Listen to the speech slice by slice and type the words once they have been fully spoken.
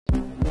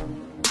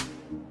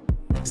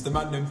It's the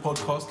Mandem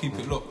Podcast. Keep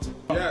it locked.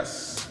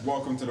 Yes,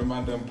 welcome to the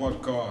Mandem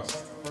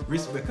Podcast.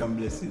 Respect and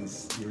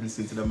blessings. You're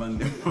listening to the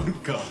Mandem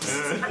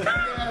Podcast.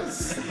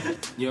 Yes.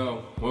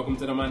 Yo, welcome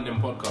to the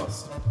Mandem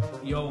Podcast.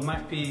 Yo,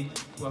 Mike P,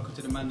 welcome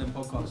to the Mandem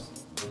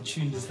Podcast.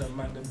 Tune to the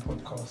Mandem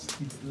Podcast.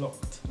 Keep it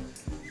locked.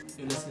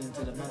 You're listening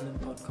to the Mandem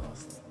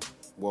Podcast.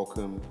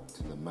 Welcome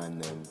to the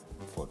Mandem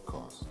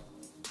Podcast.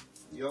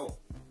 Yo,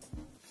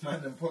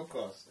 Mandem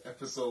Podcast,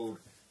 episode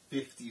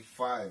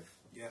 55.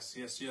 Yes,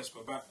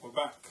 we're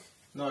back.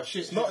 No,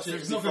 shit, it's not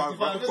 55.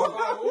 man. It's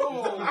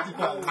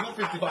not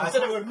 55. I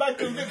said it with mad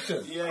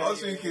conviction. I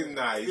was thinking,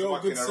 nah, he's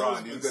walking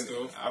around.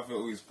 I thought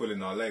he was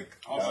pulling our leg.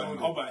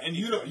 And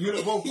you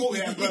both thought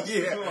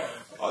Yeah,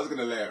 I was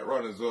gonna let it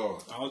run as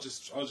well. I was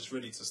just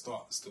ready to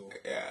start still.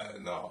 Yeah,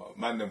 no,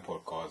 Mandem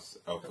Podcast,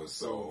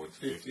 episode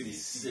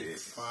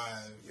 56.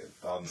 You're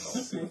done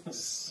now.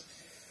 It's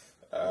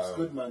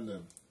good,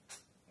 Mandem.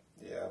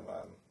 Yeah,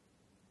 man.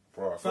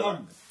 Bro,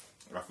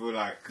 I feel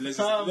like Let's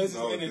energy.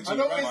 I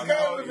know this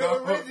guy was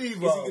already,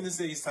 bro. Is he gonna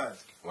say he's tired?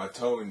 my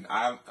tone.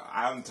 I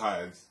am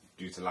tired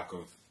due to lack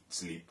of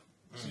sleep.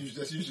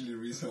 That's usually the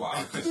reason. But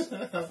I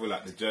feel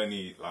like the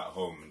journey, like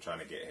home and trying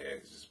to get here,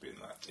 has just been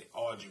like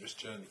Arduous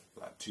journey.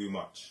 like too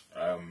much.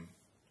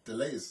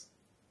 Delays.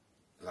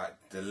 Like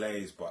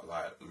delays, but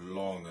like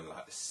long and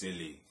like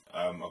silly.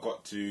 I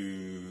got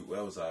to,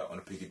 where was I? On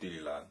the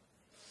Piccadilly line,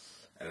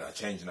 and then I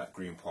changed in that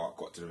Green Park.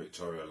 Got to the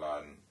Victoria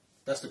line.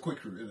 That's the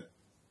quick route, isn't it?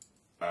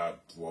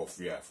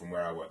 From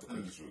where I work, the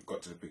quickest route.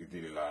 Got to the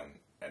Piccadilly line,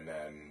 and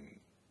then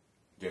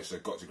so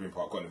got to Green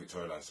Park. Got on the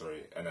Victoria line,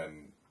 sorry, and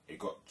then it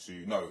got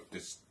to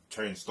this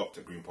train stopped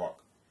at Green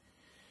Park.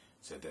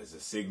 So there's a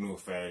signal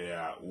failure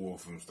at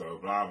Walthamstow,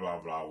 blah blah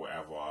blah,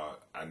 whatever,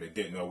 and they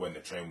didn't know when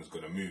the train was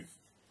gonna move.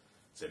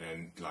 So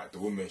then, like, the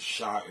woman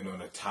shouting on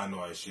the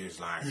tannoy, she was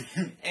like,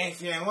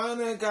 if you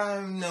wanna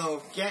go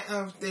north, get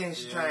off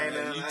this train,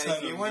 and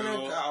if you wanna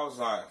go, I was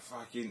like,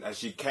 fucking, and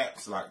she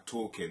kept, like,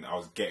 talking, I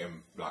was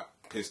getting, like,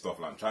 pissed off,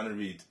 like, I'm trying to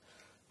read,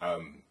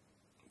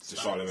 the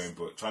Charlemagne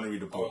book, trying to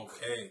read a book.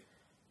 Okay.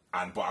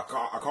 But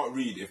I can't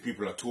read if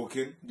people are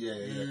talking. Yeah.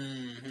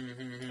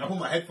 I put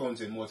my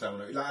headphones in more time.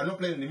 Like, I'm not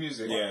playing the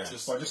music. Yeah.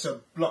 But just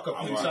to block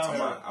up the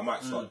sound. I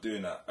might start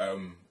doing that.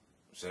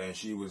 So then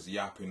she was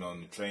yapping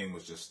on, the train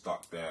was just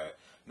stuck there.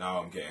 Now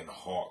I'm getting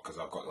hot because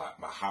I've got like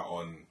my hat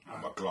on,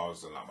 and my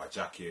gloves and like my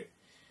jacket.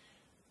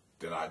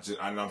 Then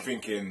and I'm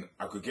thinking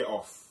I could get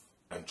off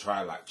and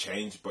try like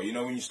change, but you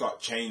know when you start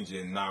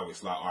changing, now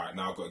it's like, alright,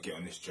 now I've got to get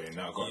on this train,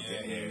 now I've got to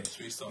get here.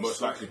 Most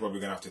likely probably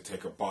going to have to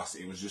take a bus.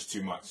 It was just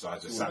too much, so I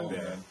just sat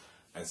there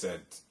and said,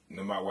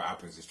 no matter what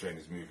happens, this train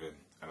is moving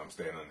and I'm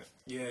staying on it.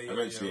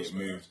 Eventually it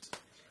moved,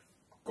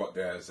 got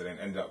there, so then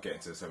ended up getting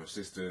to the Seven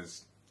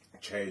Sisters,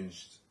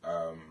 changed,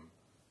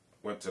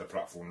 went to the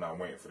platform. Now I'm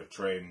waiting for the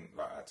train.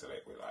 Like I had to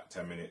wait like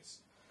 10 minutes,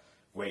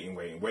 waiting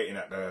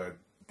at the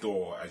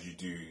door as you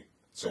do.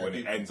 So when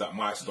it ends at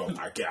my stop,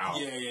 I get out.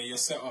 Yeah, you're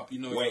set up. You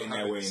know. Waiting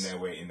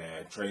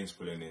there. Trains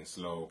pulling in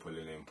slow,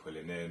 pulling in,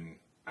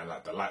 and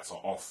like the lights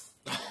are off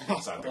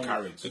inside the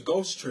carriage. The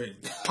ghost train.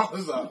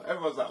 Everyone's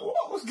like,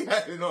 what's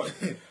going on?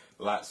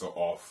 Lights are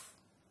off.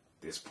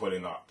 It's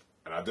pulling up,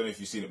 and I don't know if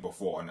you've seen it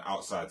before. On the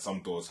outside,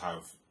 some doors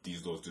have.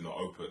 These doors do not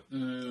open.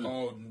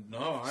 Oh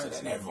no! So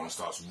then everyone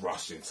starts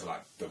rushing to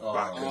like the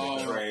back of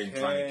the train,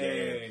 trying to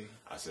get in.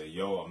 I say,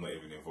 yo, I'm not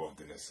even involved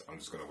in this. I'm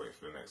just gonna wait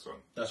for the next one.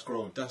 That's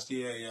grown.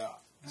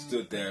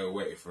 Stood there,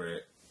 waited for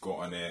it, got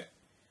on it,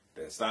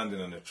 then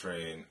standing on the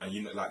train, and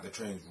you know, like the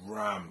train's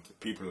rammed.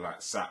 People are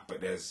like sat,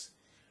 but there's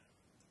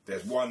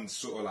one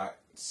sort of like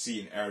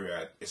seating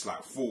area. It's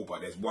like full,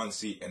 but there's one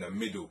seat in the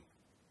middle.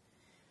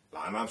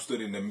 Like, and I'm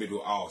stood in the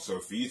middle aisle, so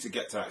for you to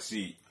get to that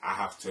seat, I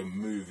have to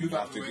move. You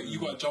got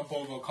to jump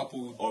over a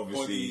couple.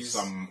 Obviously, bodies.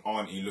 Some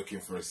auntie looking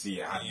for a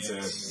seat had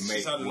to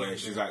make way.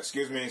 She's like,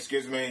 "Excuse me." And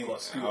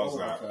I was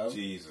like,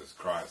 "Jesus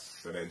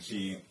Christ!" So then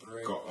she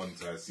got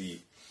onto her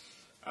seat.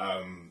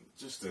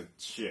 Just a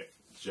shit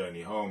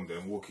journey home.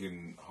 Then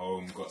walking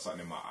home, got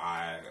something in my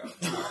eye.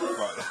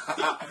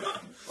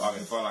 I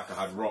felt like I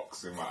had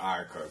rocks in my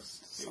eye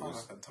because it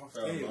was like a tough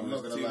day. I'm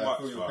not gonna too lie, I much,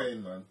 feel your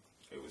pain, man.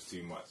 It was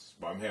too much.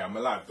 But I'm here. I'm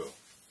alive though.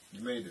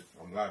 You made it.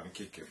 I'm alive and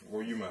kicking.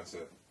 What you man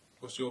said?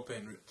 What's your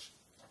pain, Rich?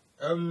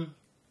 I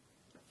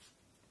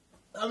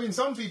mean,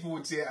 some people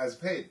would see it as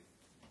pain,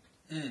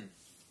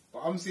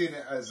 but I'm seeing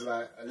it as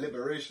like a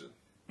liberation.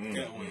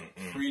 Getaway,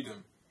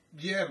 freedom.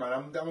 Yeah,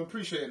 man, I'm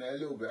appreciating it a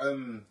little bit.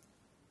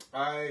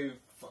 My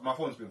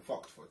phone's been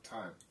fucked for a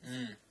time,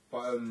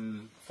 but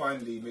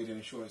finally made an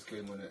insurance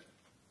claim on it,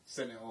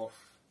 sent it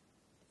off.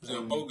 Was it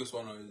a bogus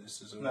one or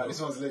this is a... No, this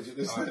one's legit.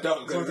 This one's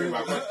legit.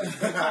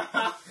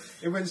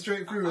 It went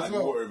straight through as I had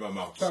well. water in my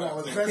mouth. So I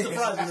was very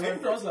surprised when it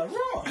went through. I was like,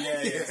 raw.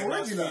 Yeah, it's a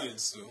nice already like. feeling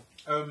still.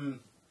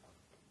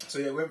 So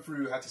yeah, went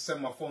through, had to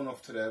send my phone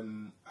off to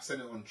them. I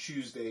sent it on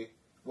Tuesday.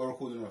 We're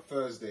recording on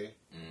Thursday.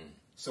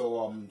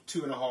 So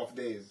 2.5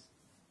 days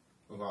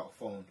without a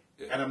phone.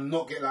 and I'm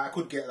not getting like I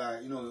could get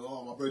like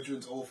my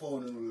brethren's old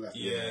phone and all that.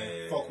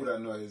 Yeah. Fuck all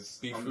that noise.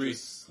 Be I'm free.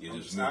 You're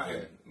I'm just out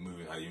here.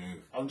 moving how you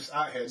move. I'm just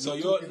out here. So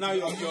not you're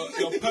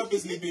talking to-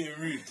 purposely being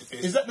rude.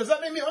 To Does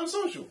that make me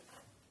unsocial?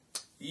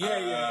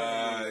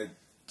 Yeah.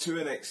 To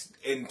an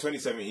in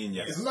 2017,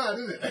 yes. It's mad,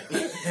 isn't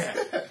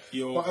it?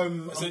 You're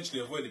But,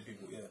 essentially avoiding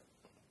people. Yeah.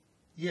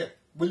 Yeah,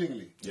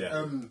 willingly.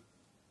 Yeah.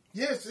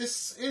 Yeah,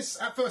 it's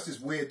at first it's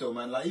weird though,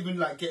 man. Like even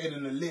like getting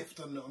in the lift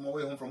on my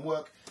way home from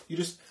work, you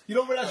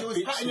don't realize you're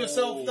always patting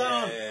yourself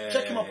down,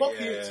 checking my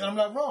pockets, and I'm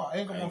like, raw, I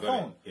ain't got my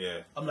phone. Yeah.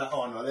 I'm like,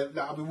 oh no, like,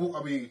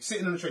 I'll be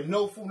sitting on the train,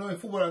 no full well,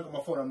 I ain't got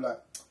my phone. I'm like,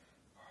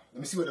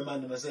 let me see what the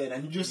man are saying,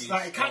 and you just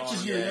like it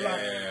catches you, and you're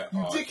like, you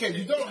dickhead,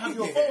 you don't have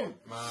your phone.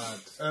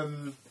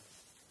 Mad.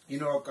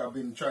 I've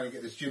been trying to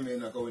get this gym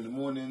in. I go in the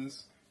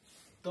mornings.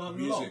 Don't have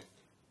Music. alarm.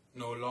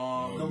 No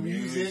alarm. No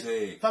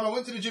music. Fam, I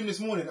went to the gym this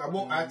morning. I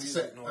had to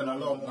set an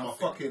alarm on my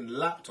fucking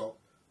laptop.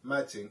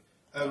 Mad thing.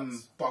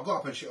 But I got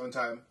up and shit on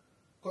time.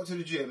 Got to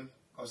the gym.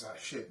 I was like,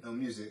 shit, no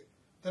music.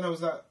 Then I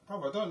was like,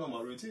 bro, I don't know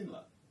my routine.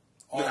 Like,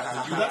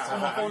 that's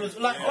on my phone.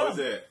 Like,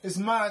 it's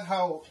mad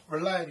how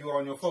reliant you are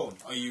on your phone.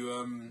 Are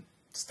you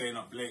staying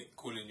up late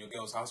calling your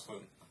girl's house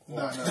phone?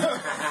 No.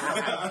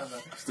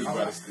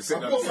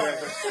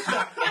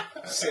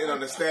 Sitting on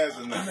the stairs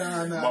and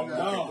mum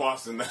walking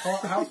past and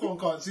House phone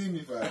can't see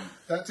me, fam.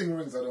 That thing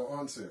rings, I don't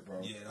answer it, bro.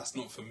 Yeah, that's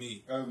not for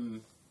me.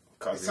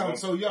 It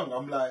sounds so young.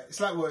 I'm like, it's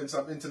like we're in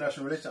some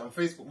international relationship. I'm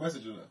Facebook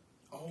messaging her.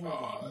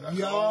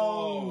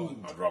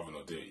 Young. I'd rather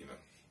not do it,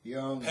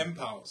 Young. Pen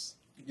pals.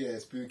 Yeah,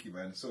 it's spooky,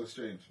 man. It's so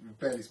strange. We've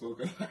barely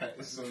spoken.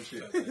 It's so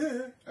shit.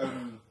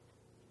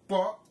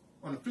 But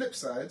on the flip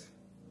side,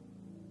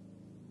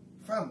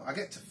 fam, I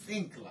get to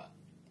think like.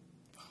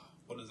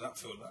 What does that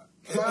feel like?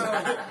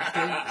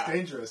 It's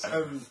dangerous.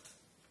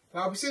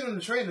 I'll be sitting on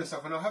the train and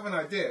stuff, and I'll have an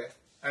idea,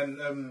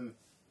 and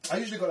I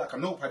usually got like a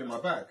notepad in my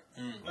bag.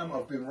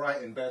 I've been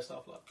writing bare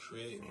stuff, like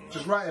Creative.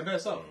 just writing bare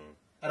stuff,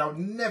 and I would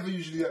never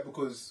usually do that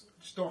because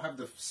I just don't have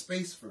the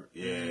space for it.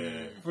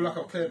 Yeah. I feel like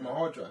I've cleared my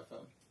hard drive, fam.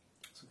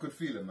 It's a good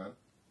feeling, man.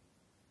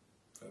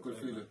 Good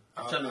feeling.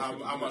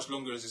 How much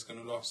longer is this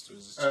going to last? Or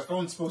is this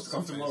Phone's supposed to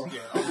come tomorrow.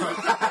 Yeah,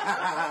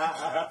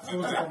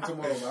 Supposed to come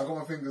tomorrow, man. I got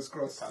my fingers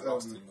crossed.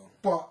 lasting, though.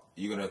 But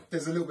You gonna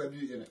there's a little bit of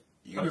beauty in it.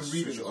 you I've gonna been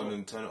switch reading it as on well.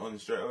 and turn it on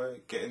straight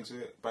away? Get into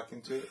it, back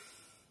into it.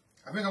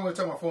 I think I'm going to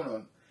turn my phone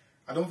on.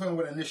 I don't think I'm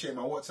going to initiate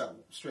my WhatsApp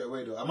straight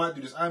away though. I might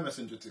do this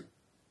iMessenger thing.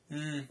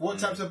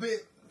 WhatsApp's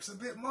it's a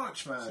bit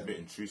much, man. It's a bit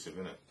intrusive,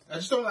 isn't it? I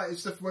just don't like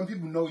it's just when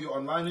people know you're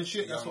online and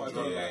shit. That's what I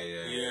don't like.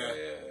 Yeah.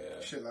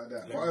 Shit like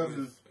that. Yeah,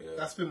 But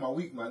that's been my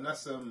week, man.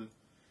 That's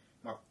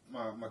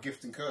my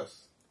gift and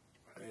curse.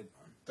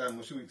 Damn,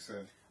 what's your week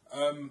saying?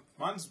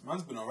 Mine's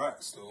been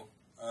alright still.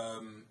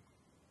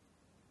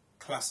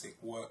 Classic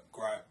work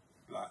gripe,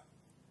 like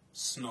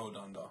snowed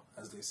under,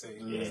 as they say.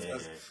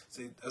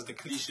 As the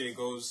cliche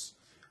goes.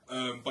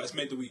 But it's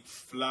made the week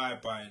fly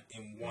by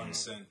in one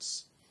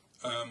sense.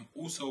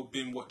 Also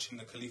been watching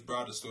the Khalif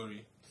Browder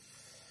story.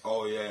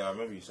 Oh yeah, I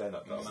remember you saying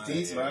that. Man.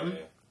 Deeds, man.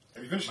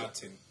 Have you finished it?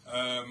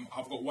 Martin.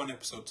 I've got one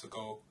episode to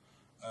go.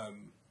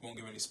 Won't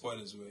give any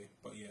spoilers away,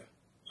 but yeah,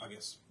 I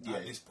guess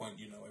at this point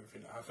you know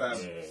everything that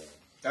happens.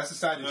 That's the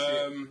saddest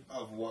shit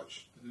I've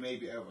watched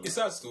maybe ever. It's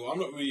sad still. I'm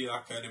not really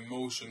like an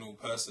emotional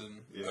person.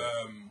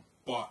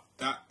 But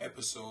that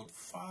episode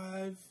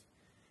 5,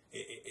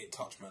 it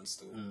touched man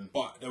still.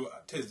 But there were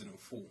tears didn't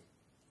fall,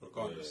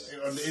 regardless.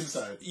 On the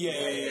inside. Yeah,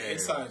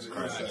 inside.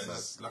 Inside.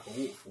 It's like a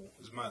waterfall.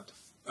 It's mad.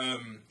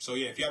 So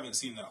yeah, if you haven't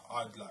seen that,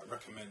 I'd like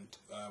recommend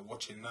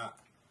watching that.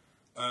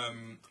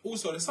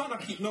 Also, there's something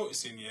I keep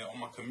noticing on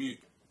my commute.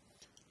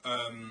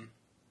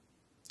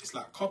 It's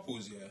like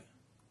couples,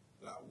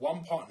 like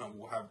one partner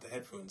will have the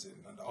headphones in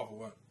and the other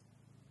won't.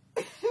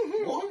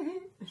 What?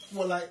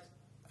 Well, like,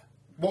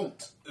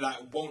 won't.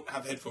 Like won't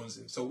have headphones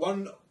in. So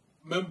one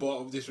member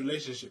of this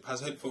relationship has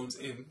headphones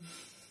in,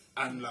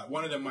 and like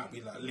one of them might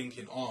be like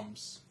linking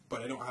arms,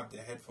 but they don't have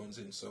their headphones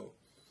in. So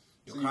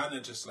you're kind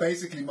of just like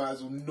Basically, might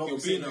as well not you're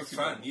be being a next to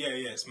fan. them. Yeah,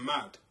 it's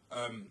mad.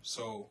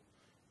 So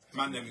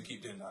man, then we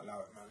keep doing that.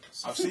 Allow it,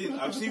 man.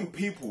 I've seen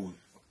people,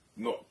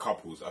 not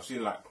couples. I've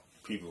seen like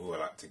people who are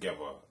like together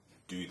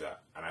do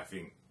that, and I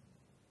think,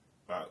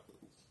 like,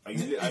 are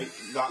you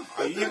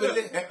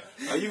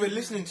even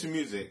listening to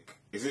music?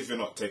 Is if you're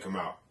not taking them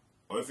out,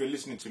 or if you're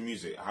listening to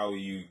music, how are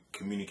you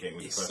communicating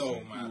with It's the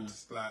person? so mad.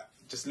 Like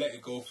just let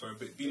it go for a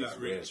bit. Be like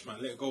Rich,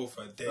 man. Let it go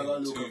for a day I got a or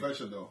little two.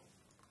 confession though.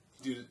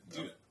 Do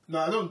it. No,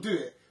 I don't do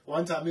it.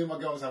 One time, me and my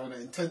girl was having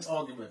an intense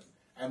argument,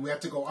 and we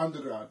had to go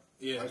underground.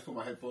 Yeah. I just put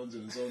my headphones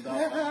in and zoned out.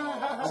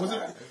 I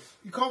wasn't.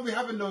 You can't be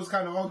having those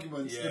kind of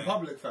arguments in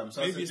public, fam.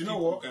 So I Maybe said, it's you know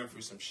people what? going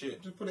through some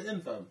shit. Just put it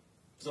in, fam.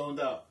 Zoned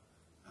out.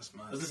 That's I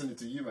mad. was listening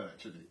to you, man.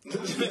 Actually.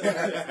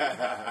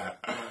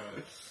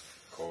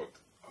 Cold.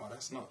 Oh,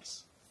 that's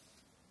nuts.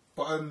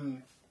 But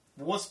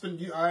what's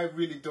been? I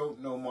really don't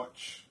know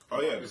much.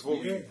 Oh yeah, this before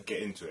week. we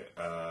get into it,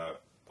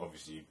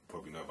 obviously you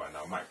probably know by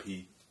now, Mike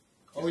P.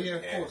 Oh yeah,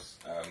 of course.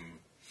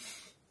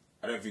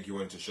 I don't think he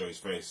wanted to show his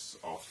face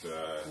after.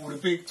 All the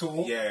big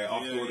talk. Yeah,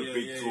 after all the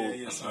big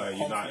talk, Some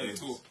United, confident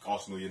talk.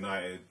 Arsenal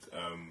United,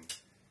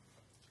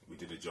 we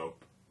did a job,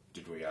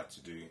 did what we had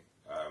to do.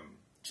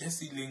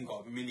 Jesse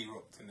Lingard mini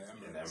rocked in the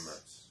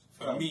Emirates.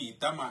 In For me,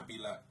 that might be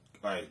like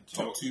Right,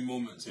 top 2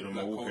 moments in my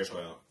black wallpaper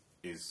culture.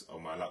 is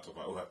on my laptop.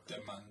 I have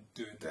That man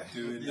doing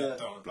Yeah. that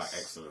dance. black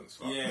excellence.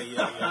 Fam.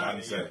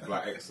 Yeah. Said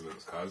black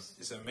excellence, cuz.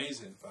 It's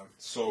amazing, fam.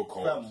 So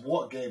cold. Fam,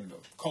 what game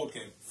though? Cold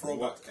game,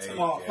 throwback. What a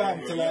Oh, fam,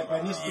 game. to like,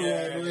 man, this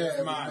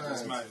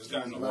It's mad. It was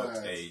going Mad. What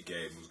a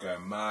game. It was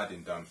going mad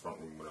in Dan's front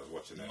room when I was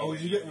watching it. Oh,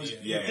 you get Yeah. you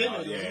Yeah,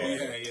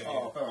 did it? yeah.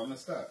 Oh, fam, I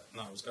missed that.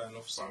 No, it was going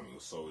off. Fam, it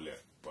was so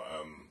lit.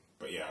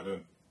 But yeah, I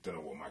don't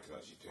know what Mike is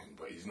actually doing,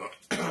 but he's not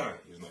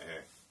he's not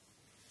here.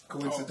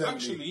 Coincidentally,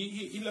 Actually,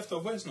 he left a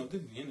voice note,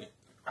 didn't he? Innit?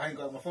 I ain't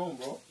got my phone,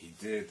 bro. He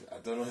did. I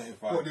don't know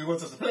if I What, do you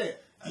want us to play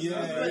it? Yeah.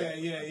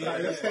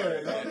 Let's hear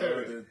it.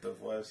 downloaded the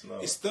voice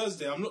note. It's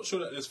Thursday. I'm not sure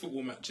that there's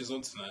football matches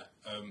on tonight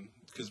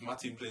because my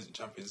team plays in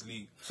Champions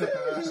League. I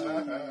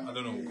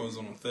don't know what goes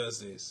on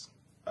Thursdays.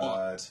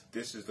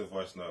 This is the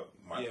voice note.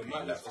 Yeah,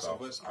 Mike left us a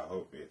voice I note.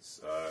 hope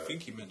it's I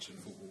think he mentioned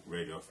football.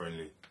 radio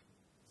friendly.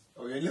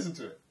 Oh, yeah, listen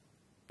to it.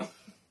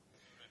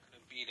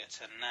 Couldn't be there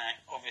tonight.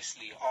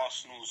 Obviously,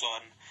 Arsenal's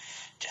on.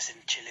 Just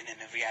chilling in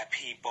the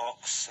VIP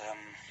box.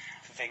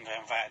 Wenger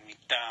invited me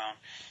down.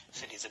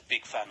 Said he's a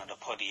big fan of the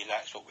pod. He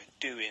likes what we're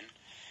doing.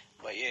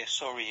 But yeah,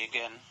 sorry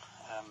again.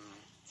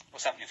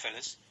 What's happening,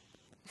 fellas?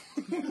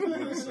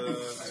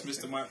 That's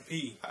Mr. Mike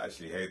P I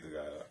actually hate the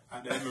guy.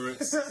 at the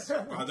Emirates.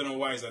 But I don't know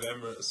why he's at the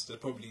Emirates. There's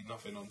probably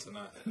nothing on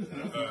tonight.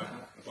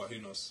 But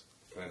who knows?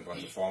 Playing a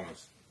bunch of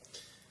farmers.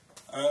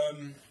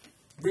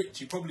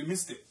 Rich, you probably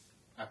missed it.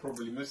 I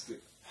probably missed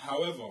it.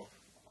 However,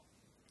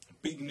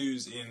 big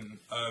news in,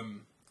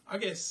 I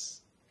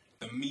guess,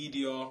 the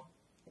media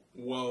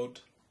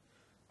world,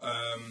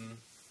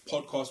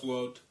 podcast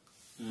world.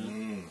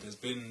 There's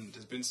been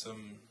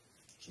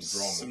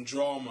some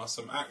drama,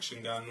 some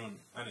action going on,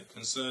 and it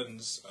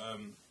concerns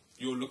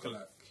your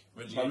lookalike,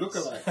 Reggie. My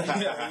lookalike.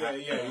 yeah.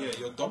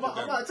 Your I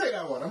doppelganger. might take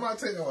that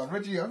one.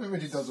 Reggie, I think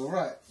Reggie does all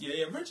right.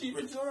 Yeah,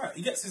 Reggie's alright.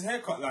 He gets his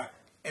haircut like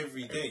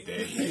every day.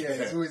 Yeah,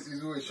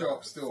 he's always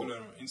sharp still. Follow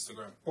him on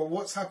Instagram. But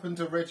what's happened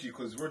to Reggie?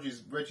 Because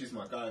Reggie's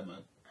my guy,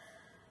 man.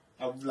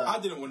 I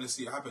didn't want to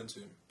see it happen to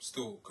him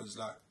still, because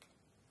like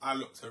I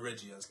looked at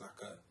Reggie as like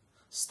a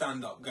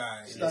stand-up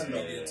guy in his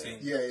media team.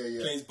 Yeah.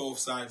 Plays both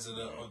sides of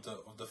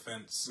the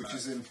fence, Which like,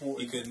 is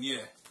important. He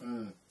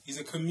can, He's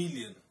a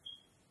chameleon.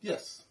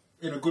 Yes,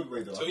 in a good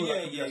way though. So I feel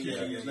like yeah.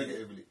 used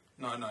negatively.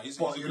 No,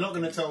 But you're not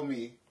gonna tell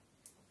me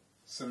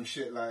some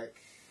shit like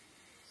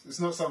it's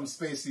not some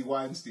spacey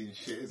Weinstein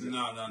shit, is it?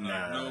 No.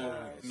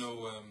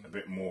 A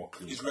bit more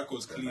clean. His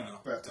record's cleaner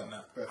Better, than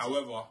that. better.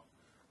 However,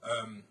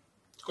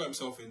 he's got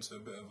himself into a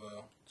bit of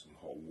a Some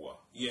hot water.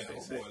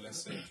 hot water,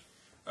 let's say.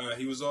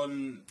 He was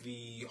on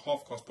the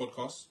Halfcast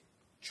podcast.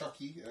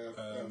 Chucky,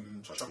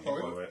 Chucky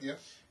Poet. yeah.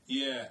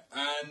 Yeah,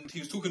 and he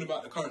was talking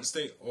about the current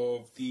state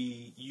of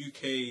the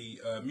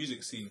UK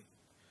music scene,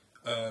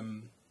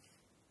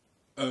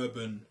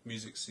 urban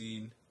music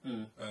scene,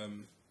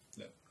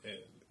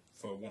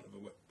 for want of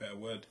a better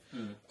word.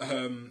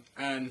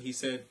 And he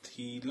said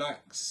he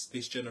likes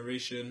this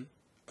generation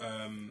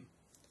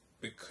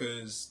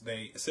because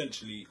they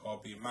essentially are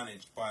being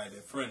managed by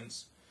their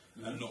friends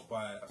and not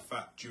by a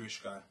fat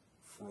Jewish guy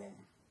from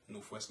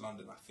northwest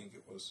London, I think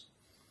it was.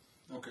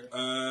 Okay.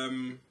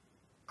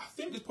 I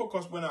think this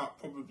podcast went out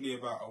probably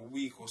about a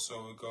week or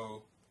so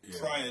ago,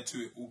 prior to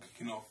it all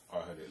kicking off. I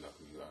heard it,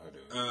 luckily. I heard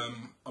it.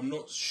 I'm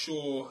not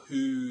sure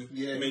who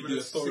Yeah, made who the would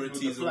have signalled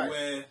authorities the flag.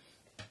 aware,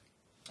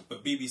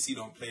 but BBC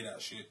don't play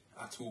that shit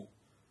at all.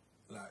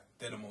 Like,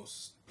 they're the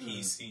most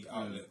PC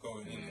outlet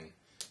going in it.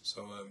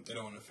 So they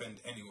don't want to offend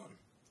anyone.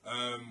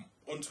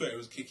 On Twitter it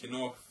was kicking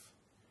off.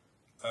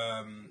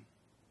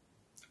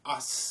 I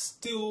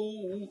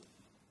still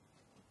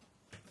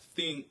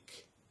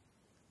think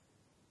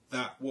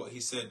that what he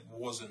said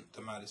wasn't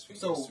the maddest thing.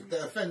 So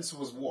the offence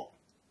was what?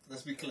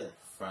 Let's be clear.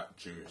 Fat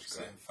Jewish guy.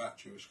 saying fat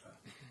Jewish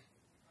guy.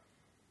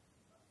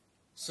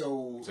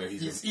 So So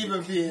he's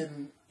either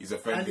being He's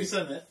offended.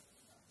 anti-Semite,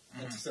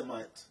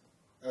 anti-Semite,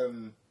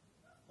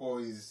 or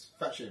he's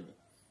fat shaming.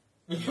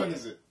 Which one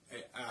is it?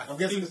 I'm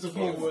guessing it's the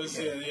think former. it was,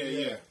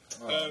 yeah.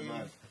 Oh,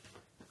 man.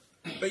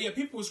 But yeah,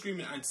 people were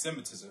screaming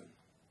anti-Semitism.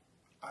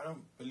 I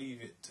don't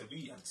believe it to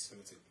be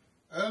anti-Semitic.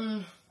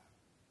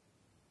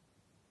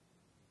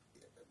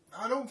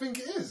 I don't think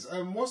it is.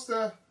 What's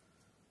the?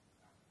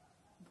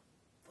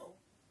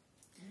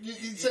 He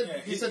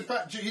said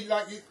fat.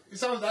 It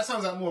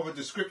sounds like more of a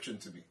description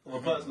to me of a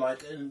person,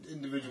 like an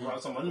individual, how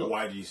someone looks,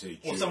 Why do you say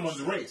Jewish? or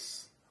someone's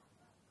race.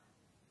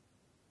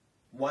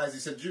 Why has he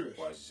said Jewish?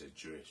 Why does he say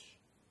Jewish?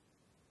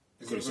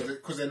 Is it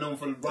because they're known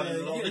for running a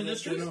lot of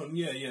industries?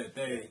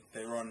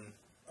 They run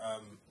a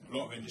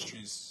lot of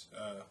industries.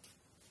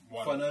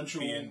 One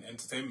Financial- being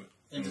entertainment.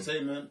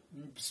 Entertainment,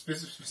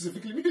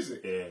 specifically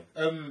music. Yeah.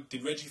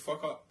 Did Reggie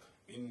fuck up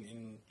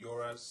in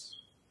your eyes?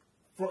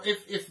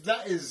 If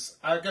that is,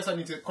 I guess I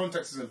need to.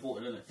 Context is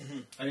important, isn't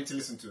it? I need to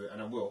listen to it,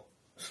 and I will.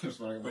 Just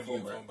when I get my When you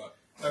phone get back.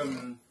 phone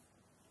back.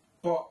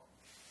 But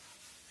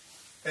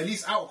at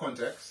least out of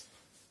context,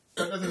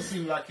 that doesn't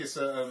seem like it's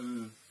a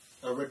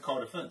red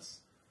card offence.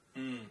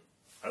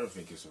 I don't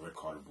think it's a red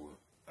cardable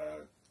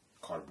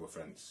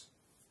offence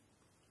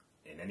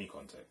in any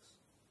context.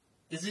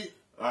 Is it?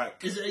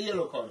 Like, Is it a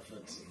yellow card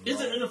offence? Is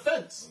it an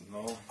offence?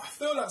 no. I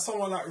feel like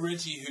someone like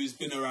Reggie, who's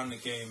been around the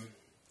game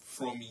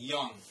from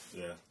young,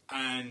 Yeah.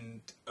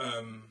 and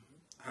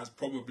has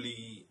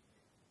probably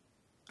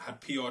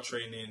had PR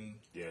training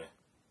Yeah.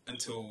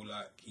 until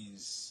like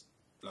he's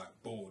like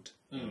bored.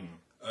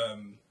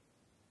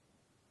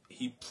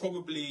 He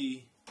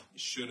probably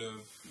should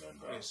have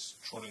Learned better.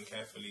 trodden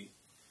carefully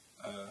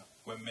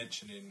when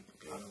mentioning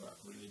kind of like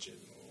religion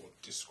or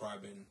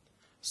describing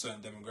a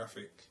certain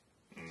demographic.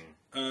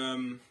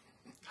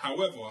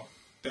 However,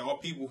 there are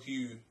people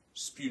who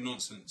spew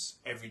nonsense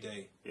every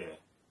day. Yeah.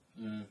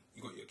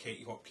 You got your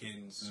Katie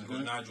Hopkins, you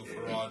got Nigel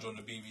Farage on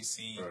the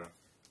BBC,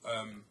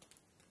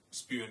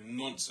 spewing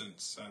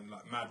nonsense and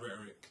like mad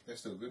rhetoric. They're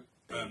still good.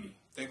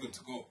 They're good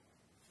to go.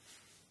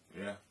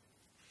 Yeah.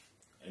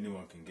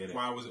 Anyone can get it.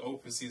 Why was it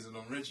open season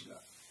on Reggie?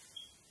 Like?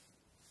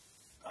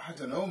 I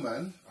don't know,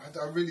 man.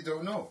 I really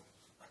don't know.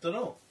 I don't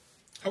know.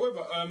 However,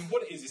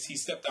 what it is he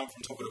stepped down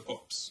from Top of the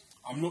Pops.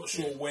 I'm not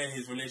sure where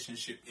his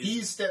relationship is.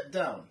 He's stepped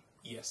down,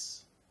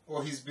 Yes.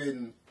 or he's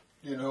been,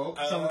 someone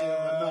gave him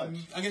a nudge.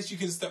 I guess you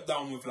can step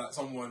down with like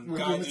someone With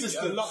guiding your you, a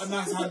assistance. lot of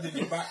nice hand in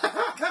your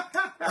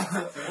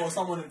back, or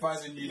someone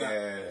advising you that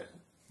Yeah.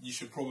 you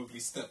should probably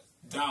step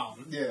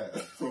down Yeah.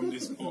 from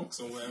this box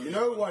or whatever. You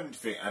know one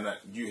thing, and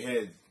you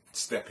hear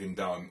stepping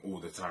down all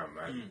the time,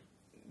 man.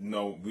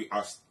 No,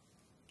 us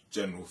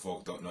general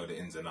folk don't know the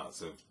ins and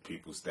outs of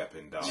people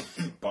stepping down.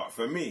 But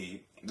for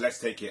me, let's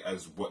take it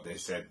as what they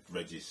said.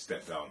 Reggie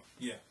stepped down.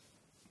 Yeah.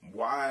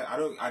 Why?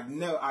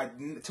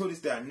 Till this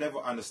day, I never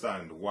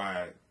understand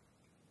why.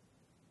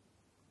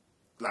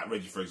 Like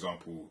Reggie, for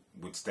example,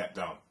 would step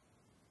down.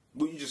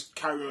 Would you just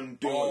carry on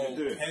doing what you're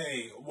doing?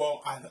 Okay.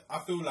 Well, I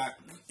feel like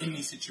in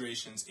these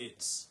situations,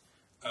 it's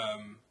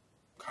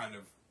kind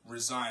of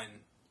resign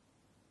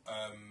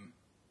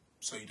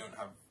so you don't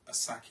have a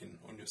sacking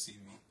on your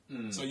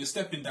CV. So you're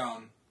stepping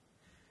down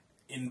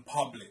in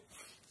public,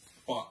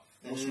 but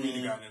what's really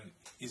going on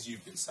is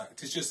you've been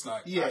sacked. It's just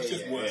like, Yeah, it's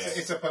just yeah. worse.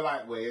 It's a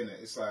polite way, isn't it?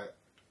 It's like,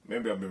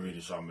 Maybe I've been reading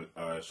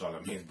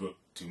Charlamagne's book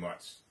too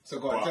much. so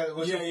go on, But- tell,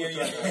 what's Yeah, your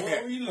yeah, thoughts yeah. on that?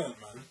 What we learned,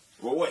 man.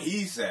 Well, what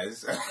he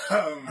says,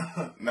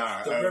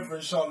 nah. The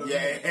Reverend Charlemagne.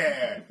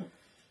 Yeah.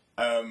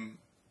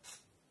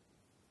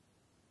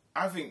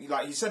 I think,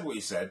 like, he said what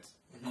he said.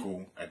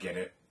 Cool, I get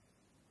it.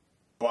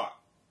 But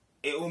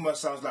it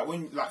almost sounds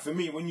like for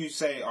me, when you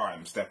say, "All right,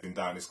 I'm stepping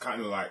down," it's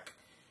kind of like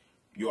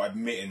you're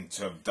admitting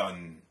to have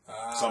done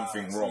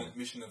something It's wrong. an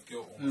admission of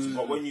guilt. Almost.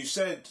 But when you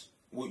said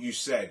what you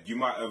said, you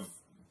might have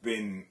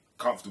been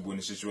comfortable in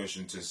the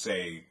situation to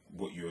say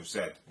what you have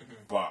said.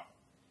 But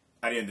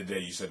at the end of the day,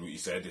 you said what you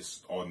said.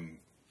 It's on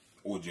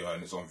audio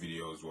and it's on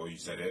video as well. You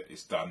said it.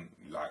 It's done.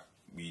 Like,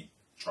 we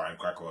try and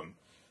crack on.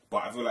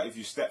 But I feel like if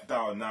you step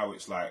down now,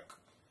 it's like,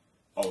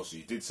 oh, so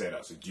you did say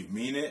that. So do you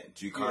mean it?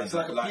 Do you kind it's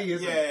of like a plea,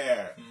 isn't it?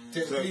 yeah?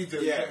 Take the plea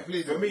deal, yeah. take the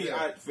plea For deal, me,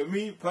 yeah. for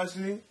me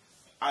personally,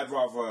 I'd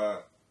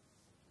rather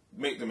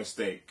make the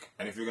mistake,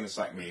 and if you're gonna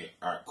sack me,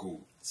 alright, cool,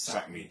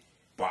 sack me.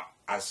 But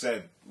I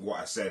said what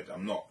I said.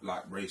 I'm not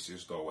like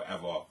racist or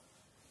whatever.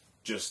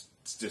 Just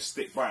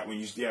stick by it. When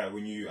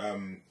you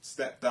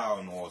step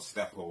down or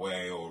step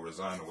away or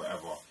resign or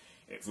whatever,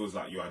 it feels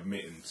like you're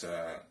admitting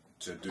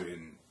to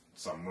doing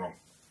something wrong.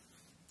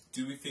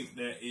 Do we think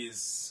there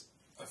is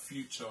a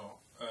future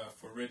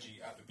for Reggie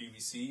at the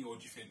BBC, or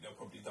do you think they're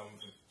probably done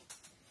with him?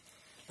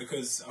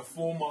 Because a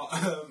former,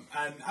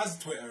 and as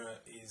Twitter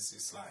is,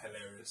 it's like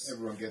hilarious.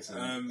 Everyone gets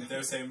it. They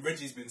were saying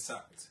Reggie's been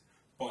sacked,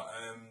 but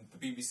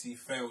the BBC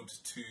failed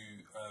to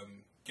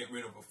get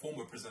rid of a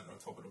former presenter on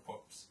Top of the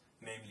Pops,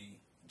 namely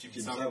Jimmy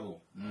Savile.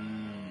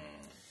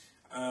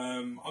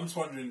 I'm just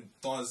wondering,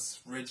 does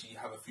Reggie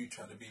have a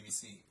future at the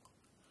BBC?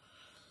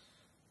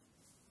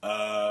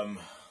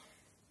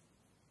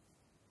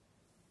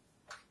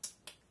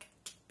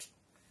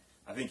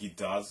 I think he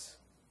does,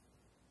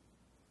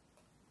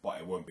 but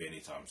it won't be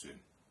anytime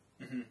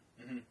soon.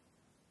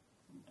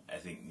 I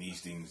think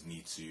these things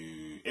need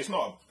to. It's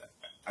not.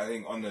 I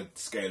think on the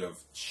scale of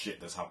shit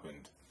that's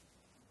happened,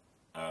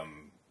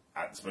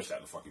 especially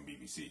at the fucking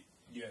BBC,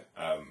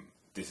 Yeah.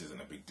 this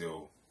isn't a big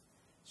deal.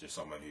 It's just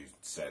someone who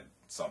said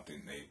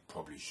something they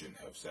probably shouldn't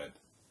have said.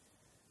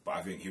 But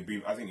I think he'll be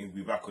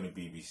back on the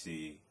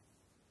BBC.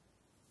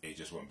 It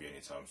just won't be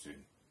anytime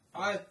soon.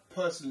 I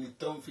personally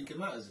don't think it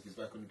matters if he's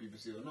back on the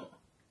BBC or not.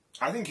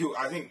 I think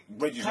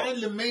Reggie's not.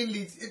 Kind of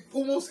mainly, it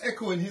almost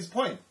echoing his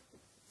point.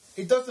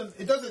 It doesn't.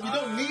 You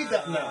don't need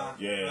that now.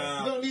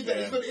 Yeah. You don't need that.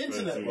 He's got the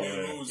internet,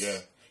 bro. Yeah.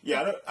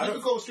 I You don't.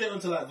 could go straight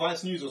onto like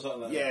Vice News or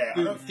something like Yeah, that.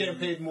 I don't- Getting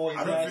paid more.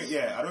 I don't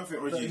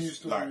think news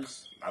Reggie's like.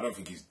 stories. I don't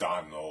think he's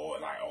done or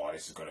like. Oh,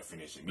 this is gonna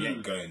finish him. He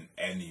ain't going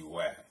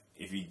anywhere.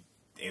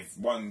 If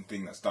one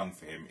thing that's done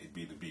for him, it'd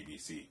be the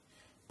BBC.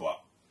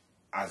 But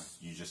as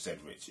you just said,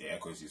 Rich, it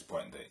echoes his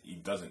point that he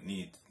doesn't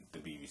need the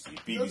BBC.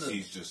 BBC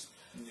is just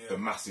the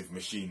massive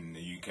machine in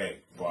the UK,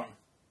 but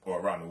or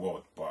around the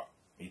world. But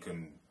he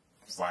can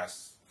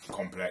Vice,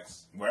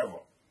 Complex, wherever.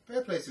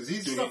 Fair places.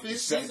 He's Do stuff. he-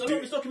 He's do- a lot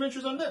of his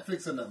documentaries on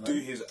Netflix and that, man. Do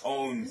his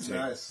own He's thing.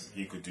 nice.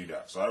 He could do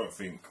that. So I don't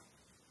think.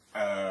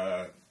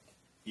 I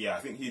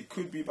think he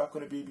could be back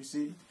on the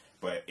BBC,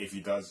 but if he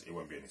does, it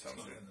won't be anytime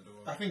soon.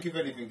 I think if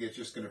anything, it's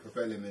just going to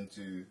propel him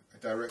into a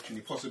direction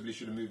he possibly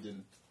should have moved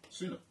in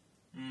sooner.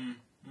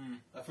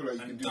 I feel like you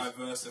can And do.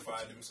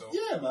 diversified himself.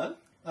 Yeah, man.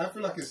 I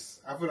feel like it's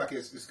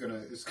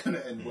gonna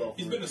end well.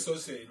 He's for been him.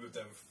 associated with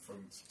them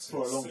For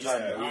a long since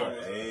time, I yeah,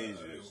 was a ages.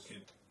 little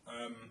kid.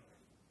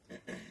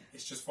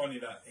 It's just funny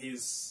that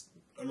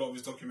a lot of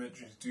his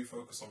documentaries do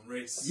focus on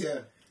race. Yeah,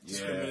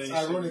 discrimination.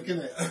 it's ironic,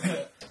 isn't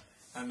it?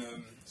 And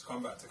it's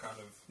come back to kind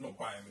of not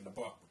bite him in the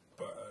butt,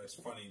 but it's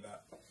funny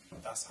that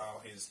that's how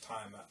his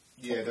time at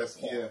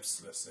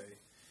Pops, let's say,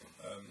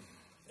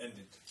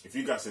 ended. If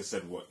you guys had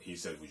said what he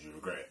said, would you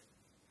regret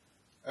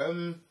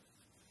it?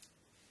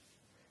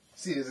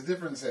 See, there's a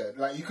difference here.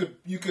 Like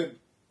you could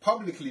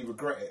publicly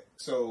regret it,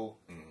 so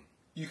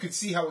you could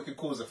see how it could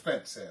cause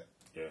offence here.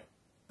 Yeah.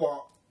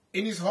 But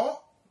in his heart,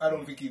 I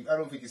don't think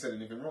he said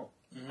anything wrong.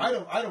 I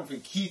don't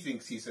think he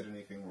thinks he said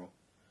anything wrong.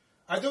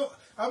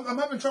 I'm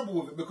having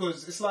trouble with it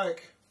because it's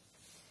like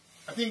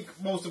I think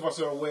most of us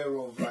are aware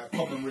of like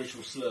common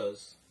racial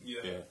slurs.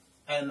 Yeah.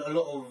 And a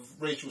lot of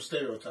racial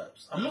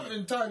stereotypes. I'm not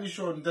entirely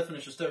sure on the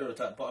definition of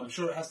stereotype, but I'm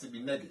sure it has to be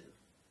negative.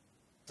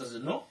 Does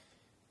it not?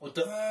 Or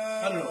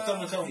I don't know.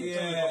 Someone tell me.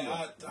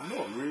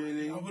 Not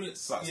really. I wouldn't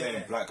It's like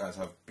saying black guys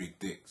have big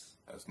dicks.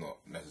 That's not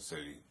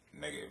necessarily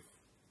negative.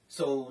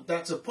 So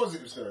that's a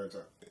positive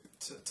stereotype.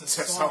 To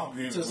some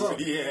people. To some.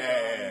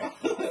 Yeah.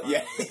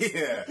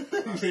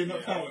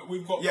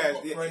 We've got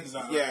friends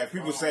that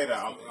people say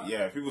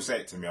that. People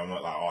say it to me. I'm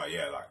not like, oh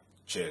yeah, like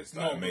cheers.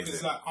 Like, no, amazing.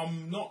 because like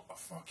I'm not a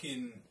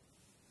fucking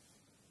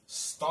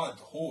stud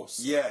horse.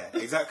 Yeah,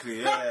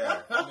 exactly.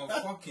 Yeah. I'm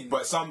a fucking.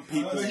 But some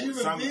people, a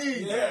human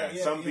being.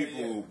 some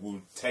people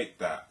will take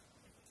that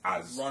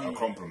as a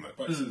compliment.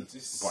 But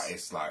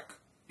it's like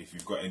if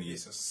you've got any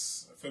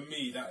for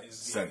me that is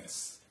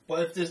sense.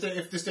 But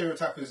if the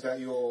stereotype is that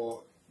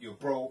you're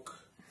broke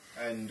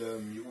and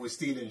you're always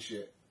stealing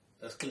shit,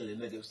 that's clearly a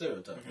negative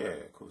stereotype. Yeah,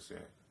 of course, yeah.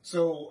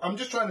 So I'm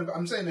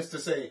saying this to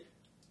say,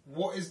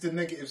 what is the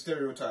negative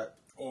stereotype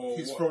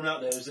he's thrown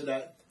out there? Is it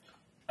that,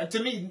 and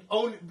to me,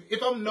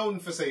 if I'm known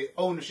for say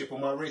ownership or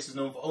my race is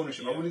known for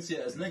ownership, I wouldn't see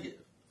it as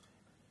negative.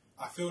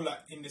 I feel like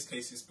in this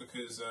case it's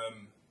because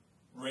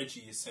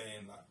Reggie is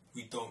saying like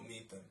we don't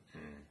need them.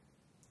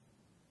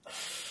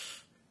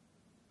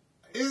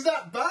 Is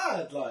that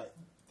bad? Like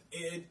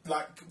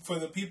for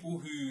the people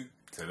who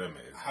To them,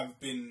 it is. have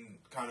been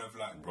kind of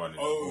like Running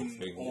the whole owned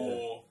thing,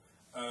 or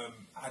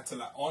had to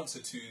like answer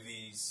to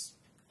these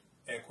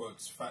air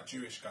quotes fat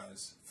Jewish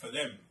guys. For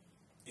them,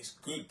 it's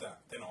good that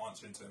they're not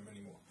answering to them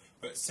anymore.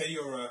 But say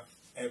you're a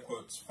air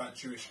quotes fat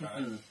Jewish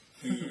guy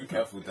who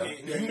Careful, Dan.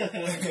 who's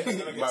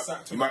gonna get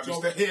sacked You from might a be,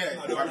 job.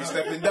 you might be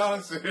stepping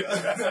down soon.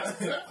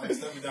 I'm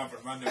stepping down from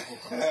random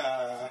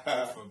podcast.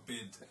 God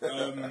forbid.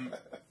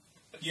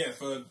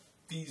 For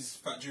these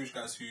fat Jewish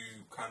guys who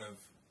kind of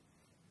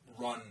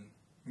run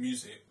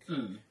music,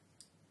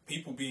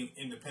 people being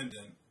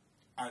independent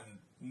and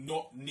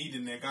not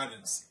needing their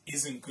guidance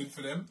isn't good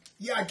for them.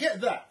 Yeah, I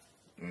get that,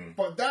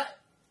 but that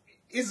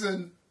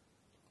isn't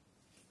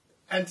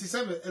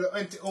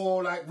anti-Semitic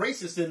or like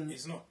racist. And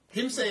It's not.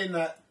 him saying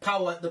that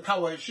the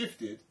power has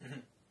shifted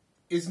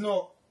is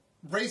not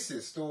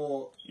racist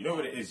or. You know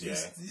what it is, yeah?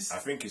 This- I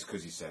think it's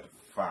because he said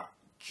fat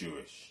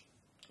Jewish.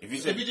 If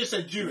you just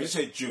said Jewish. If you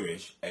said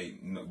Jewish,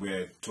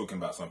 we're talking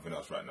about something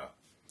else right now.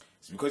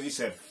 It's because he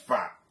said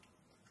fat.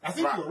 I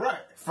think you're right.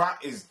 Fat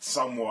is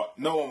somewhat.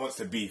 No one wants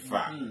to be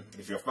fat.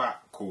 If you're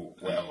fat, cool,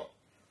 whatever.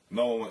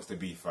 No one wants to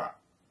be fat.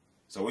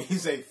 So when you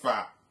say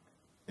fat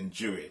and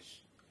Jewish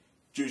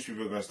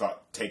people are going to start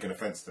taking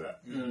offence to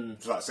that.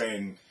 It's like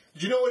saying.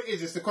 Do you know what it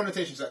is? It's the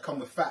connotations that come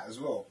with fat as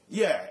well.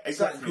 Yeah, It's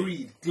like exactly.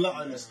 greed,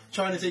 gluttonous,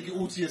 trying to take it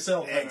all to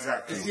yourself.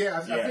 Exactly. I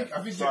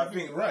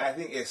think you're right. I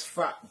think it's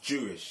fat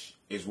Jewish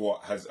is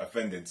what has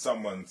offended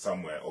someone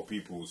somewhere or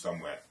people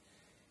somewhere,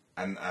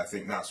 and I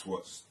think that's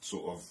what's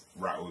sort of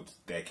rattled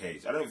their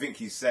cage. I don't think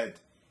he said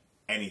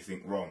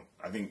anything wrong.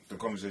 I think the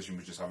conversation we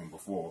were just having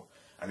before,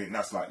 I think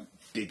that's like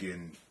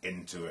digging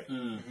into it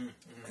and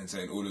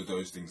saying all of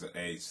those things that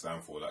they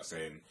stand for, like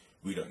saying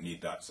we don't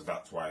need that, so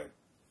that's why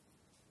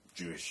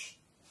Jewish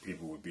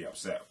people would be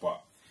upset.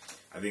 But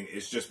I think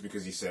it's just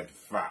because he said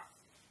fat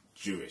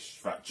Jewish,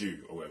 fat Jew,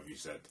 or whatever you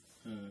said.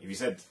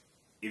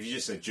 If you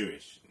just said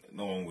Jewish,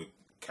 no one would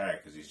care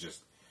because he's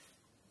just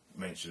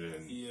mentioning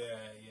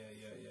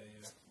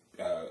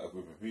a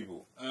group of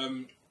people.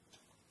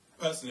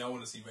 Personally, I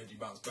want to see Reggie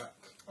bounce back.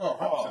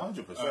 Oh,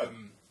 100%.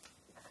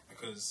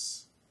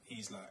 Because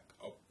he's like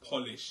a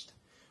polished,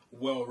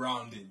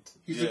 well-rounded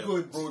He's a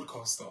good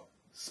broadcaster.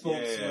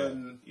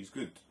 spokesman. He's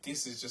good.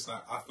 This is just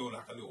like, I feel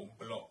like a little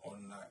blot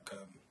on like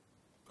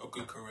a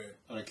good career.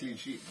 On a clean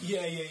sheet.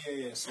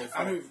 Yeah. So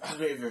I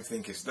don't even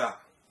think it's that.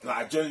 Like,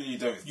 I genuinely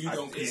don't. You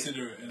don't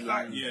consider it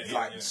like yeah.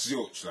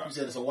 zilch. Like, You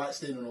said it's a white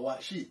stain on a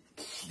white sheet.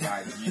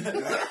 like,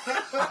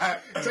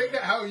 Take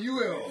that how you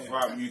will.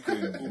 fam, you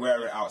can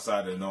wear it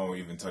outside and no one will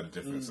even tell the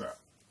difference. Like.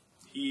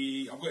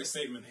 I've got a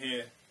statement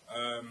here.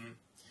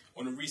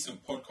 On a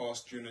recent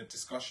podcast during a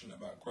discussion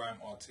about grime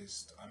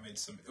artists, I made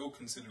some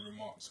ill-considered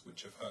remarks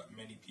which have hurt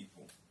many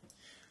people.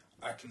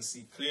 I can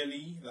see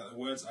clearly that the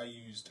words I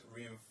used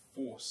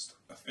reinforced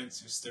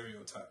offensive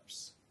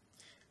stereotypes,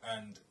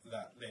 and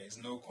that there is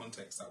no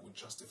context that would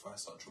justify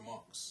such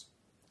remarks.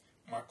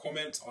 My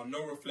comments are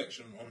no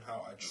reflection on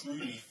how I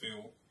truly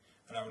feel,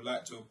 and I would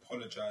like to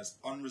apologise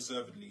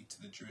unreservedly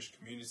to the Jewish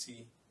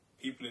community,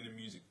 people in the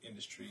music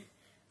industry,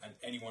 and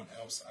anyone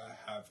else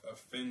I have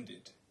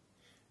offended.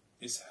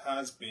 This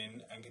has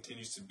been and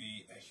continues to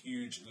be a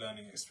huge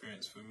learning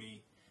experience for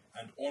me,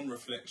 and on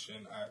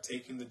reflection, I have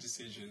taken the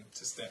decision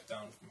to step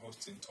down from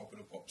hosting Top of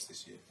the Pops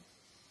this year.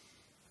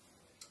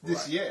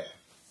 This year?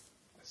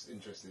 That's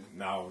interesting.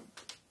 Now,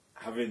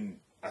 I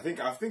think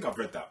I've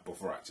read that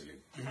before actually.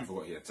 I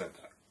forgot he had said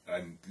that,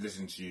 and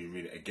listening to you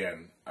read it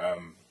again.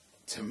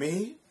 To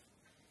me,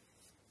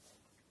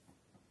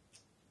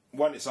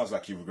 one, it sounds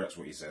like he regrets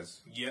what he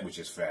says, which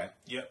is fair.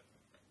 Yep.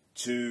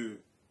 Two,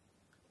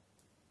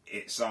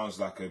 it sounds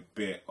like a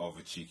bit of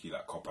a cheeky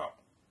like cop out.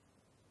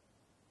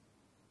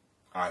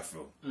 I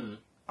feel.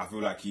 I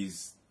feel like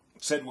he's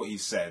said what he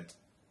said,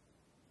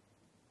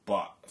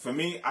 but for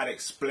me, I'd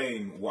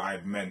explain what I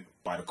meant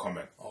by the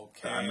comment.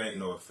 Okay. I meant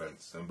no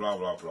offense and blah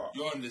blah blah.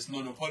 You're on this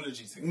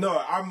non-apology thing. No,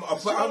 I'm.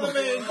 That's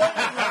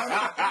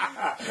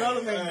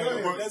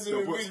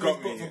The book's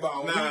got me.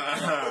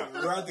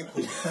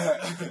 Radical.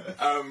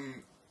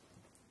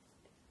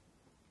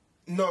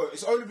 No,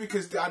 it's only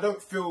because I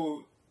don't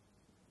feel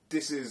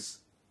this is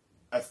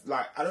I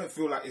don't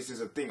feel like this is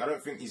a thing. I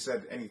don't think he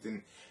said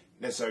anything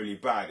necessarily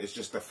bad. It's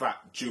just the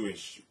fact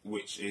Jewish,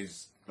 which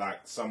is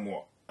like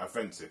somewhat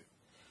offensive.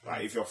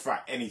 Like if you're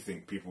fat,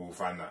 anything people will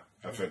find that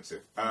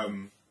offensive.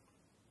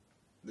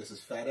 This is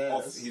fat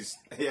ass.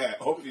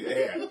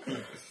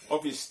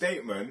 Of his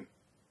statement,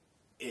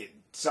 it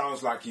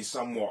sounds like he's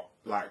somewhat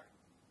like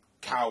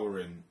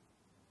cowering.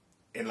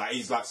 And like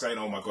he's like saying,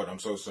 "Oh my God, I'm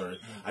so sorry.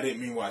 I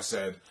didn't mean what I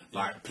said.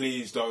 Like,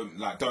 please don't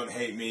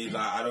hate me.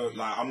 Like, I don't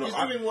like. I'm not.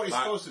 He's doing what he's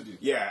supposed to do.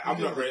 Yeah,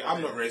 I'm not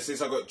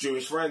racist. I got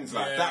Jewish friends.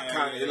 Like that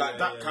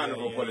kind of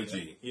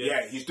apology.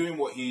 Yeah, he's doing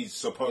what he's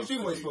supposed to do. He's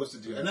doing what he's supposed to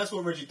do, and that's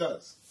what Reggie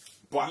does.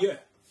 But yeah,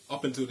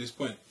 up until this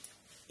point,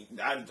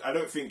 I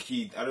don't think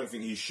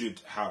he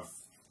should have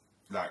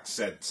like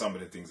said some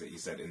of the things that he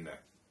said in there.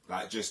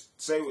 Like,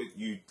 just say what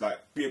you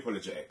like. Be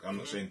apologetic. I'm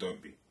not saying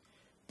don't be,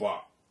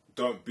 but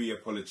don't be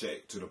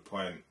apologetic to the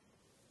point.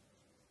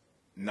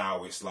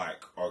 Now it's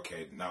like,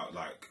 okay, now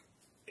like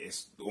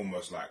it's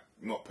almost like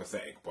not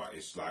pathetic, but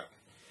it's like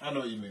I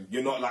know what you mean.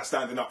 You're not like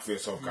standing up for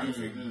yourself, kind of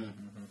thing.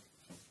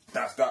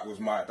 That's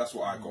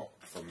what I got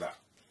from that.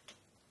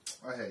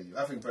 I hear you.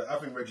 I think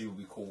Reggie will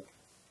be cool.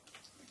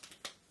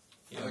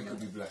 I think he'll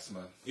be blessed,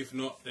 man. If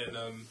not, then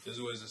there's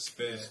always a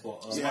spare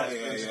spot. Yeah.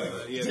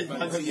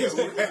 Because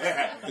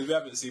we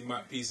haven't seen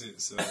Matt Peace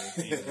so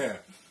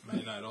Man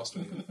United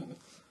Arsenal.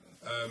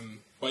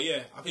 But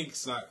yeah, I think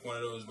it's like one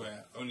of those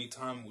where only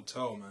time will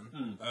tell,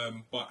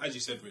 man. But as you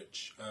said,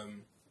 Rich,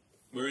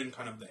 we're in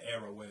kind of the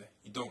era where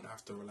you don't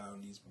have to rely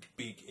on these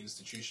big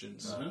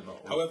institutions.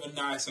 However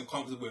nice and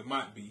comfortable it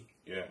might be,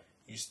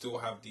 you still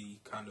have the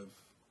kind of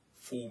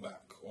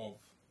fallback of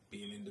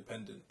being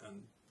independent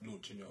and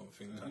launching your own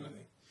thing, kind of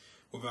thing,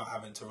 without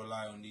having to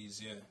rely on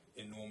these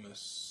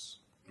enormous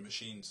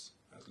machines,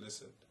 as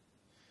listed.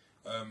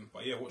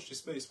 But yeah, watch this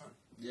space, man.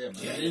 Yeah,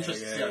 man.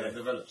 Interesting to see how that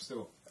develops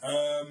still.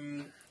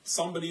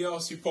 Somebody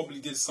else who probably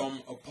did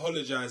some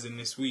apologising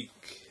this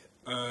week,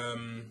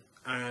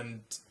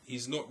 and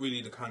he's not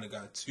really the kind of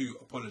guy to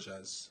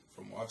apologise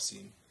from what I've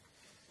seen,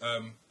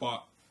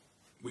 but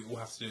we all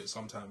have to do it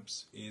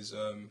sometimes, is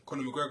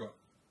Conor McGregor.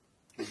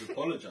 He's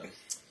apologised.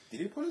 Did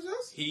he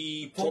apologise?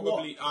 He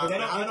probably... I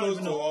don't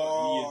even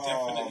know. He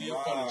definitely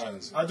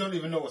apologised. I don't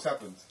even know what's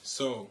happened.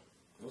 So...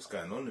 what's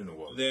going on in the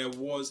world? There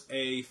was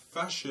a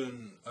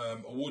fashion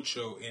award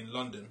show in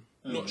London.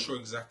 Not sure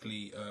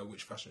exactly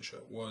which fashion show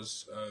it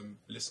was.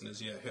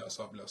 Listeners, hit us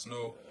up, let us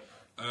know.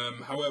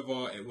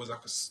 However, it was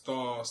like a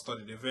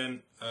star-studded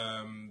event.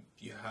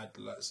 You had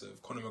the likes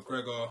of Conor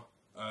McGregor,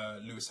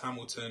 Lewis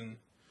Hamilton,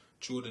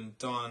 Jordan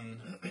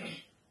Dunn,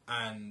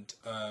 and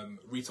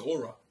Rita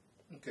Ora.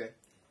 Okay.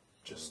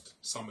 Just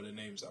some of the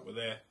names that were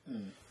there.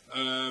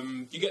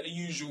 You get the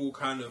usual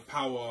kind of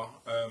power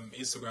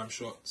Instagram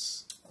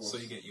shots. So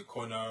you get your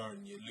Conor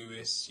and your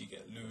Lewis. You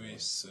get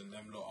Lewis and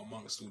them lot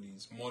amongst all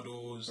these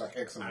models. Black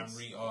excellence. And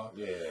Rita.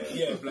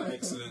 Yeah, Black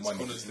excellence.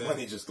 Conor's there.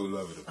 Money just all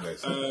over the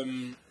place.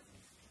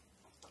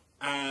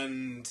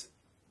 And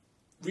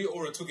Rita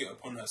Ora took it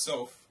upon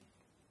herself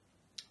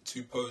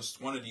to post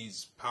one of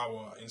these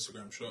power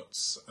Instagram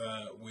shots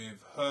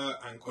with her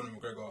and Conor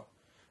McGregor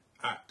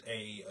at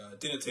a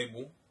dinner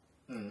table.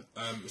 It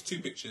was 2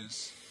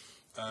 pictures.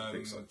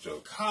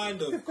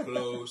 Kind of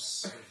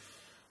close.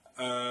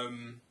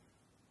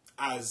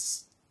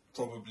 As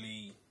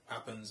probably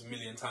happens a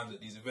million times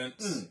at these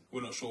events.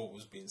 We're not sure what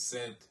was being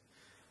said.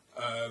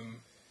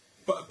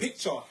 But a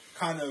picture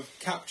kind of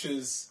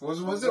captures What's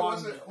one this? thing,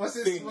 What's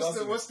doesn't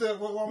the it?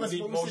 what We am I need supposed to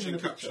see motion in the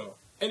capture. picture?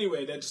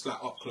 Anyway, they're just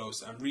like up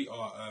close, and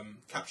Rita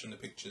capturing the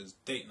pictures.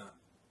 Date night.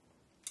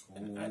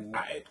 And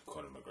added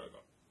Conor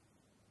McGregor.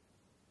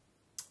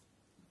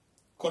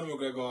 Conor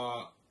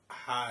McGregor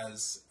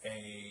has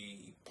a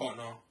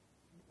partner,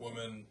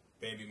 woman,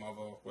 baby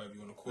mother, whatever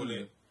you want to call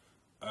it,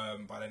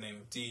 by the name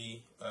of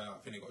D. I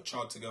think they got a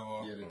child together.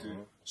 Yeah, they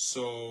do.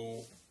 So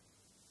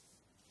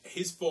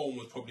his phone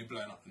was probably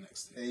blowing up the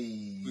next day.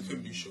 Hey. We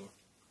couldn't be sure.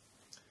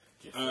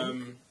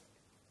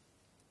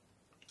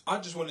 I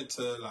just wanted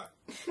to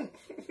like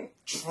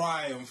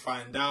try and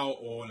find out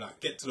or like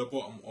get to the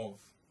bottom of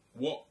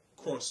what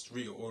crossed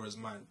Rita Ora's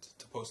mind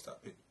to post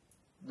that pic.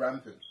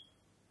 Ramping.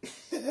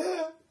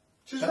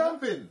 She's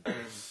ramping.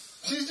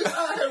 She's just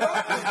out here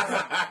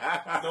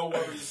ramping. No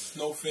worries,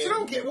 no fear. She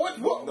don't get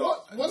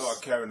Not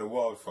a care in the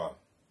world, fam.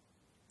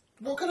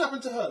 what can happen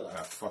to her? Like,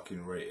 I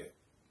fucking rate it.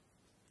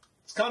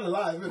 it's kind of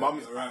live, isn't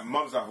it?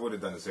 Mum's life would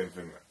have done the same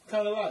thing, man.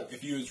 Kind of live.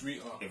 If you was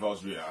Rita, If I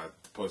was Rita,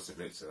 I'd post a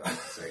picture. I'd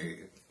say,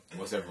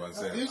 what's everyone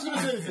saying? Who's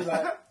gonna say anything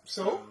like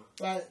so?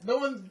 Like no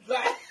one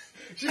like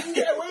she can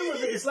get away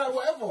with it. It's like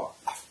whatever.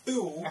 I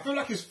feel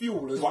like it's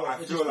fuel as But well. I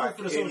It's feel just like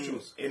for the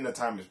socials. in the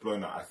time it's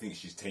blown up, I think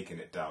she's taken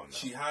it down now.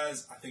 she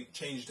has, I think,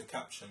 changed the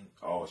caption.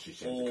 Oh, she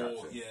changed the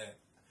caption. Yeah.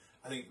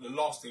 I think the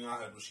last thing I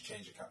heard was she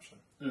changed the caption.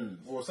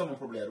 Or someone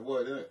probably had a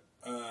word,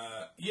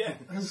 innit? Yeah.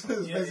 That's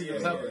basically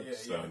what's happening.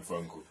 Stern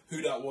phone call.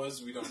 Who that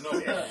was, we don't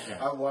know.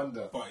 I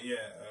wonder. But yeah,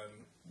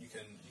 you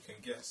can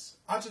guess.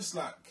 I just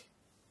like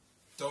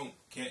don't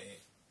get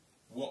it.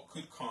 What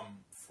could come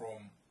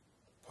from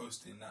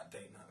posting that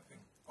date night thing,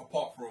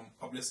 apart from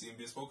publicity and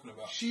being spoken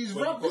about? She's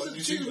When you've got a ramping. new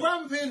She's single.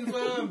 ramping,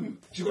 fam.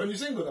 She got a new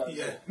single out.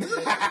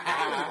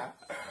 Yeah.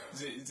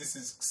 This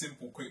is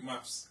simple, quick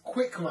maths.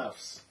 Quick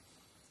maths.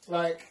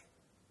 Like,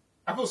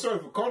 I feel sorry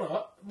for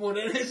Connor, but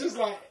then it's just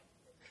like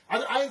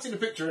I ain't seen the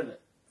picture in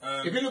it.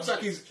 If it looks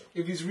like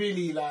he's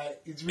really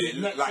like he's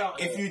really next Like,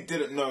 out if there. you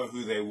didn't know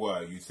who they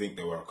were, you think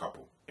they were a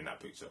couple in that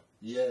picture.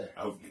 Yeah.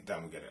 Hopefully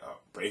Dan will get it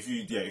up. But if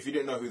you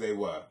didn't know who they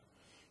were,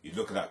 you'd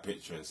look at that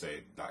picture and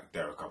say, like,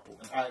 they're a couple.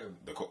 An item.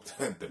 The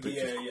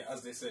picture's, Yeah,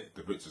 as they say.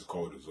 the picture's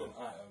cold as well.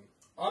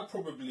 I'd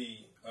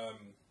probably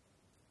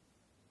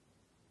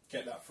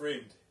get that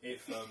framed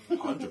if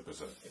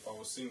 100%. if I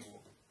was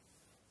single.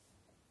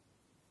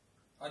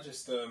 I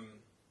just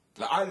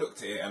Like, I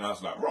looked at it and I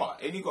was like, right,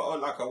 and you got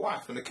like a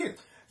wife and a kid.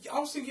 I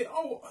was thinking,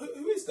 oh,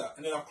 who is that?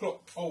 And then I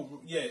clocked,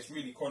 oh yeah, it's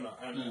really Connor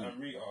and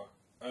Rita.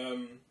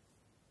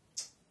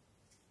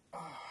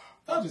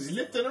 Oh, is he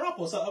lifting her up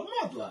or something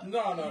mad like?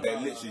 No. They're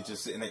literally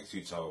just sitting next to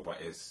each other, but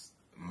it's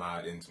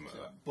mad intimate.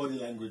 Like. Body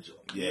language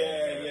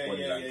Yeah.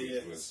 Body yeah.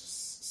 language was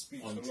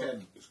Speaks on a lot.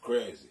 10. it's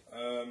crazy.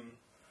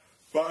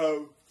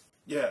 But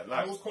Yeah,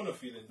 like how was Connor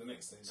feeling the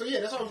next day? So yeah,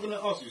 that's what I was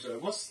gonna ask you. So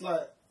what's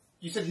like?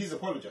 You said he's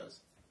apologised.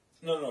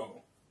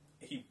 No.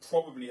 He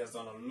probably has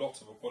done a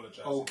lot of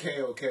apologising.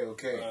 Okay.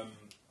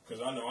 Because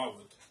I know I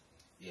would.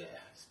 Yeah,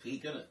 it's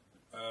peak, isn't it?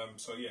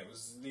 So yeah, it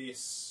was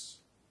these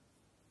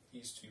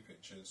two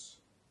pictures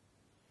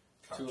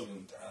Two of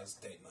them. captioned as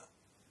date night.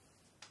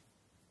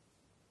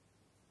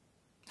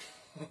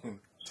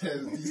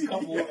 There's these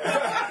couple.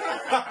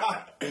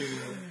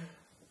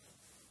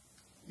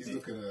 He's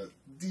looking at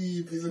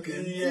deep. He's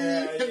looking deep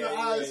in the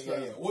eyes,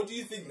 man. What do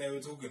you think they were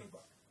talking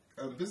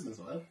about? Business,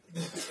 man.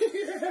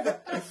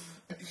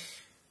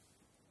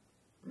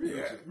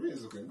 Yeah.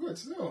 Rita's looking good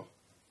still.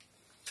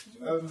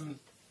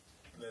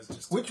 Let's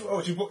just Which?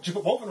 Oh, she put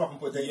both of them up and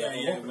put date yeah, night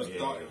on it both was of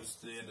them. dark. It was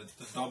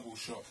the double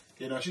shot.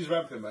 You know, she's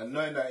ramping, man.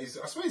 Knowing that he's,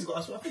 I swear he's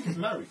got. I think he's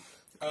married.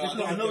 If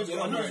not, I know he's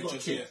got a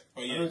kid.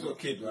 But I yeah, know he's got a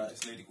kid, right?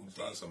 This lady called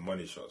like some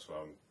money shots, fam.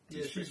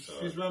 Yeah, These she's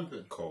pictures are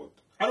ramping. cold.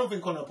 I don't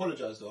think Connor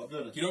apologised though. I'll be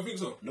honest. You don't think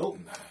so? Nope.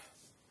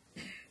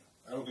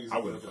 I don't think he's I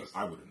wouldn't apologised.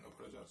 apologize.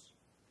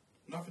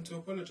 Nothing to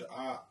apologise.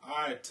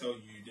 I tell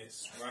you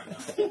this right now.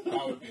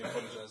 I would be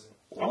apologising.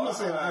 I'm not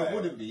saying I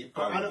wouldn't be,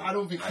 but I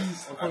don't think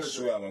he's I apologised.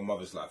 swear on my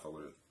mother's life I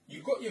wouldn't.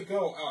 You got your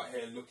girl out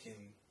here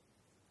looking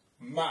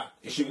mad.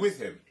 Is she with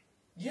him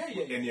Yeah.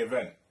 in the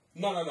event?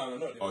 No. Not the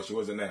event. Oh, she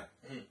wasn't there.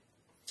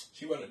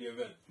 She went at the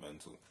event.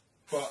 Mental.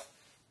 But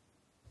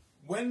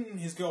when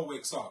his girl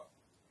wakes up,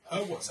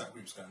 her WhatsApp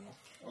group's going off.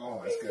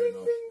 Oh, it's going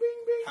on.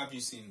 Have you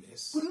seen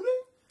this?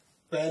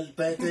 Bad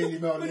Daily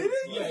Mail. Yeah.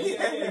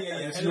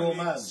 It's your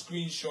man.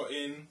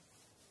 Screenshotting.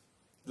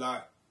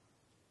 Like,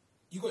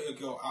 you got your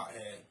girl out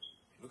here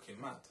looking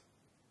mad.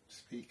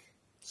 Speak.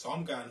 So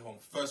I'm going home.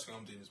 First thing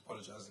I'm doing is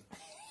apologising.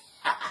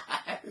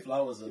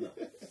 Flowers and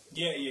that.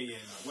 Yeah. Like,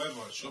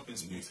 whatever, shopping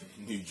spree.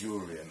 New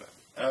jewellery and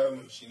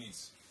that. She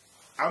needs.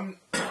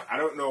 I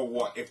don't know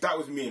what if that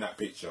was me in that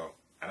picture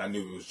and I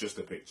knew it was just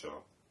a picture.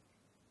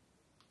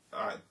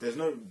 There's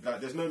no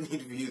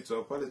need for you to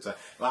apologize.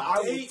 Like I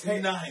would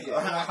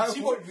take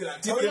She would be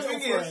like, tell your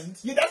friend.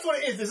 Yeah, that's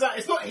what it is.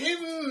 It's not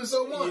him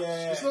so much.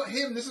 Yeah. It's not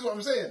him. This is what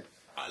I'm saying.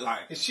 like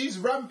She's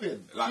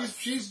ramping. Like-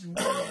 She's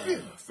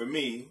ramping. for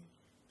me,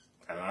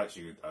 and I'll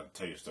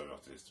tell you a story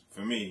after this.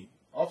 For me,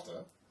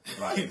 After?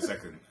 like in a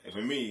second,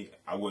 for me,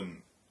 I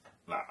wouldn't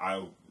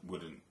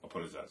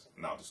apologise.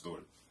 Now the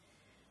story.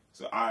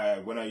 So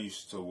when I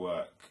used to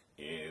work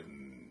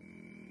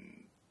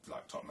in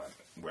like Top Man,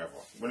 wherever.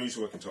 When I used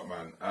to work in Top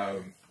Man,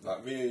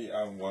 like me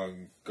and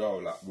one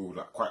girl, like we were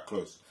like quite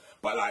close.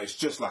 But like it's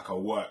just like a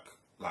work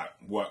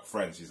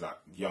friend. She's like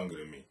younger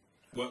than me.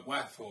 Work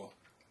wife or?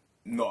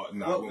 No,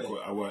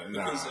 I weren't.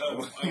 Because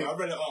I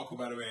read an article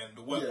by the way, and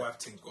the work wife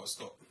thing's got to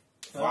stop.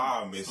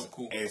 It's not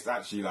cool. It's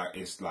actually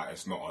it's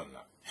not on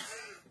that.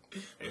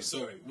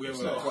 Sorry, we'll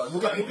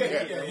get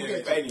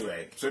it.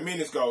 Anyway, so me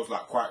and this girl was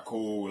like quite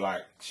cool.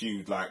 Like she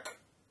was like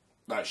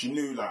she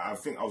knew. Like I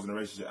think I was in a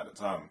relationship at the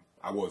time.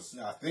 I was.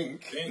 I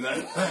think.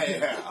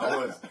 Yeah, I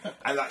was.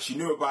 And like she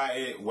knew about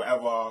it.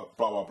 Whatever.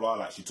 Blah blah blah.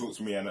 Like she talked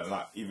to me, and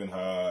like even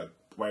her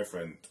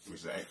boyfriend, which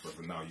is an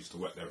ex-boyfriend now, used to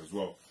work there as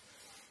well.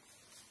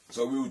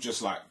 So we were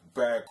just like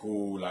bare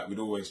cool. Like we'd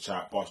always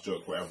chat, boss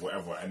jokes,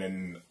 whatever. And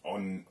then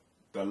on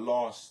the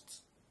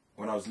last,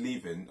 when I was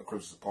leaving a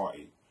Christmas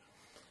party.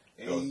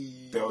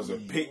 There was a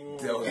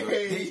picture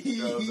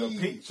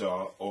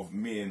of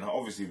me and her.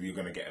 Obviously, we were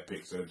gonna get a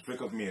pic. So it's a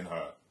pic of me and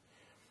her,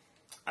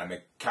 and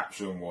the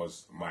caption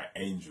was "My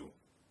angel."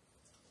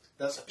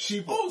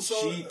 She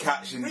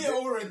captioned it.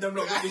 Over them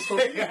not this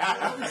story.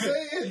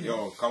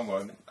 Yo, come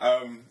on.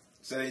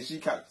 So then she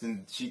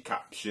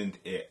captioned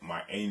it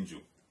 "My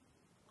angel"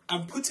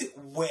 and put it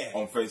where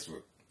on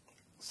Facebook.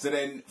 So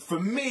then, for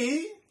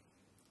me,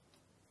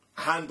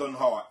 hand on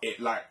heart, it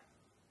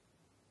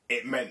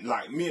meant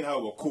like me and her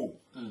were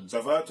cool.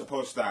 So for her to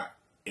post that,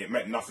 it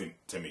meant nothing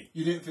to me.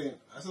 You didn't think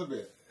that's a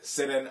bit.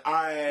 So then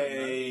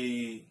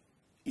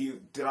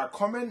did I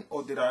comment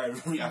or did I? I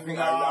think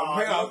I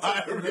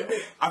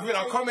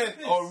comment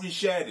or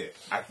reshared it.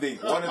 I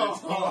think one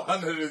of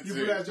the two. You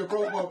put that as your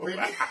profile pic.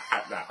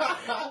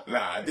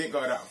 Nah, I didn't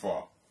go that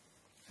far.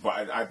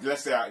 But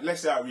let's say I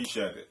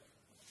reshared it.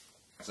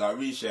 So I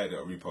reshared it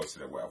or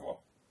reposted it, whatever.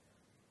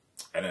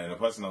 And then the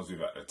person I was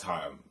with at the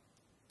time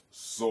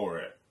saw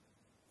it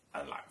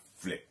and like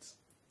flipped.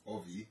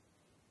 Obvi.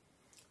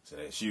 So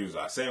then she was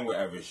like saying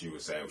whatever she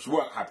was saying. She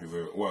weren't happy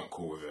with it, weren't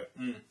cool with it.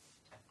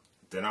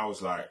 Then I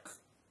was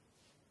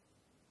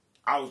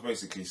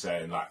basically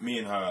saying like me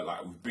and her,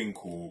 like we've been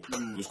cool.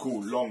 It was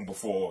cool long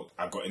before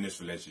I got in this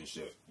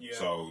relationship. Yeah.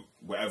 So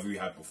whatever we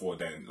had before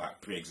then,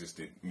 like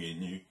pre-existed me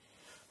and you.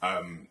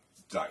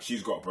 Like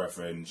she's got a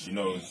boyfriend, she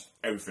knows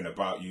everything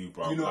about you,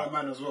 bro. You know that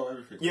man as well,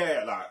 everything.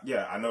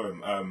 Yeah, I know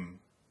him.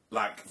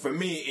 Like for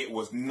me, it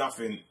was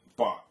nothing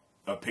but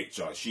a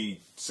picture.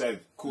 She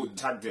said,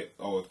 tagged it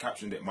or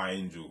captioned it "My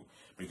angel"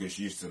 because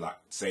she used to like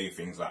say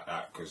things like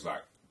that because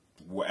like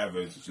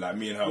whatever, like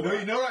me and her.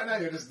 You know right now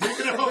you're just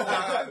digging a hole.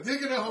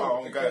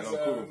 Oh, I'm going on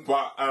cool,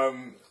 but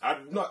I'm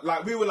not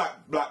like we were like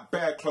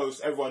bare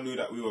close. Everyone knew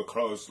that we were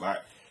close.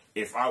 Like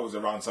if I was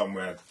around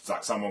somewhere,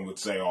 like someone would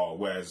say, "Oh,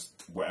 where's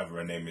whatever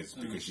her name is?"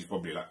 Because she's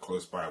probably like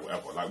close by or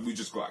whatever. Like we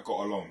just got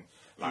along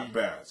like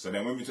bare. So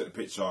then when we took the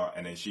picture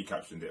and then she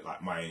captioned it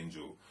like "My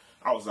angel,"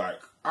 I was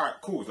like, alright,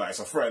 cool. Like, it's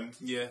a friend.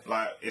 Yeah.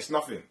 Like, it's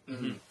nothing.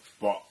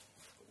 But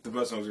the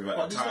person I was with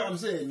at the time. What I'm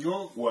saying.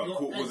 Your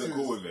wasn't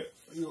cool with it.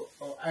 Your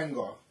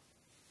anger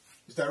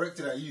is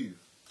directed at you,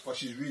 but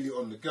she's really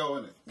on the girl,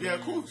 isn't it? Yeah,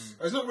 of course.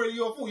 It's not really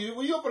your fault.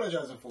 What are you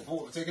apologising for?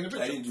 For what? Taking a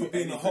picture? For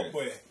being a hot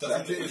boy. For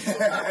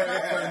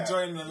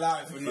enjoying the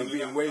life. For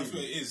being wavy. That's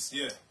what it is,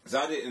 yeah. Because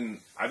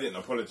I didn't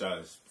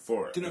apologise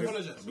for it. Didn't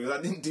apologise? Because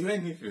I didn't do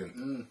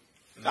anything.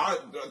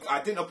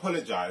 I didn't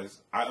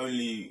apologise. I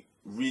only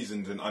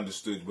reasoned and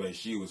understood where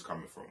she was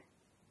coming from.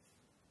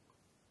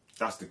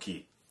 That's the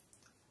key.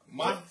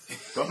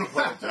 Don't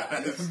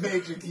apologise.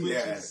 Major key.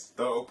 Yeah,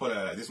 don't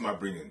apologise. This is my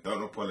bringing.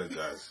 Don't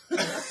apologise.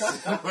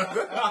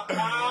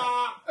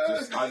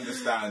 Just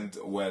understand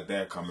where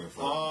they're coming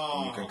from.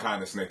 And you can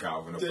kind of snake out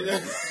of an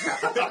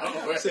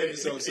apology. Save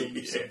yourself some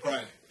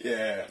pride.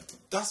 Yeah.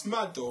 That's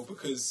mad though,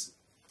 because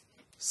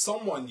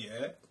someone,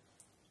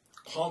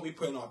 can't be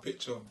putting out a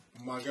picture of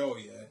my girl,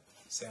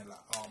 saying like,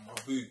 "Oh, my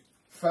boo."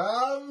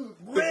 Fam,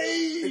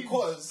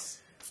 because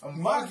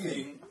my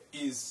thing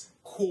is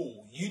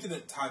cool. You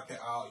didn't type it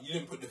out. You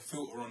didn't put the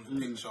filter on the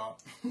picture.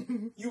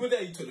 You were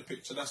there. You took the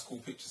picture. That's cool.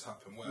 Pictures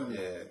happen. Whatever.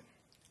 Yeah.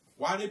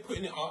 Why are they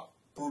putting it up,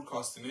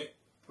 broadcasting it,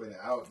 putting it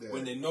out there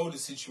when they know the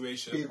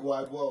situation? Big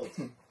wide world.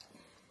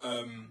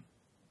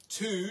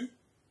 2,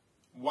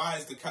 why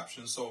is the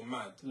caption so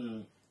mad?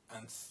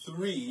 And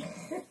 3,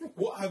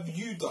 what have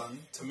you done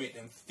to make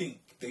them think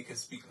they can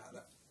speak like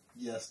that?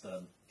 Yes,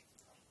 Dan.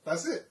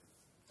 That's it.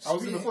 I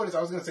was going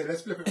to say,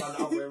 let's flip it around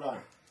the other way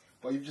around.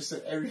 But you've just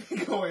said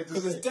everything I wanted to say.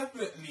 Because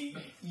definitely,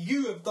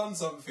 you have done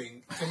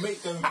something to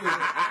make them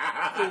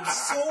feel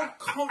so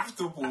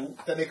comfortable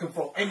that they can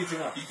throw anything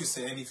up. You can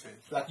say anything.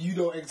 Like you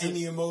don't exist.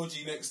 Any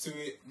emoji next to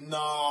it.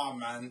 Nah,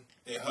 man.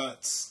 It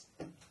hurts.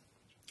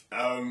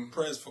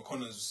 Prayers for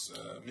Connor's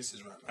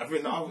missus, right? I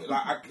think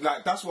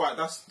that's why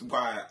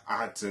I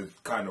had to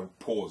kind of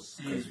pause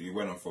because we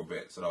went on for a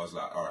bit. So I was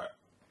like, all right,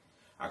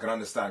 I can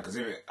understand because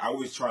I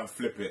always try and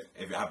flip it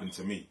if it happened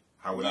to me.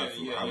 How would I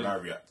feel? How would I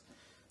react?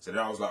 So then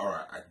I was like, all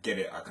right, I get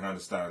it. I can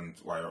understand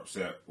why you're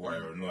upset, why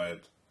you're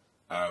annoyed,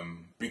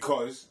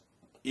 because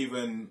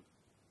even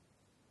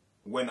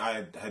when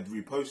I had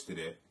reposted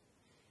it,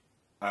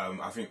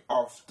 I think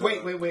after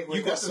Wait. You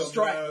got That's a some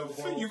strike.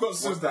 You got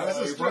some. That's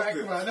a strike,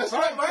 man. That's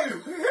strike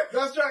two.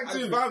 That's strike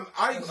two.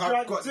 I've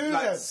strike got two,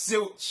 like then.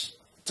 zilch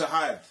to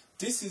hide.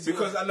 This is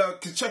Because I love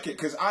to check it.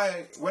 Because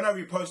when I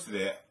reposted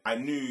it, I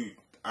knew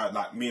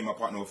like me and my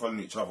partner were following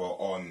each other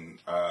on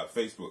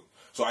Facebook,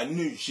 so I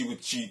knew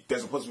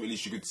there's a possibility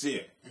she could see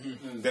it.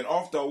 Then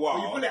after a while,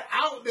 You put it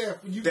out there.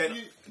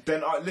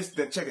 then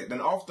check it.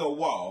 Then after a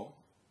while,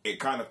 it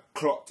kind of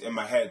clocked in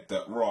my head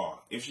that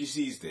if she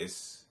sees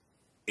this,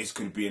 it's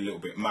going to be a little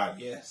bit mad.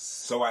 Yes.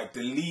 So I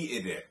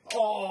deleted it.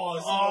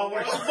 Oh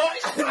my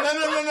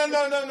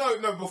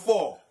God. No.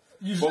 Before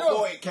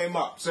sure? it came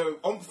up. So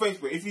on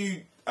Facebook, if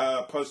you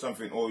post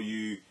something or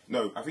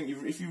I think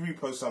if you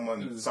repost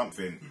someone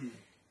something,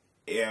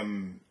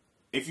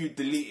 if you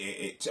delete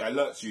it, it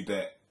alerts you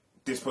that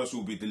this post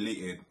will be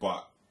deleted,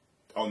 but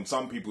on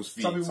some people's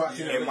feeds,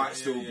 it might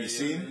still be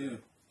seen.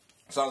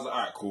 So I was like,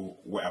 alright, cool,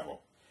 whatever.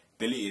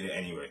 Deleted it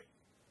anyway.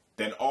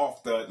 Then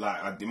after, it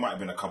might have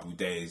been a couple of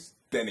days,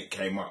 then it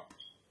came up.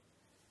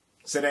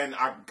 So then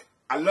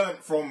I learned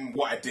from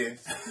what I did,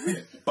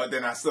 but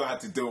then I still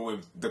had to deal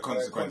with the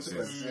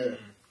consequences.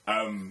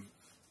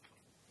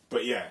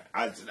 But yeah,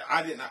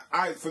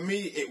 for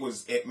me,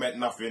 it meant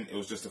nothing. It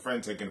was just a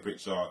friend taking a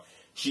picture.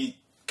 She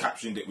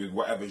captioned it with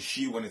whatever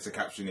she wanted to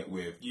caption it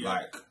with. Yeah.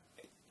 Like,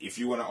 if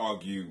you want to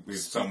argue with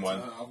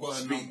someone, I've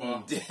got a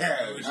number.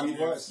 Yeah,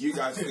 you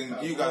guys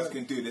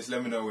can do this.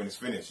 Let me know when it's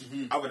finished.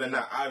 Other than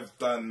that, I've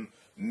done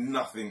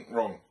nothing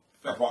wrong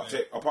apart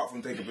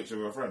from taking a picture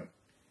with a friend.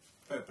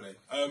 Fair play.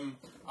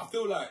 I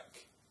feel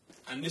like,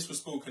 and this was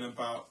spoken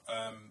about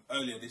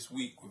earlier this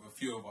week with a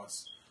few of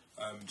us,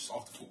 just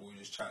after football, we were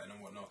just chatting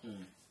and whatnot.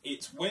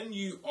 It's when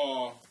you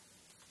are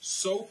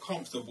so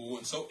comfortable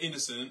and so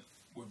innocent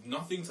with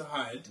nothing to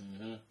hide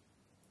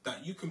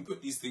that you can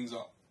put these things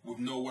up with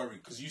no worry,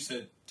 because you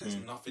said there's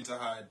nothing to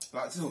hide,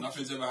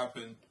 nothing's ever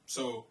happened.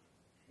 So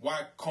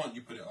why can't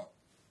you put it up?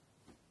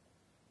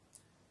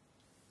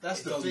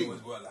 That's It the doesn't thing.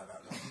 always work like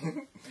that,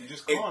 though. You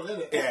just can't,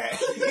 innit?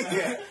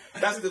 Yeah,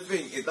 that's the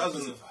thing.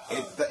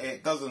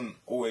 It doesn't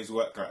always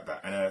work like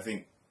that. And I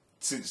think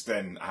since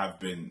then I have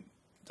been,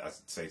 I'd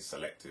say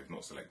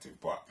not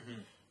selective, but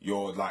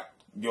you're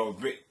a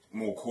bit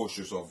more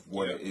cautious of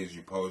what it is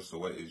you post or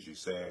what it is you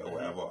say or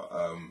whatever.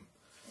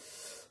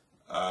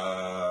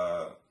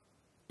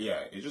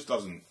 It just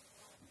doesn't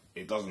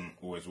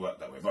always work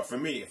that way. But for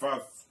me, if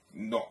I've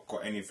not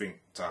got anything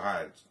to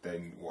hide,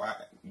 then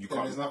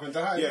can't. There's nothing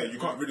to hide. Yeah, you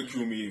can't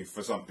ridicule me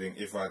for something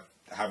if I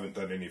haven't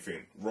done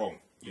anything wrong.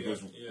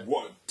 Because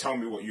tell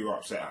me what you were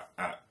upset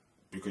at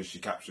because she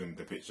captioned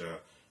the picture,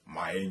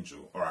 my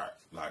angel. All right,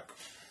 like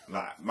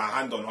my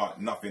hand on heart,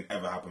 nothing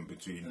ever happened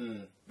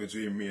between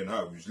me and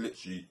her. It was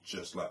literally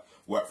just like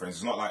work friends.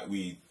 It's not like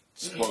we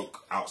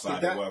spoke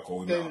outside of work or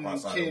we met up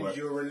outside of work. Change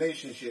your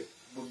relationship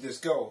with this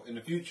girl in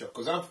the future?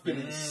 Because I've been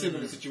in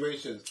similar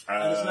situations,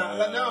 and it's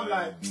like now I'm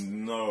like,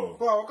 no,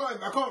 bro,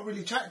 I can't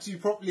really chat to you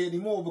properly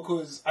anymore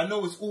because I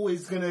know it's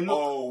always gonna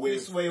look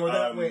this way or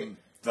that way.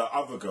 The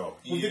other girl,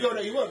 with the girl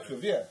that you worked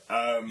with, Your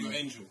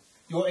angel.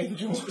 your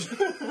angel.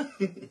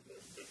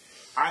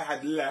 I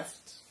had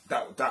left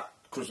that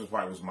Christmas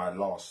party was my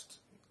last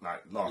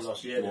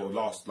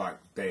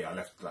day. I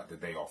left the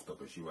day after,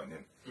 but she went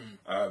in.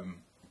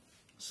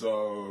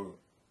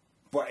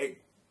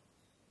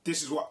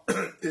 This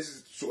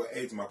is sort of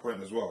aids my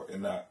point as well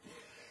in that.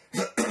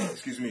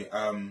 Excuse me.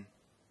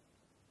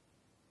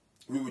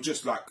 We were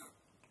just like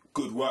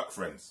good work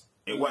friends.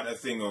 It wasn't a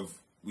thing of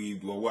we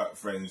were work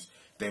friends.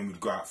 Then we'd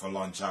go out for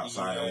lunch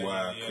outside of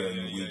work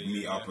and we'd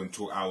meet up and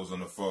talk hours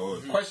on the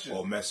phone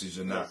or message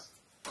and that.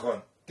 Go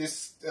on.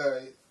 This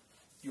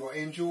your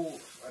angel.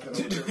 I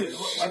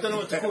don't know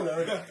what to call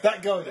her.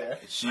 That girl there.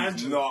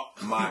 She's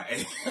not my.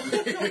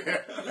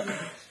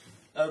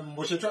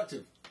 Was she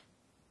attractive?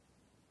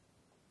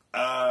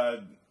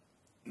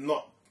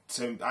 Not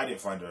to. I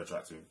didn't find her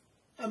attractive.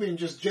 I mean,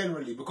 just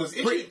generally, because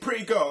if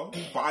Pretty girl,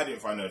 but I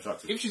didn't find her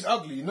attractive. if she's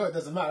ugly, you know it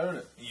doesn't matter,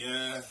 innit?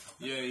 Yeah.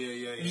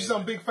 If she's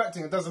some big fat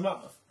thing, it doesn't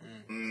matter.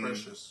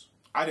 Precious.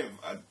 I didn't.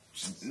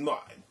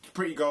 Not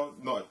pretty girl.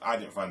 Not. I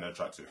didn't find her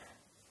attractive.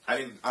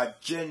 I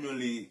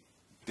genuinely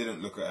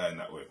didn't look at her in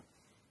that way.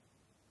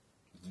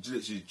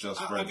 Literally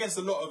just. I guess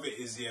a lot of it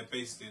is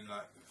based in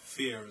like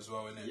fear as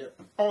well, isn't it?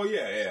 Yep. Oh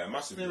yeah,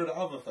 massively. Fear of the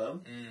other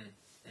fam.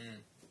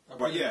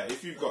 But yeah,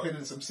 if you've got been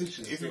in some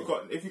situations. if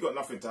you've got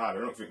nothing to hide, I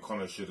don't think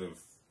Connor should have.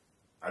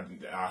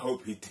 I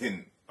hope he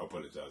didn't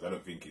apologise. I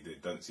don't think he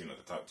did. Doesn't seem like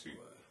the type to.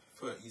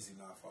 For an easy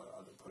life,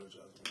 I'd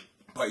apologise.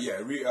 But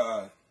yeah,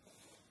 Rita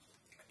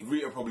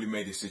probably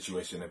made the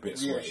situation a bit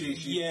sweaty.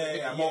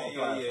 Yeah.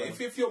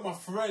 If you're my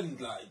friend,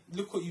 like,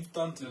 look what you've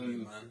done to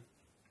me, man.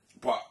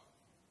 But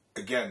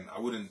again, I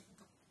wouldn't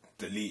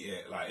delete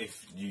it. Like,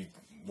 if you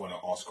want to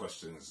ask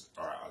questions,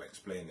 all right, I'll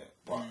explain it.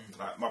 But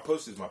like, my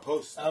post is my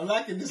post. I'm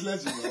liking this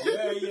legend, man.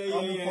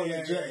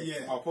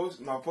 Yeah.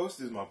 My post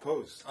is my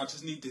post. I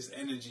just need this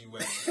energy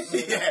when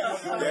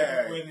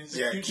Yeah. his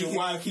future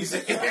wife keeps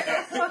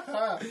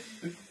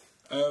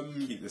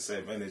Keep the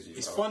same energy.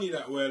 It's funny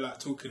that we're like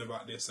talking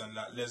about this and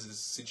like Les's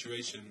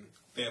situation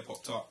there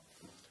popped up.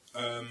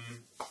 I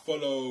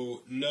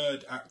follow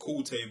Nerd at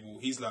Cool Table.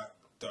 He's like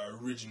the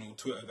original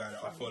Twitter guy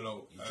that I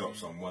follow. He drops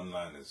some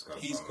one-liners.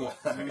 He's got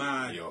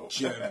mad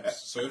gems.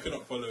 So if you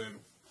don't follow him,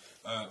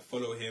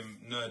 follow him.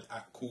 Nerd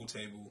at Cool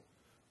Table.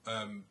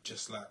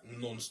 Just like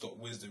non-stop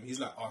wisdom. He's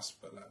like us,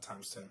 but like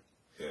times 10.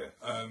 Yeah.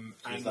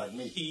 And like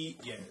me. He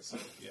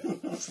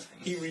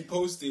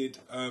reposted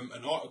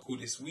an article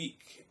this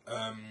week,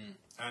 and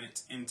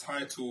it's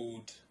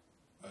entitled.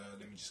 Let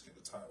me just get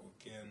the title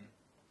again,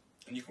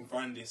 and you can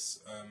find this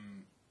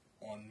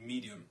on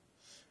Medium.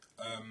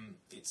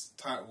 It's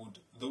titled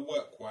 "The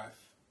Work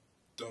Wife,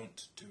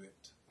 Don't Do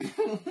It."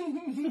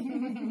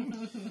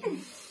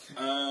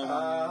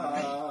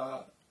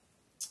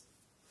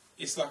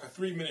 It's like a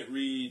 3-minute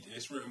read.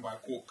 It's written by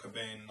Court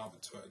Cobain, another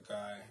Twitter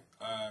guy.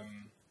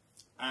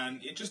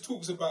 And it just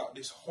talks about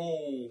this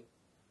whole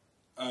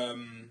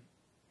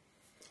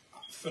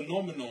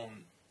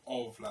phenomenon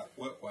of like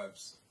work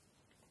wives.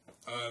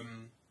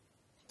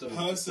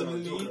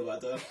 Personally,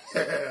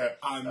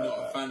 I'm not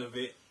a fan of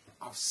it.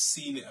 I've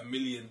seen it a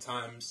million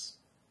times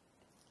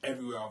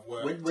everywhere I've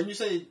worked. When you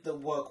say the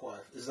work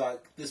wife, is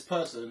like this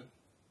person,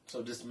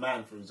 so this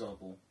man, for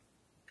example,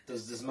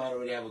 does this man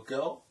already have a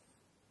girl?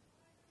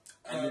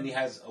 And then he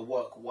has a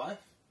work wife?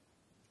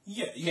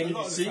 Yeah, Can he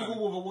be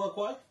single with a work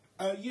wife?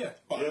 Yeah,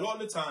 but a lot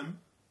of the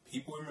time,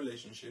 people in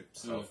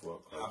relationships Have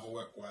have a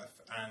work wife,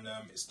 and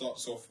it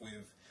starts off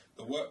with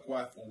the work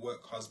wife or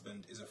work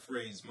husband is a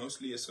phrase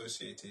mostly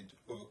associated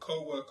with a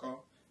co-worker,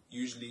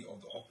 usually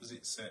of the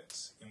opposite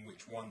sex, in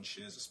which one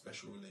shares a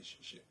special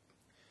relationship.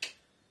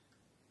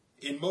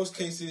 In most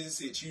cases,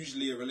 it's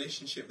usually a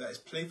relationship that is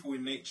playful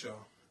in nature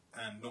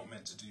and not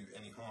meant to do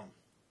any harm.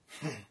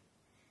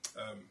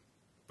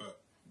 But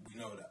we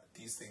know that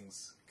these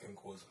things can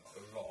cause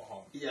a lot of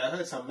harm. Yeah, I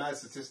heard some mad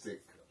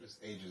statistic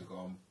just ages ago.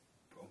 I'm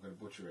going to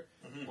butcher it.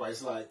 But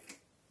it's like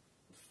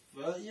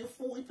 30 or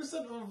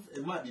 40% of,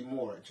 it might be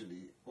more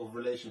actually, of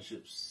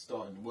relationships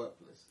start in the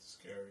workplace.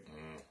 Scary.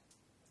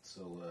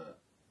 So,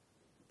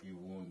 be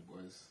warned,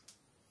 boys.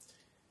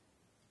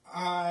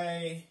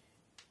 I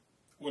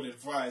would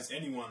advise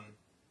anyone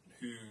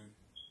who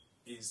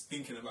is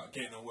thinking about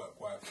getting a work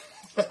wife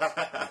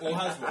or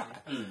has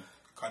one,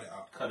 cut it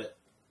out. Cut it.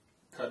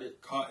 Cut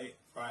it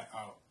right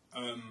out.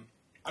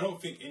 I don't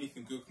think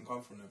anything good can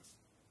come from them.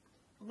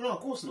 No,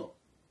 of course not.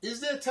 Is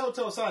there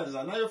telltale signs?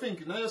 Like, now you're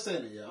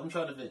saying it, yeah. I'm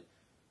trying to think.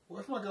 What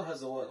if my girl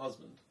has a work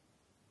husband?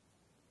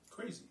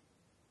 Crazy.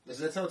 Is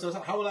there telltale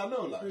signs? How will I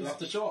know? Like, you have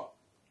to show up.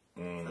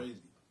 Crazy.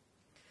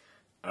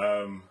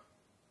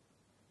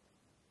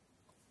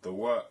 The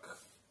work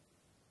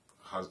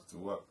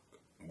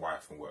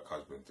wife and work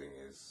husband thing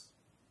is,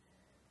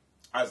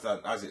 as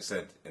it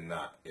said in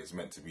that, it's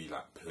meant to be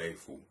like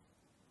playful,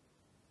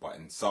 but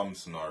in some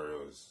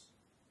scenarios,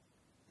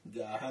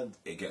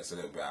 it gets a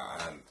little bit out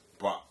of hand.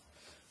 But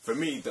for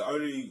me, the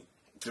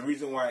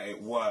reason why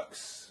it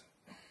works,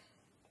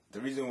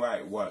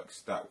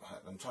 that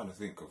I'm trying to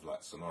think of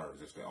like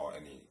scenarios if there are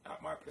any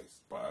at my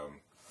place, but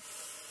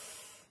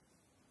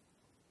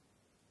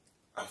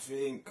I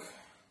feel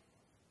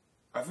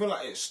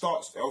like it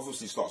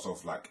obviously starts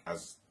off like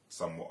as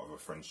somewhat of a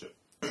friendship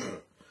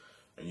and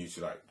you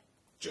two like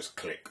just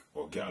click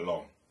or get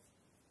along.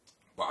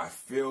 But I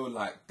feel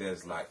like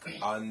there's like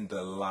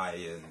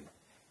underlying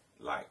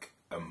like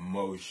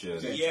emotion.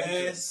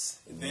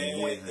 Yes,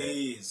 there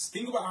is.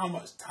 Think about how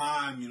much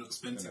time you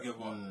spend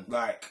together.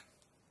 Like,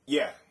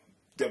 yeah.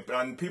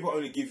 And people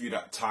only give you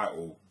that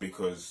title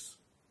because,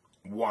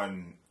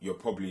 one, you're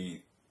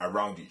probably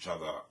around each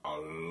other a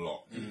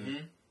lot.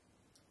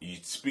 You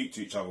speak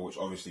to each other, which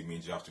obviously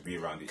means you have to be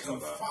around each other.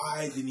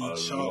 Confide in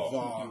each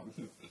other.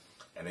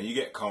 And then you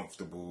get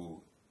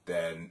comfortable.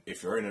 Then,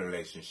 if you're in a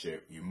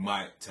relationship, you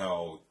might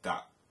tell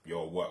that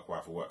your work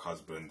wife or work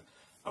husband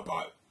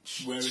about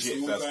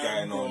shit that's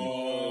going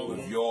on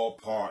with your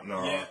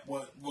partner. Yeah,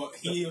 what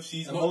he or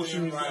she's not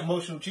doing right.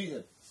 Emotional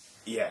cheating.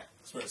 Yeah.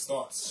 That's where it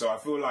starts. So I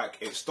feel like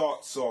it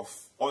starts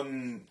off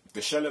on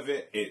the shell of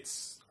it,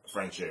 it's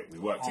friendship. We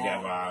work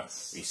together,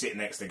 we sit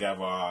next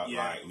together,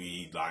 like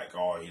we like,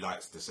 he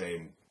likes the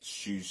same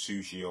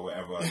sushi or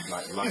whatever,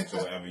 like lunch or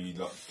whatever you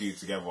do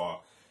together.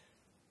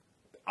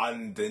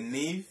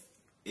 Underneath,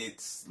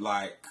 it's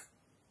like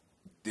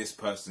this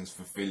person's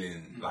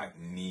fulfilling like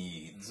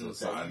needs or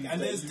something.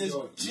 And there's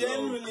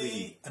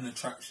generally an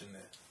attraction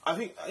there. I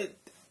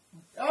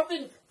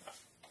think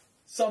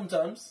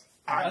sometimes.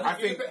 I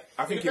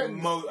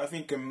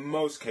think in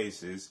most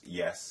cases,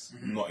 yes.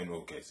 Not in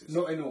all cases.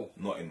 Not in all.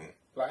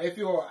 Like if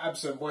you're an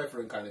absent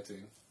boyfriend kind of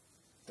thing,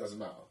 doesn't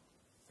matter.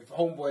 If a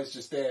homeboy's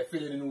just there,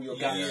 filling in all your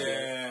gaps,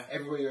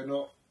 everywhere you're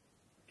not,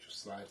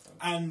 just slide.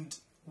 And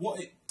what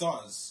it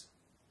does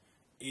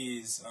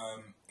is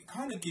it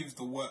kind of gives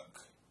the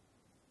work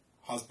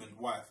husband,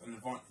 wife an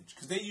advantage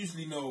because they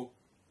usually know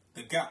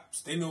the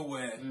gaps. They know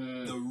where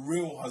the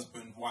real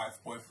husband, wife,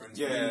 boyfriend's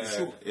really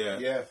short. Yeah.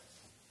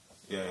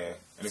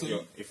 And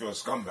So if you're a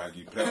scumbag,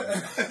 you play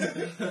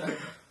with it.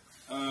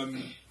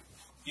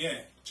 Yeah,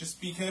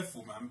 just be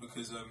careful, man,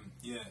 because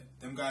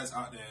them guys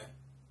out there,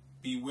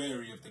 be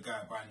wary of the guy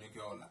buying your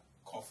girl like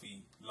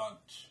coffee,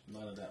 lunch,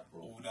 None of that,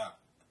 bro. all that,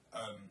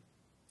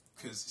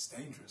 because it's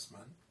dangerous,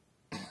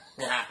 man.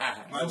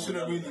 Man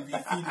shouldn't really be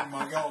feeding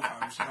my girl,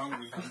 fam. She's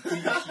hungry.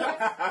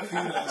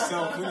 Feeding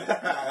herself,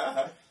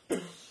 innit?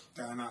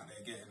 Going out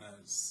there getting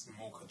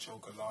a mocha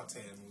chocolate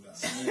latte and all that.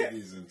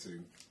 Smoothies and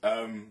things.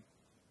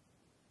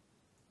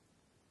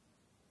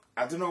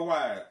 I don't know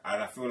why,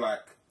 and I feel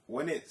like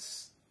when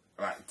it's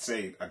like,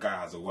 say a guy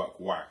has a work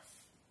wife,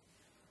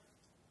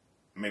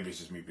 maybe it's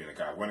just me being a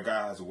guy. When a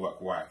guy has a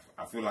work wife,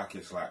 I feel like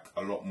it's like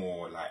a lot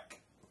more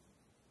like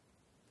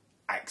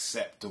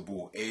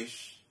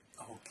acceptable-ish.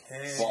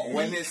 Okay. But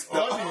when it's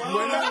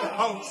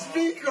the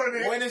Speak on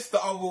it. when it's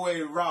the other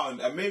way around,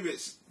 and maybe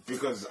it's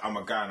because I'm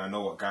a guy and I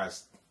know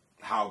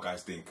how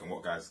guys think and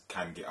what guys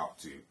can get up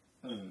to.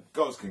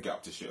 Girls can get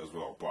up to shit as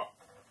well, but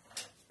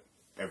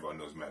everyone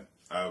knows men.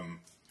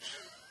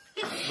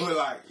 But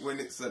like when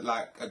it's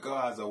like a girl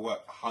has a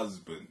work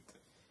husband,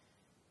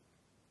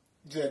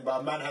 Yeah,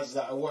 but a man has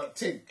that a work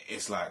thing.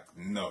 it's like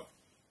no.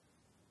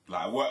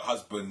 Like work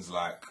husbands,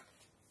 like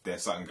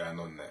there's something going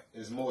on there.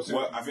 There's more to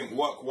Work, it. I think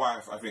work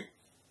wife. I think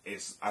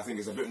it's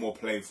a bit more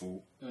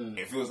playful.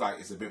 It feels like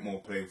it's a bit more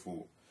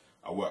playful.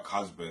 A work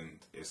husband,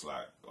 it's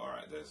like all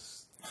right.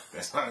 There's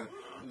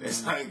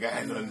something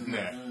going on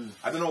there.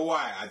 I don't know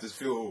why. I just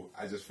feel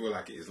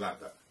like it is like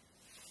that.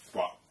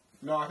 But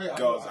No, I think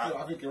Girls,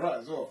 I think you're right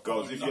as well.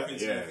 girls, if you Nothing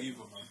to do with either,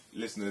 man.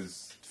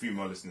 listeners,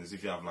 female listeners,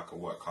 if you have like a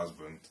work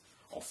husband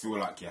or feel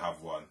like you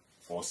have one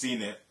or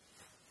seen it,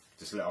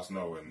 just let us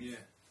know. And Yeah.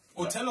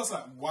 Or tell us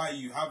like why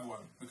you have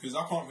one, because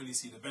I can't really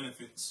see the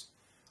benefits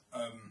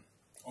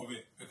of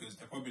it, because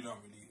they probably don't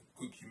really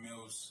cook you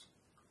meals.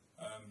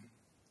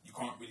 You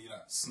can't really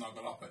like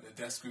snuggle up at the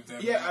desk with them.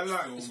 Yeah, and,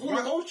 like, film. It's all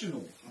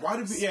emotional. why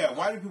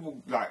do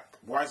people like?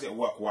 Why is it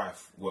work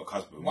wife, work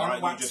husband? Why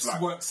aren't not you just like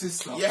work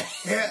sister? yeah,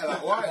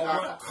 like why? Or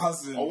Like, work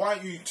cousin. or why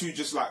aren't you two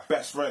just like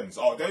best friends?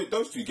 Oh,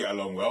 those two get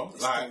along well.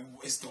 It's Like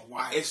it's the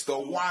wife. it's the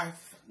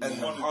wife and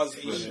the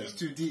husband. It's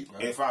too deep,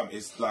 man. If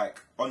it's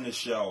like on the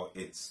shell,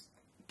 it's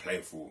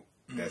playful.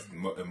 There's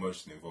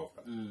emotion involved.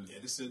 Yeah,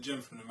 this is a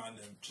gem from the man.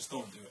 Then just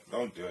don't do it.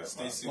 Don't do it,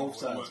 Stay man. single. Both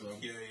sides, work. man.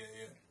 Yeah.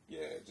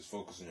 Yeah, just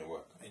focus on your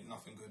work. Ain't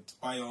nothing good.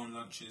 Buy your own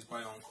lunches. Buy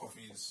your own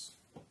coffees.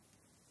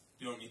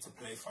 You don't need to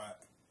play fight.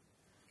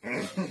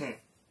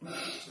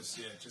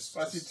 Just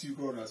I see two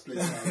grown-ups playing.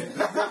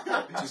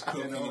 just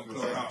clock in and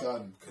clock out.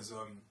 Done. Because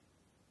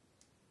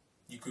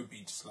you could be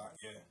just like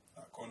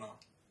Connor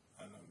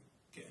and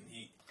getting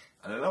heat.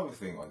 And another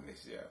thing on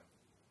this, yeah.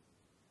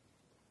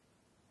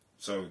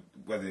 So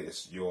whether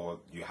it's you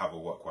have a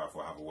work wife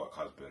or have a work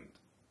husband,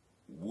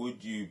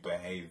 would you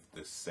behave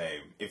the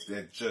same if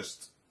it's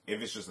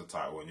just a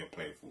title and you're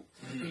playful?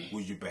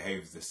 Would you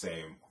behave the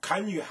same?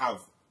 Can you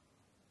have?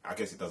 I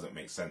guess it doesn't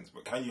make sense,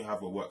 but can you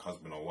have a work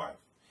husband or wife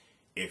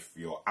if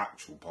your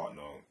actual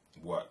partner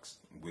works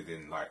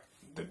within like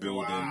the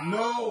building?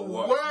 No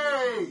Work-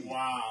 way!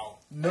 Wow.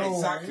 No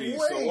Exactly. way.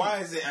 So why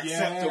is it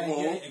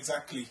acceptable? Yeah,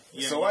 exactly.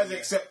 Yeah, So why is it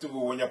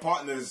acceptable when your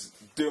partner's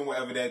doing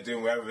whatever they're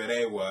doing, wherever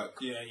they work?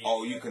 Yeah,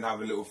 oh, you can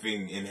have a little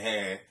thing in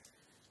here,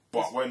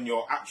 but when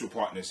your actual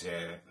partner's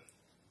here,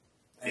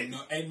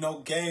 Ain't no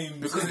games.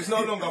 because it's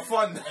no longer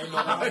fun. Ain't no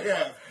life.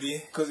 Yeah,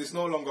 because it's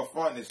no longer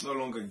fun. It's no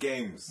longer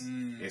games.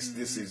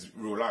 This is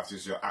real life.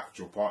 This is your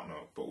actual partner.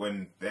 But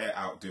when they're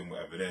out doing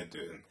whatever they're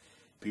doing,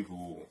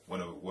 people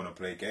wanna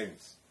play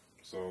games.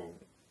 So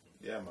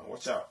yeah, man,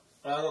 watch out.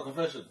 I got a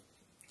confession.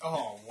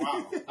 Oh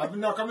wow. I've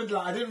been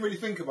I didn't really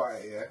think about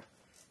it. Yeah,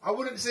 I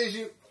wouldn't say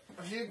she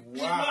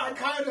might have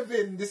kind of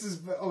been. This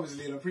is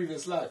obviously in a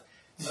previous life.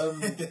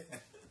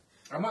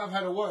 I might have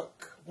had a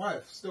work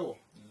wife still.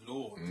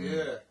 Lord.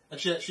 Yeah, and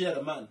she had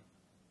a man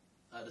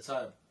at the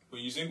time. Were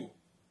you single?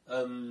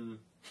 I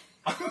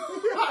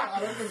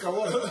don't think I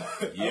was.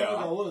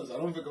 I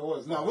don't think I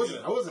was. No, I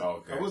wasn't.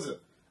 Okay. I wasn't.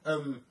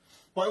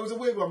 But it was a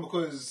weird one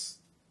because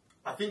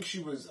I think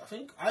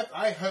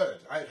I heard,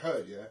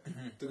 yeah,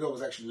 the girl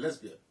was actually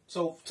lesbian.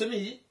 So to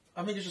me,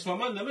 I think it's just my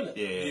man, them, innit?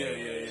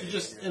 Yeah. She's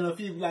just in a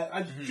few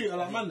I just treat her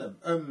like man,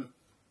 them.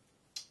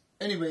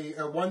 Anyway,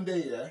 one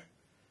day,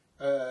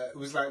 it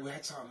was like we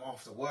had something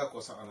after work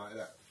or something like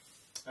that.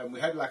 And we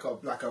had like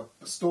a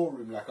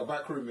storeroom, like a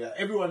back room. Yeah,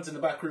 everyone's in the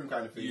back room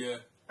kind of thing. Yeah.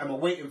 And we're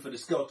waiting for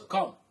this girl to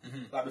come,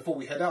 like before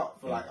we head out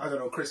for like I don't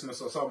know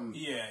Christmas or some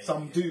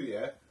do.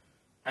 Yeah.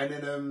 And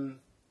then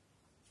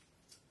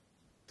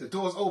the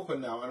door's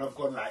open now, and I've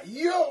gone like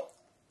yo,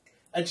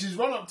 and she's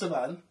run up to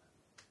man,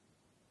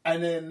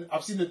 and then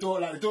I've seen the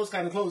door's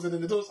kind of closed, and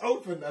then the door's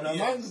open, and her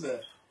man's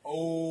there.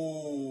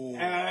 Oh.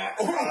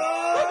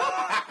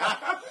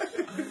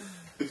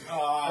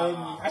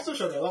 I still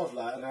showed her love,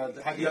 like, and I had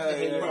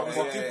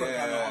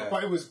the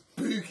but it was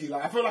spooky.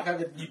 Like I feel like I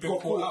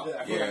got caught out.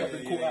 I feel like I've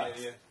been caught out.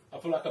 I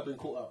feel like I've been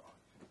caught out.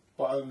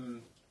 But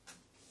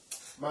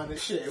man,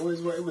 it's shit. It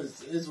was what it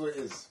was. It is what it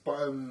is.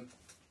 But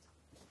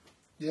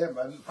yeah,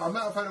 man. I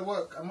might have had a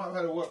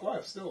work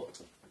wife still.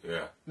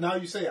 Yeah. Now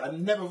you say it, I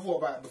never thought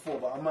about it before,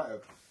 but I might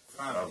have.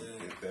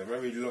 They're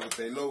very low.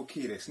 They're low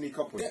key. They sneak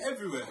up on you. They're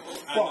everywhere.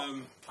 But-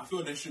 And I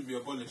feel they should be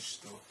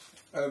abolished though.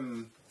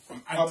 From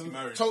I'm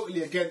anti-marriage.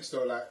 totally against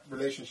though, like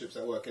relationships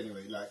at work.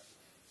 Anyway, like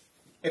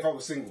if I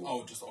was single,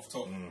 Oh, just off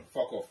top.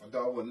 fuck off. I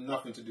want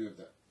nothing to do with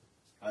that.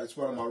 It's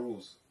one of my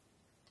rules.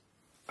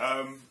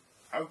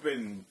 I've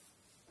been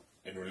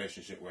in a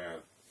relationship where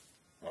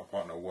my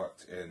partner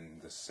worked in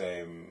the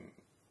same.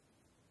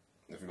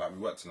 If you like, we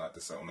worked in like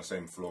on the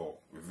same floor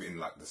within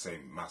like the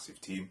same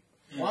massive team.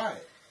 Why?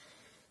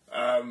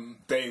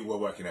 They were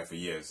working there for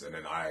years, and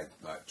then I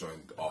like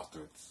joined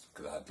afterwards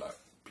because I had like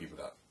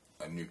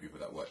I knew people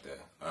that worked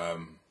there.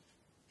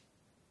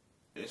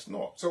 It's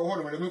not. So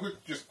hold on a minute.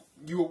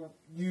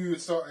 You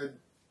started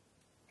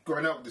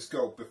going out with this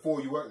girl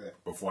before you worked there.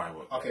 Before I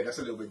worked. Okay, there. that's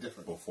a little bit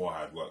different. Before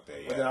I had worked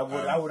there, yeah. But then I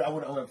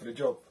wouldn't have went for the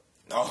job.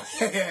 Oh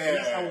I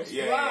yeah, was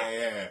yeah, flat.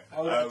 yeah.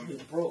 I would have been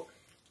broke.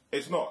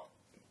 It's not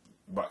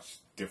much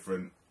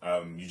different.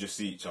 You just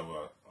see each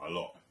other a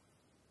lot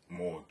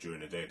more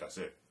during the day. That's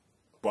it.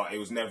 But it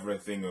was never a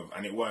thing of,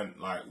 and it weren't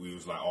like we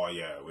was like, oh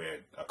yeah, we're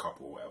a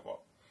couple, or whatever.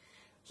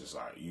 Just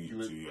like you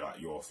do like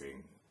your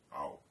thing,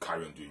 I'll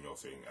carry on doing your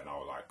thing, and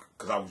I'll like,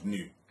 because I was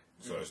new,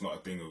 so it's not a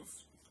thing of,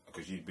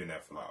 because you'd been there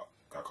for like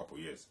a couple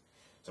of years,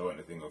 so it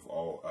wasn't a thing of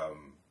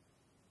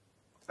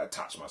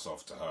attach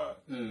myself to her.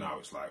 Now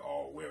it's like,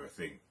 oh, we're a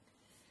thing.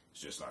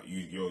 It's just like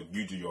you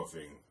do your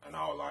thing, and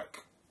I'll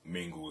like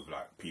mingle with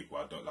like people.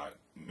 I don't like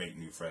make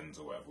new friends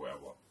or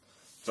whatever.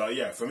 So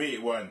yeah, for me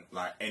it weren't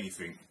like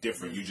anything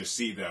different. You just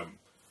see them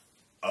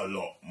a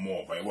lot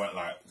more, but it weren't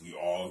like we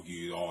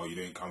argued, oh you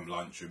didn't come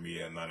lunch with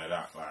me and none of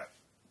that. Like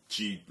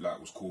she like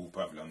was cool,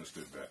 perfectly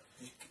understood that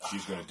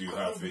she's gonna do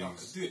her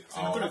things.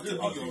 I'll I'll be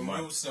do your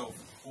mine. real self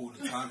all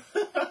the time.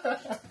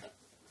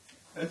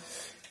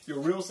 Your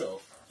real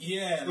self.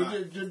 Yeah,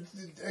 like,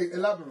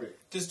 Elaborate.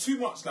 there's too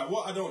much. Like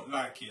what I don't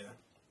like here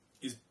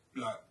is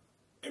like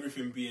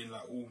everything being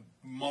like all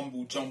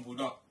mumble jumbled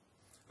up,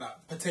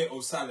 like potato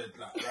salad,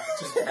 like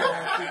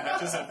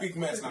just a big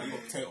mess. Like you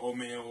got potato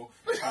meal,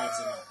 chives,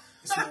 and like,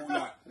 it's all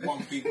like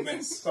one big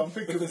mess. So I'm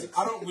thinking Because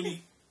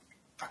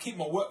I keep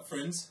my work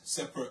friends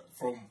separate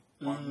from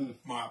my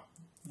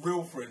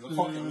real friends. I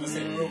can't even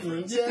say real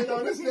friends. Yeah, no,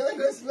 let's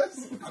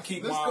I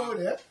keep let's my go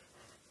there.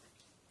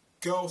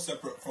 girl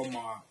separate from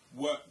my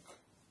work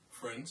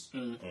friends,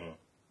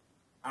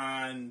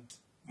 and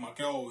my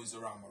girl is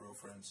around my real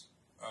friends.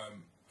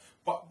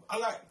 But I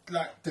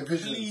like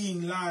Divisions.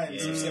 clean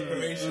lines of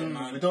separation,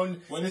 man. We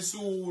don't- When it's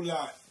all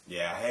like,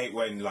 Yeah, I hate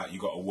when like you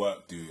got a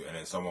work due and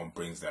then someone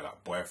brings their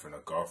like boyfriend or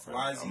girlfriend.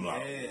 Why is I'm he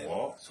like, there?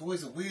 what? It's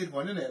always a weird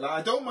one, isn't it? Like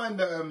I don't mind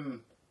that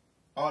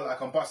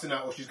like I'm busting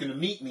out or she's gonna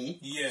meet me.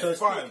 Yeah, so it's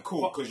fine, good.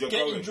 cool, But 'cause you're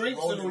getting going.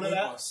 drinks and all of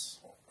that.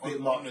 Bit On the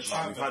much.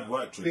 Like, we've had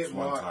work trips Bit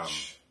one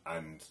much. time,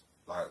 and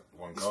like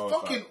one It's girl,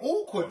 fucking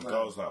awkward, one man.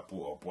 girl's like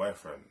bought a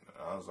boyfriend.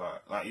 And I was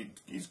like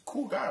he's a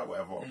cool guy or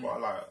whatever,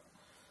 but like,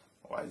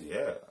 why is he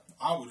here?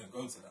 I wouldn't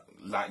go to that.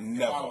 Like If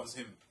never, I was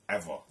him.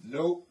 ever.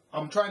 Nope.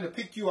 I'm trying to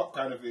pick you up,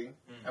 kind of thing,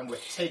 and we're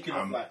taking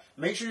off. Like,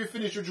 make sure you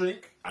finish your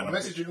drink. And I'm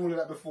I'm messaging all of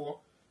that before,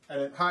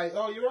 and then hi.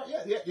 Oh, you're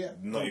right. Yeah.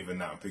 Not even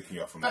that. I'm picking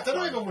you up from. I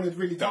don't even want to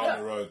really do down that.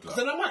 the road. 'Cause Like,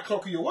 then I might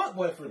clock who your work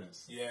boyfriend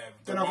is. Yeah.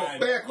 Then I've got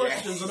bare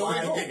questions on the way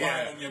Wine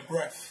home. on your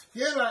breath.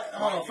 Yeah, like,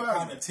 oh, Like, you're fam.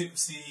 kind of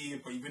tipsy,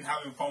 but you've been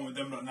having fun with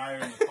them. Like now you're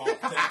in the car,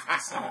 telling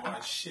yourself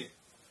about shit.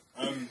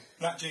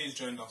 Black Jay's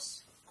joined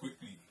us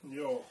quickly.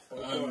 Yo,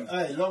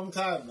 Hey, long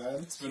time, man.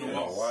 It's been a yeah,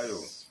 while. why?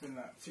 it's been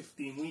like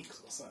 15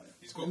 weeks or something.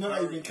 He's got, You're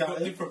not even he's got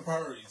counting. different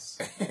priorities.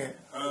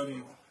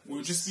 We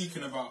were just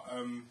speaking about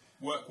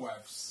work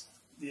wives.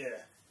 Yeah.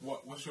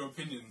 What's your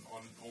opinion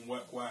on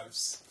work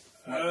wives?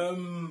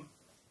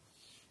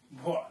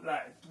 What,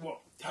 like, what?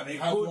 Have they you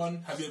had good? one?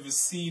 Have you ever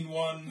seen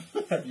one?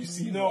 Have you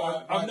seen? No,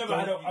 Why- I've why never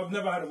had don't I've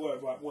never had a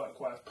work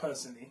wife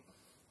personally,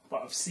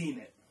 but I've seen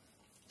it.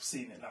 I've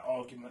seen it, like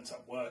arguments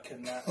at work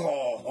and that.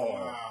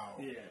 Wow.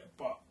 Yeah,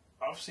 but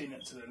I've seen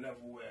it to the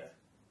level where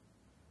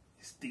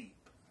it's deep.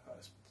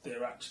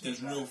 They're actually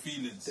There's real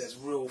feelings. There's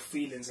real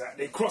feelings that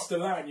they cross the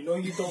line. You know,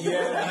 you don't.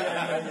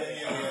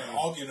 Yeah.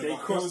 Arguing They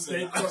about cross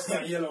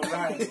that yellow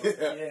line.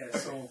 Yeah.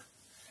 So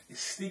it's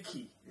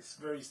sticky. It's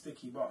very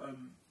sticky. But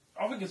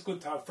I think it's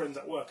good to have friends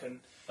at work, and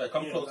Hey,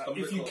 come yeah, close, like, come a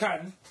if bit you close.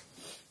 can,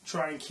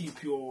 try and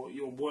keep your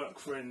work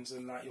friends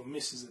and like your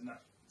missus and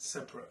that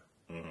separate.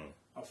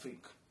 I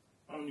think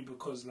only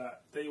because like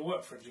they're your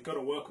work friends. You got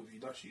to work with you,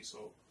 does you?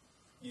 So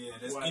Yeah,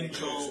 there's why they-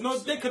 intros. No,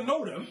 they can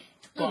know them,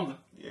 but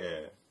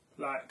Yeah.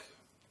 like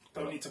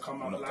don't need to come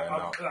I'm out. not Like,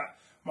 going out. like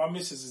my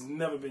missus has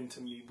never been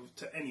to me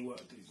to any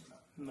work dude. Like,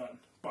 none.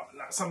 But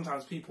like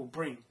sometimes people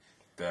bring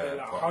their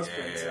like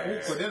husbands. yeah,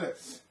 like, Awkward,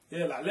 innit?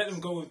 yeah, like let them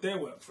go with their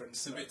work friends.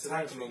 It's a bit to their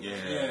tagging on.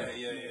 friends.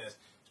 Yeah. Yeah. It's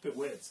a bit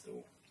weird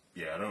still.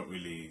 Yeah, I don't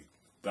really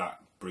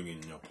that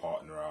bringing your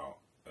partner out,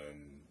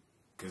 and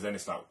because then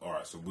it's like, all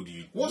right, so what do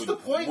you? What's the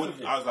point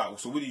of it? I was like,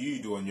 so what do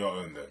you do on your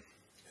own then?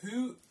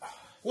 Who?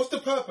 What's the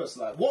purpose?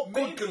 Like, what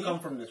good can Maybe. come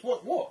from this?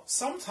 What?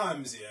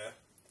 Sometimes, yeah,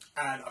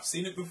 and I've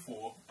seen it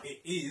before,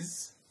 it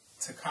is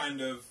to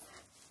kind of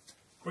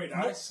Great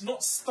eyes.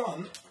 not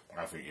stunt,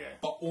 I think, yeah.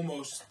 but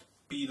almost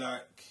be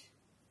like,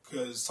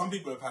 because some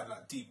people have had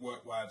like deep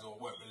work lives or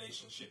work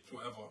relationships,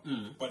 whatever,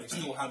 but they've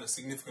still had a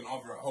significant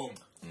other at home.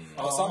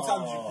 But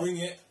sometimes you bring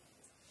it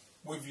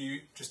with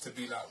you just to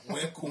be like,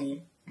 we're cool.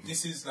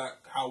 This is like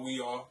how we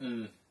are.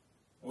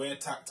 We're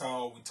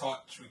tactile. We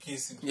touch. We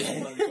kiss. We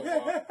smell each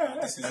other.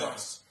 Like, this is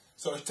us.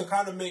 So it's to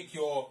kind of make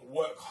your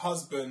work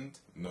husband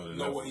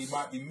know what he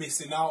might be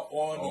missing out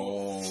on,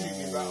 or treat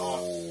me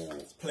better.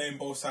 It's playing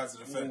both sides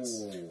of the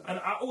fence. And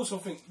I also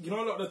think, you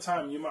know, a lot of the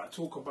time you might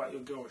talk about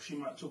your girl, she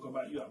might talk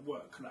about you at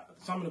work. Like,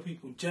 some of the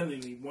people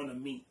generally want to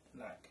meet,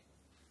 like,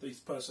 this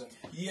person.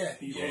 Yeah,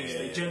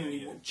 They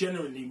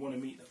generally want to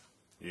meet them.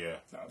 Yeah.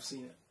 Like, I've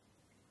seen it.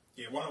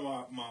 Yeah, one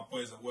of my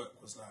boys at work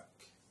was like,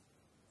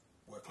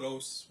 we're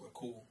close, we're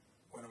cool.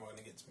 When am I going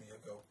to get to meet your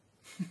girl?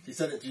 He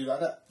said it to you like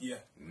that? Yeah.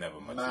 Never,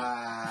 my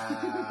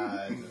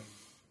Man.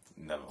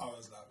 Never. I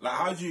was like, Like,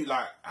 how do you...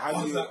 I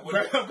was like,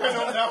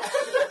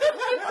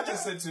 I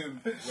just said to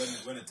him,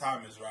 when the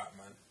time is right,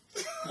 man.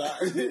 Like,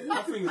 I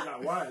think it's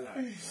like, why?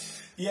 Like,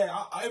 Yeah,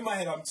 I, in my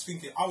head, I'm just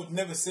thinking, I would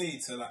never say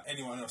to like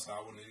anyone else, like,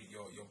 I want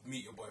to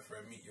meet your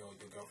boyfriend, meet your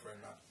girlfriend.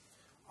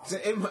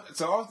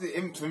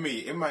 Like, For me,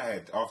 in my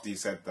head, after he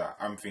said that,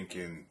 I'm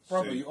thinking...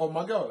 Brother, you own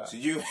my girl. Like. So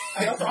you...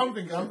 That's what I'm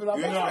thinking. I'm like,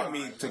 You expect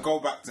me to go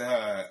back to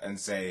her and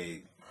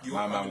say,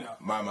 my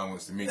man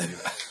wants to meet you.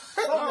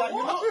 bro,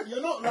 like,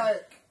 you're not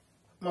like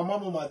my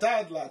mum or my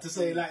dad, like, to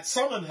say, like,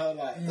 summon her,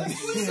 like,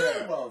 that's what you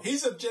say, bro.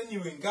 he's a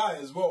genuine guy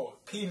as well,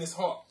 clean as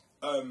hot.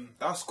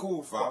 That's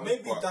cool, fam. But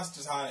maybe that's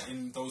just how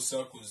in those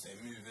circles they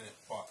move in it.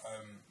 But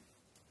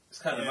It's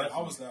kind of yeah, mad.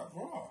 I was like,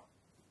 raw.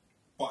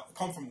 But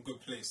come from a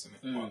good place,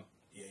 innit? But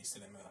yeah, he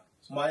still ain't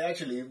matter.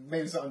 Actually,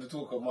 maybe something to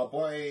talk of. My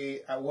boy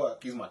at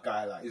work, he's my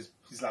guy. Like, he's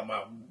like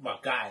my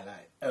guy.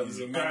 Like, Is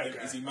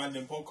he man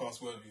in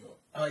podcast worthy? Or?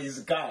 oh, he's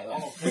a guy.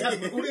 Like,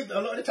 a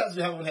lot of the chats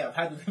we have on here, I've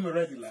had with him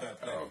already. Like,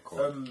 Oh,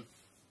 cool.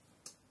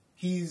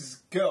 his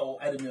girl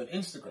added me on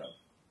Instagram.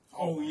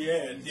 Oh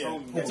yeah, yeah.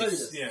 I tell you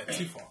this. Yeah,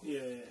 too far. yeah.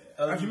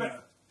 Have you met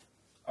her?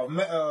 I've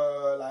met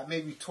her like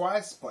maybe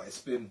twice, but it's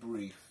been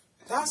brief.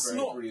 That's very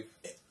not brief.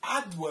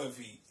 ad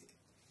worthy.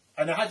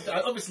 And I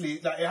obviously,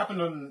 like, it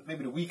happened on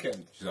maybe the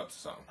weekend. She's up to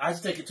something. I had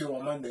to take it to her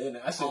on Monday,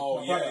 innit? I said,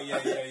 Oh, my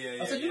yeah, brother,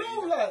 yeah. I said, you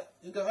know, like,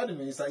 you got ahead of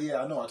me. He's like,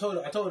 yeah, I know. I told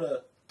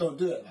her, don't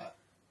do it, like,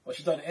 but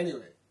she done it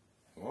anyway.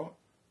 What?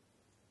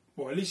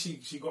 Well, at least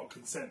she got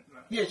consent.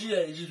 Like. Yeah, she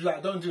was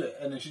like, don't do it,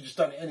 and then she just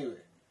done it anyway.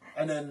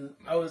 And then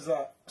I was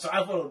like, so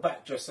I followed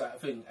back just that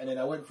thing, and then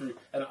I went through,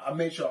 and I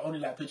made sure I only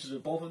like pictures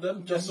with both of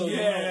them, just so.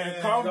 Yeah,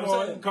 come you know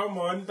what I'm saying?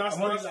 on. That's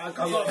I'm only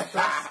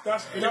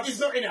like, it's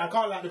not in it. I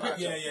can't like the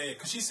picture. Yeah.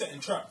 Because she's setting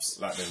traps.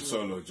 Like them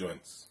solo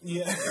joints.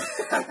 Yeah.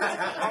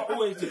 I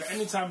always do that.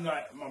 Anytime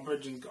like my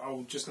brethren, I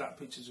will just like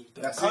pictures with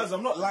them. Cuz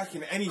I'm not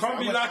liking anything. Can't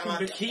be I'm liking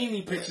like,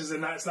 bikini pictures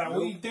and that. It's like,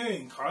 what are you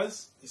doing,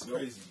 cuz? It's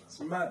crazy, man. It's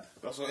mad.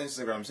 That's what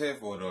Instagram's here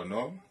for, though,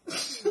 no?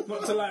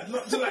 Not to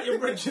like your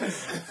brethren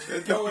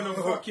go in a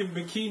fucking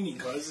bikini,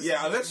 cuz.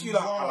 Yeah, unless you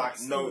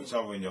like know each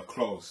other and you're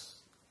close,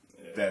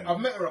 then I've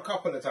met her a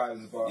couple of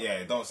times, but yeah,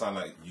 it don't sound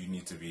like you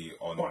need to be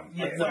on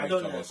yeah, each no, I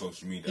don't other know. on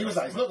social media. he was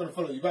like, he's not going to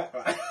follow you back.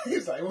 Right? He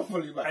was like, he won't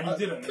follow you back. And he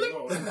didn't as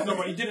well. No,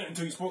 but he didn't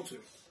until you spoke to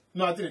him.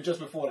 No, I did it just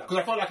before that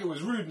because I felt like it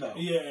was rude now.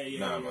 Yeah.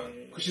 Nah, man.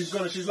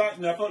 Because she's like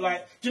me. I felt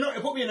like, do you know?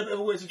 It put me in a bit of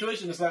a weird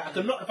situation. It's like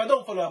if I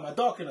don't follow her, I'm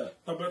darken her.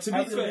 No, but to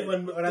How be did it fair,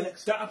 be when I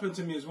next? that happened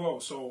to me as well.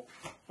 So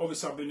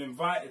obviously I've been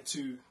invited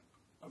to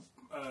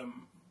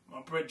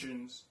my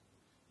brethren's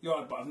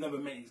yard, but I've never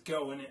met his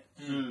girl in it.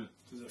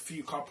 There's a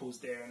few couples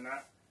there and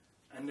that,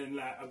 and then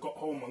like I got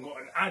home and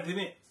got an ad in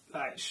it.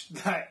 Like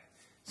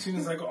as soon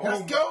as I got That's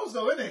home, girls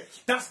though, isn't it?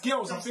 that's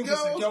girls. I That's think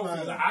it's a girls, girl man.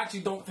 thing. Like, I actually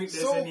don't think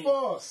there's So any.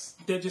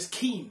 fast. They're just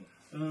keen.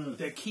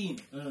 They're keen.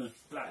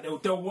 Like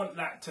they'll want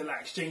like to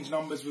like exchange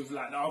numbers with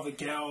like the other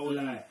girl.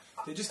 Like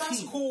they're just That's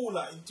keen. cool.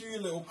 Like, do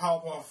your little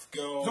Powerpuff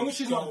Girl. As long as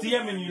she's not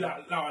DMing you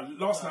like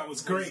last night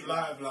was great.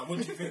 Live. Like, what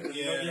do you think?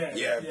 Yeah.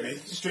 Yeah, bitch.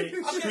 Straight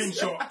I guess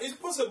screenshot. it's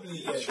possibly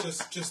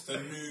just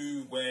a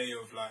new way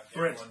of like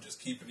Bread. everyone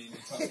just keeping it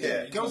in touch.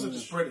 Yeah. Girls are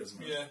just spreaders,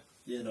 man. Yeah.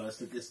 Yeah, no, it's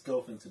the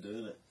girl thing to do,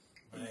 isn't it?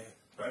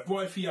 But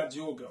what if he had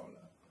your girl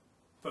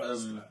like,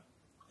 first? Like,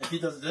 If he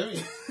doesn't do it,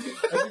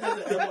 if he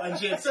doesn't, and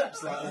she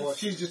accepts, like, well,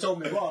 she's just told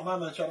me, "Wow, my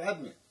man's trying to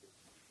add me."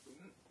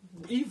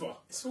 either.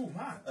 It's all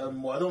mad.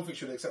 Well, I don't think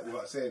she'll accept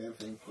without saying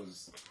anything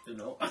because you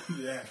know.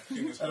 Yeah.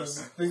 Fingers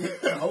crossed.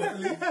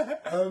 Hopefully.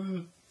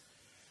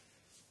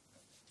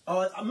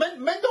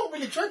 Men don't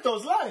really tread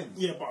those lines.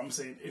 Yeah, but I'm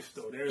saying if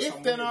though there is If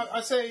some then women-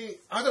 I say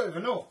I don't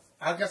even know.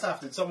 I guess I have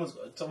to. Someone's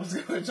gonna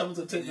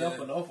take me up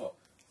on the offer.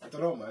 I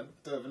don't know, man.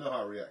 Don't even know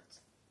how to react.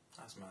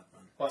 That's mad,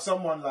 man. But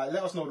someone like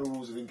let us know the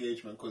rules of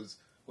engagement because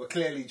we're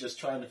clearly just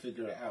trying to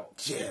figure it out.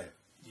 Yeah.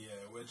 Yeah,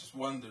 we're just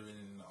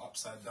wandering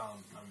upside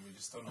down and we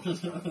just don't know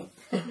what's going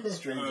on.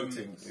 Stranger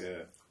things.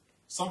 Yeah.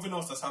 Something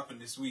else that's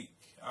happened this week,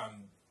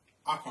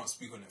 I can't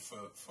speak on it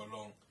for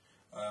long.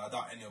 I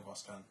doubt any of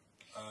us can.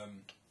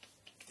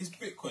 this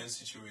Bitcoin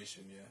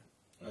situation,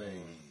 yeah.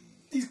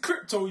 These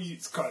crypto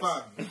youths, cuz.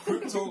 Fam,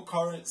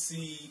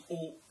 cryptocurrency,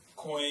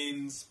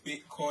 altcoins,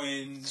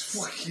 Bitcoins,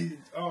 Fucking,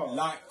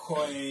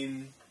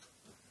 Litecoin,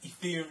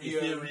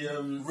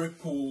 Ethereum,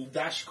 Ripple,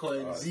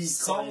 Dashcoin, Zcoin,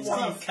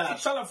 someone- Zcash.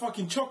 sound like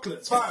fucking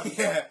chocolates, Fam,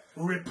 yeah.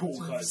 Ripple,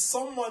 cuz.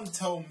 Someone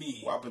tell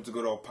me What happened to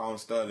good old pound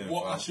sterling?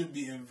 what I fam? should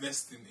be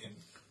investing in.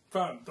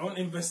 Fam, don't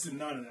invest in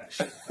none of that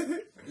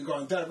shit. Go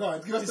on, Dad, go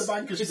on. Give us the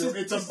bankers. this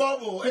It's is- a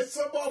bubble. It's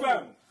a bubble.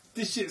 Fam,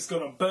 this shit's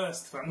gonna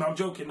burst, fam. No, I'm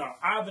joking. Now,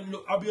 I haven't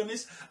looked. I'll be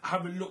honest. I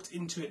haven't looked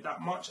into it that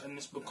much, and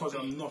it's because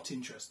I'm not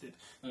interested.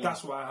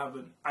 That's why I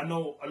haven't. I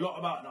know a lot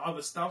about the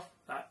other stuff,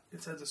 like in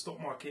terms of stock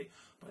market,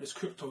 but this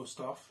crypto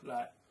stuff,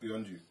 like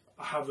Beyond you.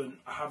 I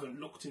haven't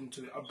looked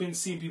into it. I've been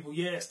seeing people.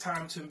 Yeah, it's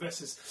time to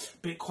invest.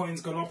 Bitcoin's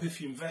gone up. If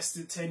you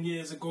invested 10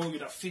 years ago, you'd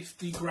have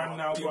 50 grand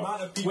now. The Bro.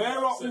 amount of people Where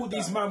that are said all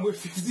these that. man with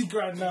 50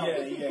 grand now?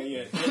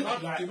 The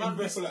amount Like, of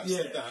people that yeah.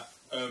 said that,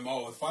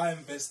 if I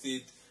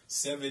invested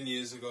 7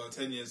 years ago,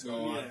 10 years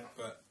ago, Yeah.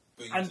 but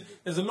you And did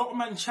it. there's a lot of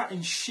man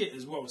chatting shit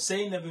as well,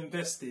 saying they've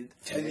invested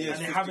 10 years,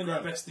 and they 50 haven't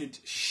grand. invested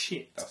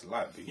shit. That's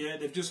light, B. Yeah,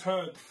 they've just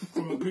heard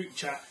from a group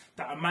chat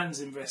that a man's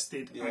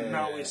invested, Yeah. and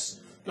now it's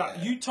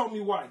like, you tell me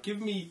why.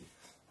 Give me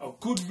a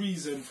good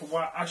reason for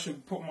why I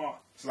should put my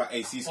It's like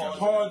AC scams.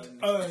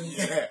 hard-earned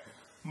Yeah.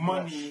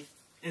 money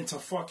into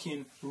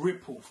fucking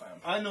Ripple, fam.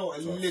 I know a a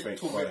little fake bit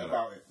coin,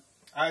 about it.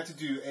 I had to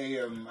do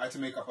I had to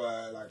make up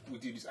we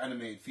do these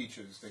animated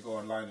features. They go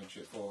online and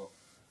shit for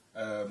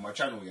my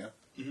channel. Yeah.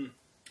 Mm-hmm.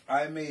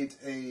 I made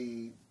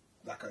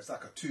it's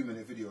like a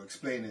 2-minute video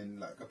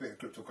explaining like a bit of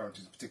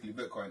cryptocurrencies, particularly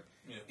Bitcoin,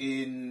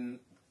 in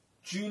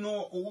June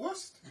or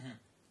August,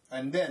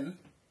 and then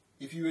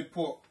if you would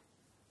put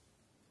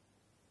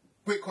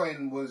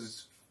Bitcoin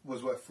was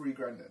worth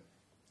 $3,000 then.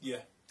 Yeah.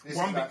 This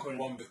One is like Bitcoin.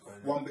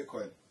 One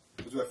Bitcoin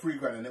was worth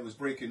 $3,000 and it was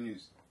breaking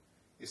news.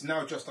 It's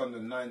now just under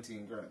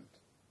 19 grand.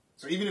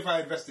 So even if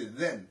I invested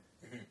then,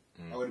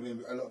 I would have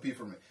been a lot of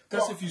people from it.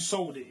 That's But if you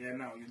sold it, yeah,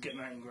 now you'd get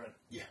 19 grand.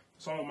 Yeah.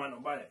 Someone might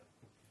not buy it.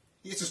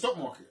 It's a stock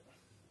market.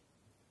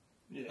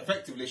 Yeah.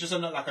 Effectively, it's just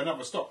like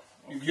another stock.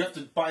 You have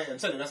to buy it and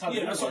sell it. That's how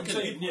Yeah, they that's do what I'm it.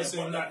 saying. Yeah,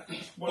 but like,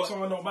 why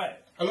someone not buy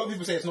it? A lot of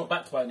people say it's not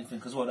backed by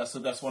anything as well.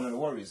 That's one of the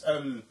worries.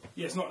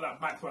 Yeah, it's not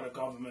like backed by the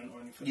government or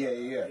anything. Yeah, like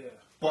yeah, that. yeah.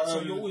 But, so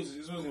it's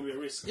it's always gonna be a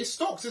risk. It's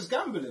stocks. It's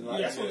gambling. Like,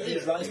 Yeah, that's what it yeah,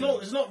 is. yeah, Like,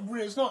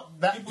 yeah. it's not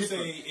that People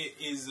different. say it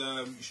is.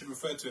 You should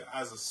refer to it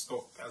as a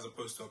stock as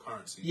opposed to a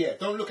currency. Yeah,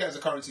 don't look at it as a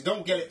currency.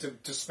 Don't get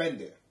it to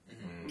spend it.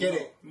 Get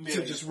it to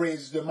Yeah. just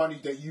raise the money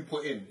that you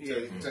put in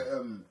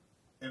to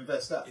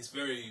invest that. It's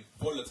very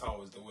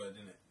volatile, is the word,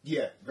 isn't it?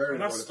 Yeah, very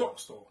And that's volatile.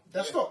 stocks, though.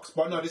 That's stocks,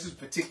 but no, this is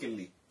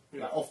particularly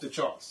Yeah. like off the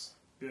charts.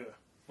 Yeah.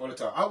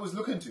 Volatile. I was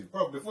looking to,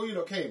 bro, before you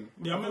lot came.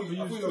 Yeah, I I remember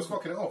thought you you was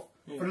fucking it off.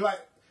 For like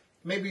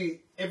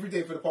maybe every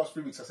day for the past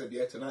 3 weeks, I said,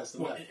 yeah, tonight's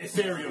the What, night.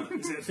 Ethereum?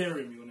 Is it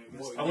Ethereum you want to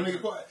invest? I want to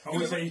get. I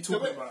want to say you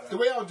talking about The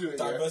that. way I'll do it,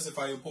 yeah.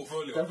 Diversify your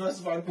portfolio.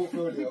 Diversify the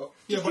portfolio.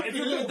 Yeah, but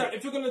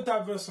if you're gonna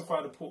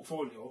diversify the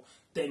portfolio,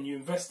 then you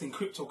invest in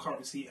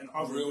cryptocurrency and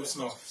other Real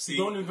investments. stuff. See- You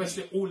don't invest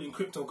it all in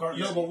cryptocurrency.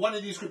 No, but one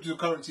of these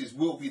cryptocurrencies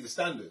will be the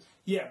standard.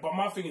 Yeah, but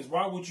my thing is,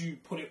 why would you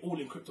put it all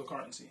in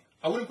cryptocurrency?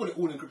 I wouldn't put it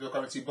all in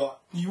cryptocurrency, but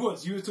You were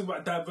talking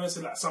about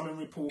diversity, like some in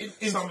Ripple,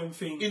 some in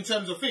thing. in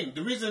terms of thing,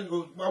 the reason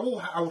I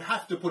would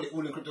have to put it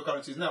all in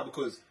cryptocurrencies now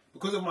because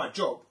of my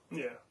job,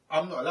 Yeah.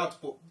 I'm not allowed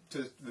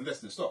to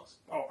invest in stocks.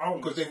 Oh, I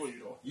won't do Because it for you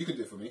though. you can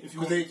do it for me. If you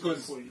want me to do it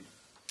Because for you,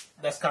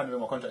 that's kind of in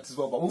my contract as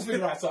well. But we'll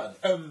figure out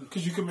something.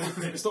 because you can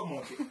manipulate the stock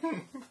market.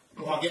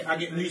 I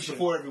get news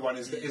before everyone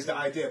is the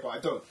idea, but I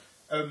don't.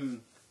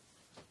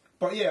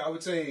 But yeah, I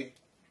would say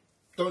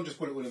don't just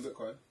put it all in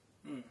Bitcoin.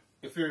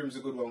 Ethereum's a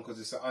good one because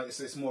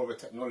it's more of a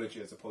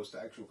technology as opposed to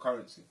actual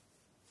currency.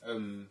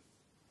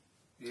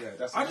 Yeah,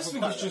 that's. I just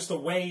think it's just a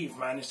wave,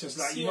 man. It's just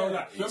like, you know,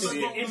 like Remember it's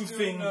the what in was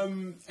thing.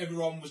 doing,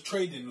 everyone was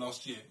trading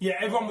last year. Yeah,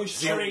 everyone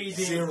was trading.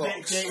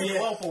 Xerox.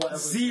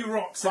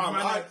 Xerox. Fam,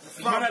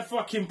 Man had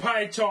fucking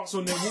pie charts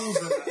on their walls.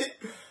 And that.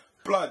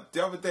 Blood,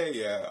 the other day,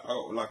 yeah, I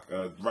got like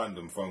a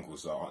random phone call.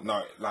 So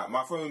no, like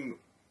my phone,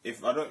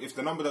 if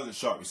the number doesn't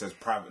show up, it says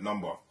private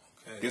number.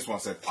 Okay. This one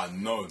said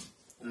unknown.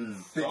 Bit I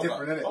was different,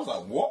 like, innit? I was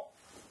like, what?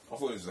 I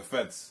thought it was the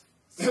feds.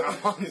 So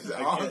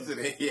I answered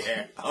it.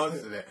 Yeah, I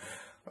answered it.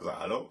 I was like,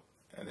 hello.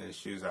 And then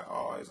she was like,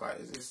 oh, it's like,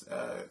 is this?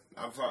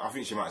 I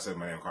think she might have said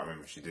my name. I can't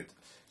remember if she did.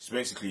 She's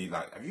basically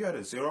like, have you heard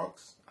of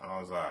Xerox? And I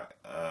was like,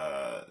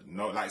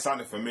 no. Like, it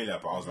sounded familiar,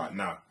 but I was like,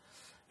 nah.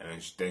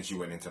 And then she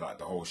went into like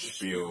the whole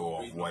spiel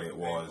of what it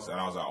was, and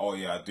I was like, oh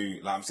yeah, I do.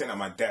 Like, I'm sitting at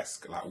my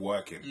desk, like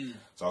working.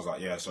 So I was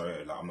like, yeah,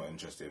 sorry, like I'm not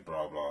interested,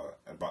 blah blah.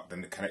 But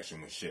then the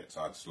connection was shit,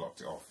 so I just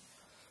locked it off.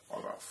 I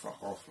was like,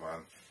 fuck off,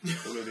 man.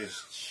 All of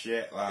this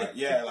shit, like,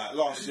 yeah, like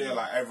last year,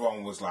 like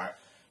everyone was like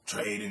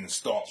trading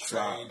stocks,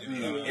 like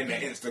in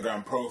their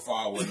Instagram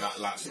profile with that,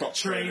 like stock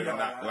trading and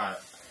that, like,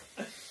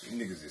 you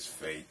niggas is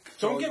fake.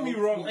 Don't get me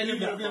wrong. Any of you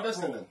that, have been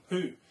investing bro,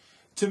 then? Who?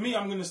 To me,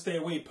 I'm going to stay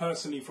away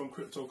personally from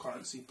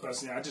cryptocurrency.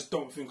 Personally, I just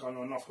don't think I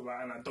know enough about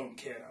it, and I don't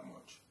care that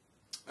much.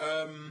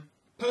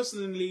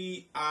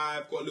 Personally,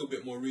 I've got a little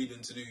bit more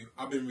reading to do.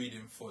 I've been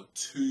reading for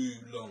too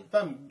long.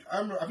 Fam,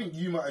 I think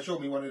you might have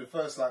showed me one of the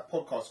first like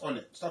podcasts on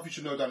it. Stuff you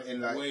should know done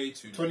in like Way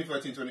too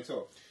 2013,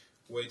 2012.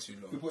 Way too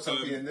long. We put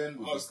something in then.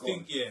 I was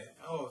thinking,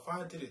 if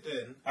I did it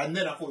then. And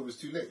then I thought it was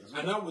too late as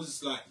well. And I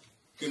was like,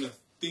 gonna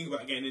think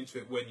about getting into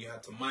it when you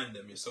had to mind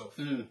them yourself.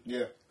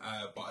 Yeah.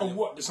 But Oh,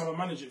 what? Does someone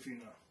manage it for you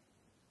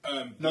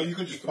now? No, you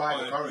can just buy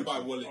the currency. You buy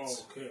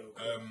wallets. Oh, okay.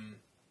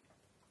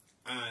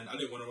 And I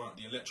didn't want to run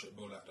the electric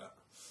bill like that.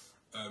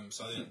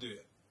 So I didn't do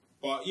it.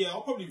 But yeah,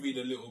 I'll probably read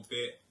a little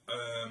bit.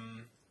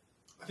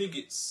 I think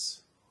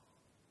it's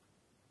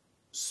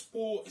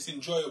sport. It's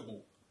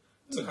enjoyable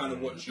to kind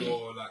of watch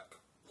your like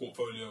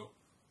portfolio,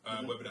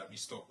 whether that be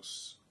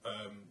stocks,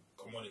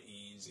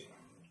 commodities,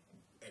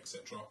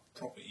 etc.,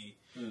 property.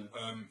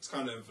 It's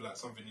kind of like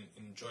something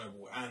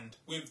enjoyable. And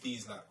with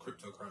these like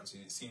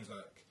cryptocurrencies, it seems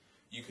like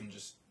you can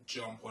just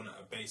jump on at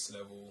a base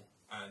level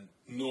and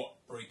not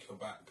break your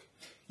back.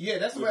 Yeah,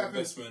 that's the way I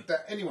think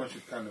that anyone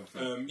should kind of.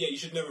 Yeah, you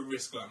should never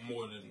risk like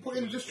more than. Put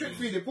in just trick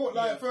feed. They bought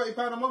like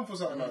 £30 a month or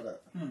something like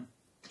that.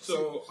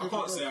 So I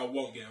can't say I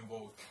won't get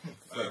involved.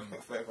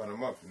 £30 a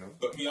month, you know.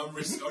 But me, I'm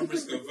risk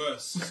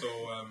averse, so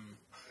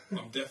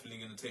I'm definitely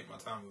going to take my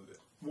time with it.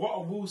 What I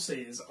will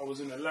say is, I was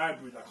in the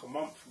library like a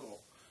month ago,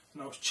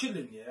 and I was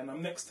chilling, and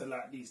I'm next to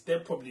like these. They're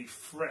probably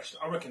fresh.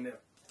 I reckon they're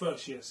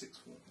first year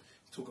sixth form.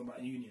 Talking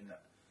about uni and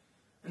that.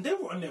 And they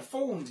were on their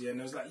phones, and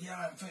they was like,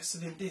 I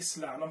invested in this,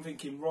 like, and I'm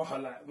thinking,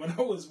 like, when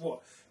I was,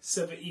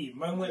 17,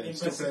 man went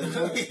invested in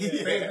No,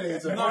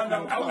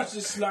 I was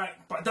just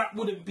like, but that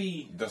wouldn't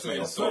be... That's what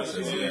you're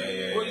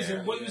saying.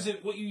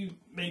 What you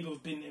maybe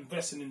have been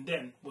investing in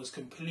then was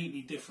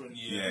completely different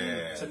to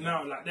Yeah.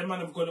 now. Like, them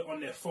man have got it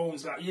on their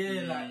phones, like,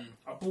 like,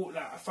 I bought,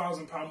 like,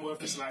 £1,000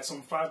 worth, it's like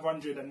some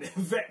 500, and they're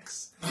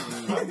vexed.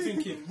 I'm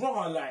thinking,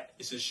 like,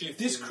 It's a shift.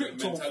 this in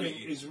crypto mentality.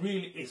 thing is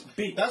really, it's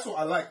big. That's what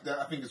I like. That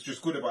I think it's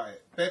just good about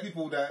it. There are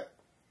people that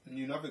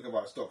knew nothing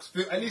about stocks.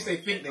 At least they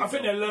think they. I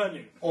think they're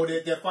learning. or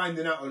they're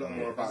finding out a lot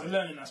more about There's it. a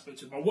learning aspect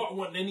to it. But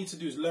what they need to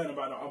do is learn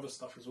about the other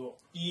stuff as well.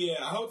 Yeah,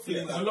 hopefully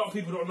A lot of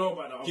people don't know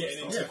about the other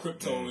getting stuff. into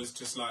crypto is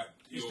just like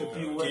It's your the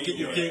big way. Get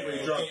your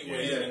gateway drug.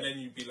 and then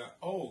you'd be like,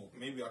 oh,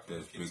 maybe I can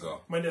There's look into bigger.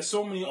 When there's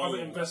so many other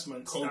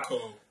investments that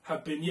Cocoa.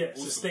 have been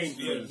sustained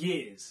for yeah.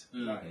 years.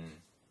 Like,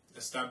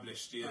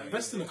 established. Yeah,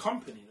 invest in a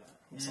company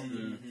or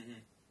something.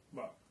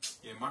 But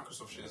yeah,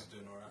 Microsoft shares are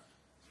doing alright.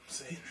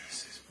 see,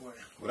 this is boy.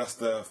 Well, that's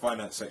the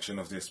finance section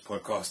of this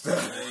podcast.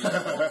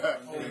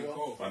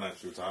 Oh,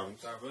 Financial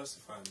Times.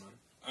 diversified, man.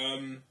 I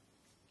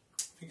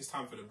think it's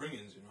time for the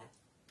bring-ins. You know.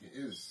 It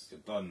is.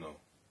 You're done though.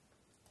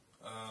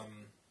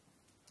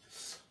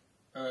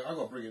 I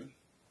got bringing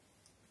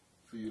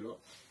for you lot.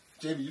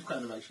 Jamie, you've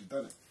kind of actually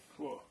done it.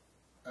 What?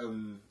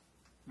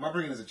 My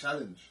bringing is a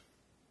challenge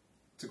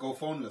to go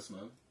phoneless,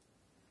 man,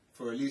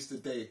 for at least a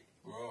day.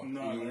 Bro.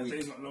 No, in your man, a week.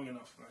 day's not long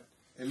enough, man.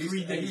 At least,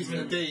 3 at days least a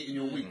minimum. day in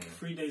your week.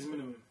 3 days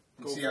minimum.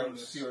 And Go see how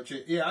phoneless. it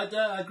changes. Yeah,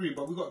 I agree,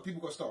 but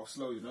people got to start off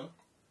slow, you know.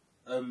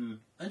 And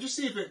just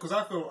see if it, because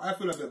I feel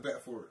a bit better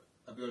for it.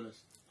 I'll be honest.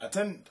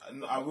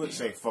 I would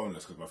say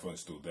phoneless because my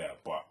phone's still there,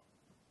 but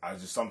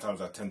sometimes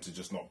I tend to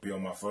just not be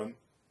on my phone.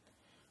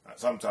 Like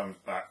sometimes,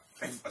 like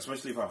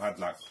especially if I've had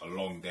like a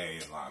long day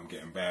and like I'm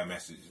getting bare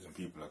messages and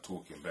people are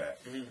talking bare,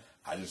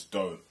 I just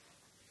don't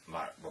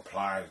like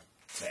reply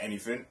to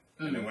anything.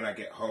 And then when I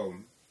get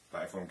home,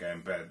 like if I'm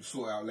getting bed,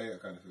 Sort it out later,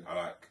 kind of thing.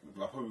 I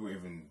probably won't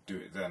even do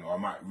it then, or I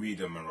might read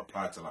them and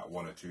reply to like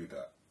one or two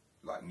that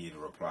like need a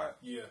reply.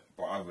 Yeah.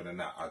 But other than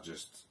that, I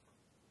just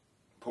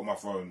put my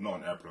phone not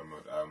on airplane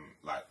mode,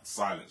 like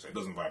silent, so it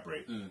doesn't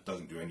vibrate,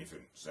 doesn't do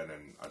anything. So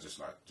then I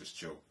just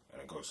chill and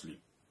then go to sleep.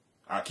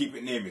 I keep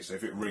it near me, so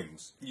if it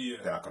rings,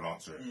 then I can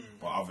answer it.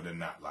 But other than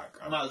that,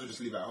 like I might as well just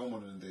leave it at home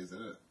on the days,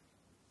 innit?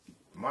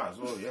 might as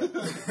well, yeah.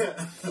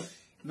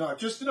 No,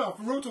 just for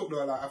real talk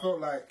though, like I felt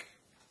like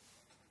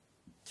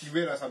you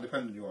realise how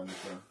dependent you are on this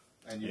phone,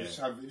 and you it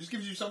just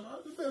gives you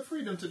a bit of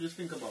freedom to just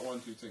think about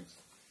 1-2 things.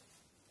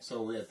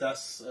 So yeah,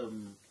 that's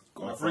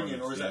my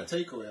bringing, or is that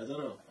takeaway? I don't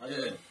know. I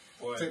don't know.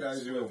 Boy, Take that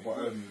as you will, but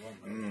I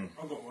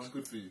got one. it's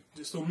good for you.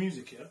 Is it still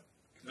music, yeah?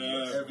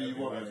 Whatever you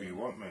want, Whatever mate. you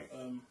want, mate.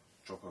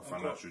 Drop a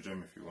financial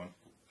gem if you want.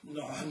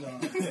 No.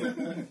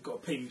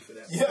 Got to pay me for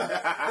that.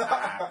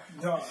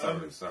 No,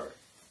 Sorry.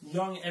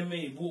 Young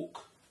M.A.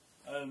 Walk.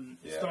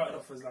 Yeah. Started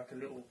off as like a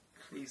little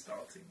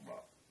freestyle thing,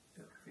 but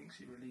I think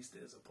she released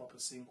it as a proper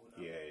single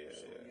now. Yeah.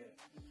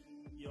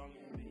 Young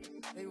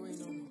M.A. They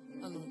wait on me.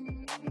 I know.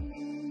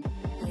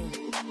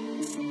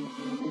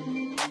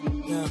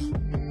 Yeah.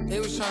 They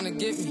was trying to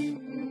get me.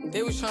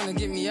 They was trying to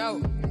get me out.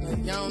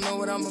 Like, y'all don't know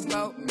what I'm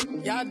about.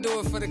 Y'all do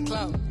it for the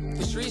clout.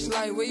 The streets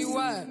like, where you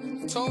at?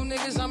 I told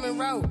niggas I'm en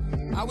route.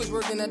 I was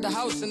working at the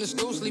house in the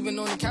stool, sleeping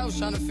on the couch,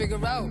 trying to figure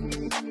out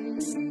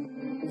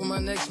what my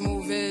next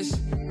move is.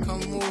 Come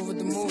move with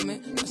the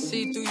movement. I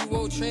see through you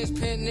old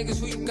transparent niggas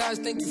who you guys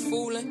think you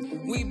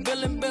fooling. We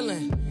billin'.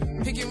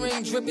 Pick your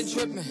ring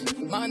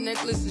drippin'. My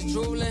necklace is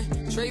drooling.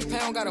 Trey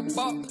Pound got a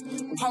buck.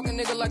 Hawk a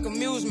nigga like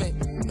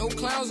amusement. No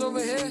clowns over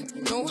here.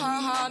 No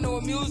ha-ha, no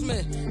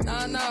amusement.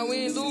 Nah,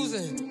 we ain't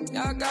losing.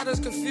 Y'all got us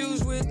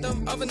confused with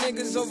them other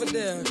niggas over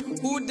there.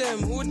 Who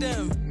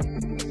them?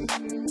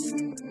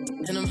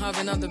 And I'm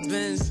hopping out the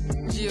Benz,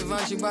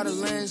 Giovanni by the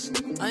lens.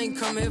 I ain't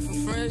come here for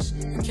friends,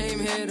 I came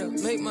here to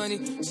make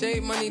money,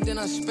 save money, then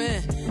I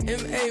spend.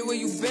 M.A. where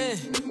you been?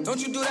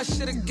 Don't you do that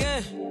shit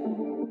again.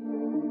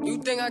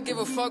 You think I give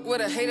a fuck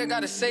what a hater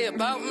gotta say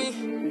about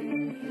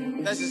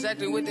me? That's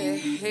exactly what they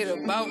hate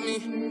about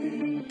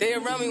me. They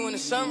around me when the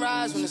sun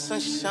rise, when the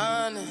sun's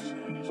shining.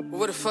 But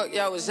where the fuck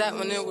y'all was at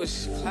when it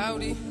was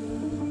cloudy?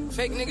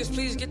 Fake niggas,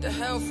 please get the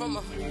hell from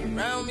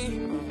around me.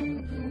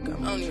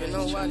 I don't even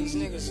know why these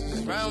niggas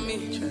is around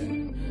me.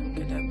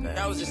 Get that back.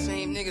 That was the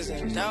same niggas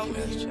that doubt me.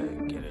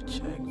 Get a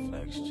check,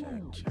 flex,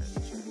 check.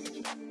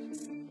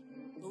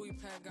 Louis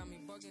Pack got me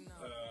bugging now.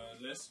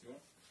 Les, you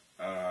want?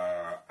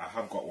 I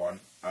have got one.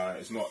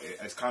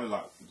 It's kind of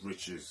like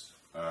Rich's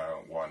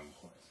one.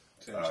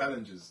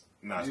 Challenges.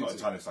 No, it's not a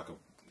challenge. It's like a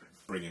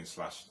bring-in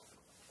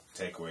 /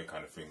 takeaway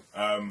kind of thing.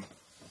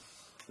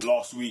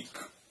 Last week,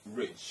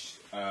 Rich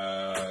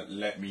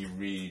let me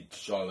read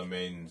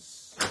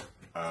Charlemagne's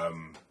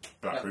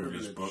Black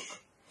Privilege book.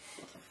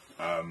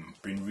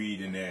 Been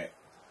reading it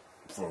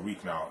for a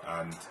week now,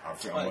 and I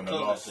think I'm on the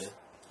last.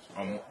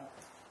 I'm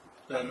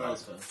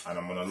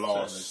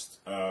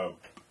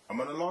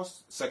on the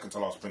last, second to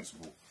last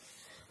principle.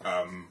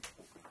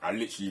 I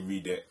literally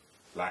read it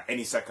like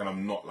any second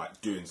I'm not like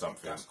doing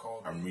something.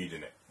 I'm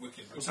reading it.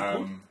 Wicked.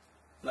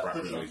 Black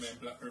Privilege.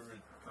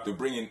 The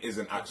bringing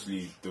isn't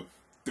actually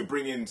the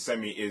bringing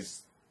semi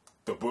is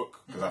the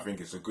book, because I think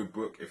it's a good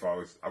book.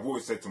 I've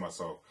always said to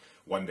myself,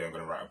 one day I'm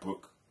going to write a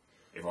book.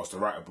 If I was to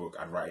write a book,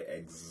 I'd write it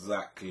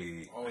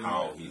exactly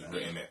how he's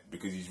written it,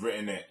 because he's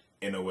written it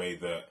in a way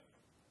that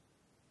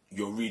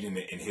you're reading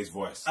it in his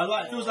voice.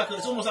 It feels like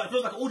it's almost like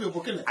an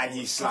audiobook, isn't it? And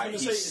he's like,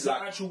 it's an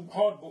actual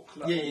hard book.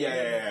 Like,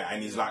 yeah,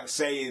 and he's like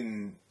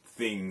saying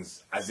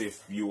things as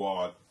if you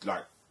are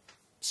like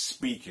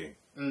speaking.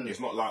 It's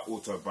not like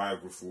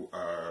autobiographical.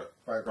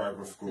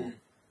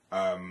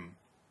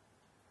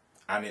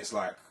 And it's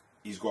like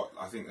he's got,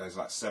 I think there's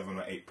like 7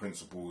 or 8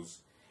 principles,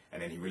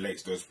 and then he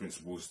relates those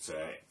principles to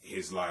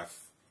his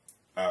life.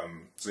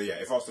 So yeah,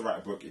 if I was to write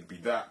a book, it'd be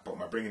that. But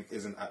my bringing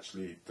isn't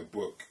actually the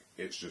book;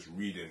 it's just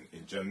reading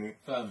in general.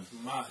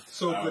 Mad,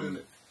 so good, isn't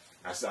it?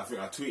 I think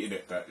I tweeted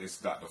it that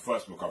it's like the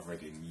first book I've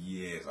read in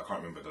years. I can't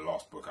remember the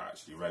last book I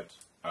actually read.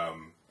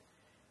 And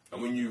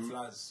when you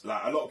like,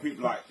 a lot of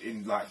people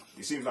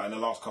it seems like in the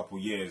last couple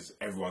of years,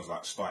 everyone's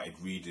like started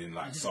reading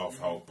like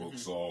self-help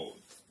books or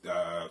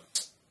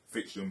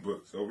fiction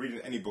books, or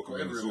reading any book of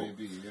any sort.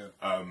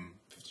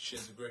 50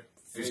 Shades of Grey.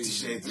 50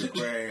 Shades of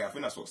Grey. I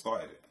think that's what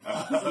started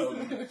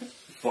it.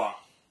 But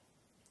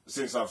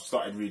since I've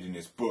started reading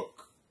this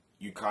book,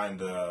 you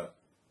kind of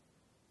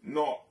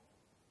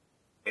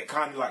it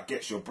kind of like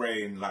gets your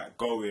brain like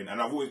going. And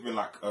I've always been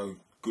like I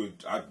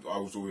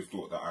was always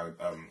thought that I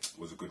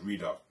was a good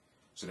reader.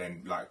 So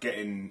then like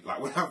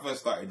when I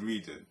first started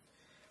reading,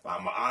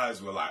 like my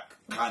eyes were like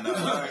kind of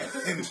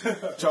hurting,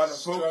 trying to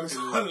focus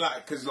on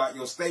like, because like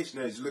you're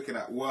stationary, just looking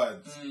at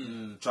words,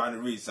 trying to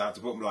read. So I had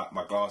to put like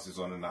my glasses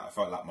on, and that I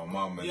felt like my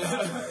mum and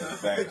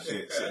that, like,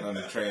 shit, sitting on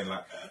the train,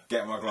 like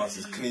getting my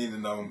glasses,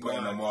 cleaning them,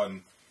 putting them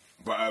on.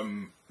 But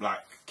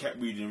like kept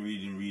reading,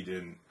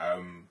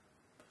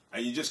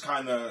 and you just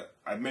kind of,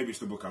 maybe it's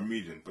the book I'm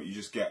reading, but you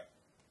just get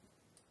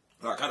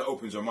like, kind of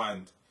opens your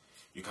mind.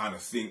 You kind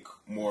of think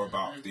more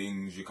about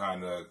things. You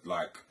kind of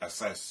like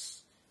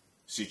assess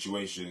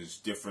situations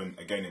different.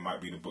 Again, it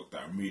might be the book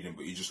that I'm reading,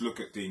 but you just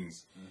look at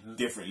things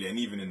differently. And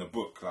even in the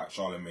book, like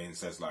Charlemagne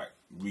says, like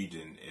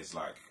reading is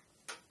like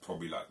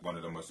probably like one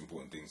of the most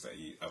important things that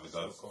he ever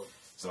does.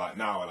 So like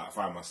now I like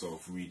find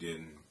myself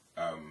reading.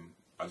 I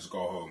just go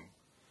home,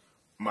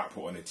 might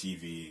put on the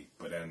TV,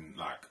 but then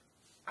like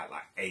at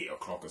like 8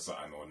 o'clock or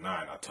something, or 9,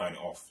 I turn it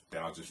off.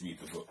 Then I'll just read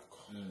the book.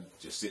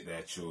 Just sit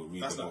there, chill,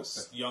 read the book.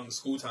 That's like young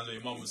school time that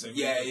your mum was saying.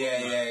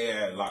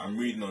 Yeah. Like I'm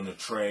reading on the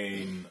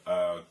train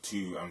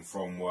to and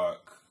from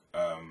work.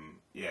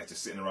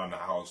 Just sitting around the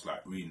house,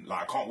 like reading.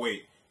 Like I can't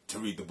wait to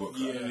read the book.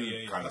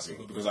 Kind of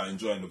thing, because I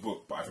enjoy the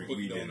book, but I think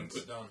reading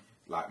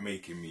like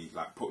making me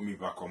like putting me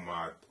back on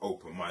my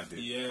open-minded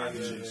kind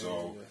of shit.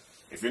 So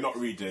if you're not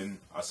reading,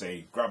 I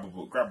say grab a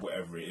book, grab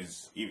whatever it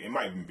is. It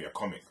might even be a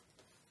comic.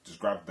 Just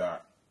grab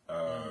that,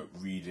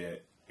 read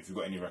it. If you've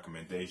got any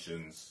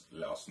recommendations,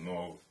 let us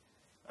know.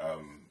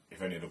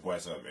 If any of the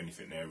boys have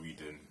anything they're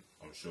reading,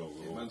 I'm sure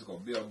we'll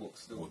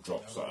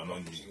drop something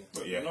on you.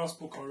 But yeah. The last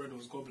book I read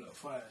was Goblet of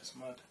Fire. It's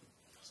mad.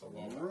 So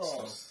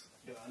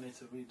yeah, I need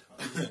to read.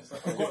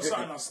 I've got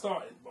something I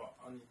started, but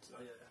I need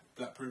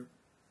to.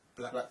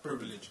 Black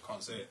Privilege.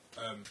 Can't say it.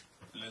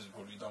 Les are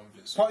probably done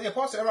with it. So.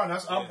 Pass it around.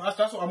 That's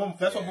what I'm on.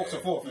 That's what books are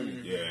for.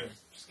 Yeah.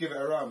 Just give it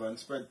around, man.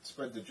 Spread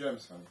the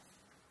gems, man.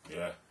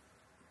 Yeah.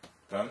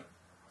 Done.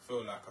 I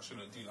feel like I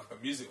shouldn't do like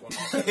a music one.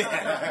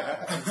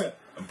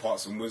 Impart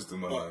some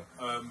wisdom,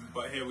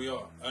 but here we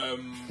are.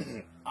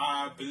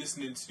 I've been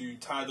listening to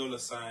Ty Dolla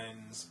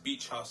 $ign's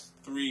Beach House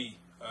 3,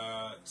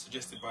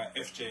 suggested by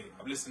FJ.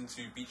 I've listened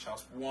to Beach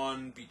House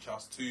 1, Beach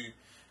House 2,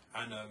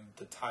 and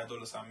the Ty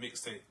Dolla $ign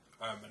mixtape.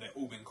 and they've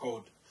all been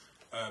cold.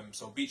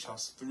 So Beach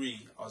House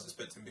 3, I was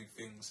expecting big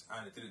things,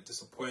 and it didn't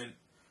disappoint.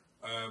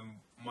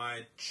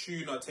 My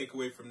tune I take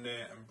away from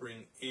there and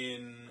bring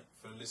in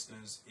for the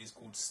listeners is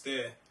called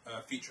Stare,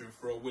 featuring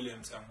Pharrell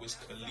Williams and Wiz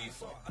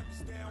Khalifa.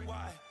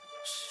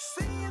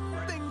 Saying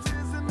things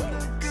isn't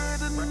a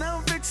good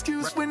enough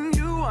excuse when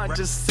you are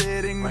just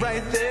sitting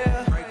right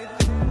there.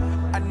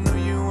 I know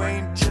you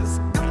ain't just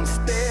gonna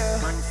stare.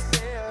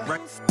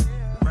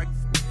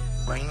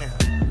 Right now.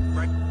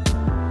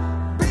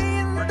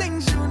 Being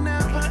things you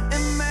never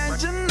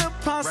imagined, the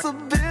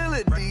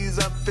possibilities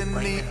up in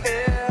the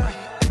air.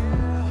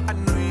 I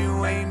know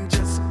you ain't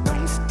just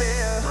gonna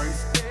stare.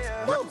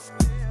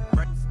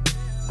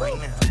 Right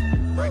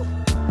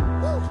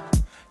now.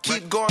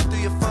 Keep going through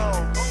your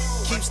phone.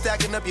 Keep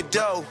stacking up your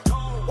dough.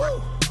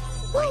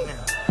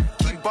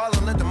 Keep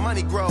balling, let the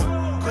money grow.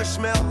 Kush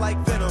smell like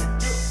venom.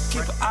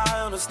 Keep an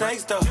eye on the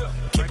snakes though.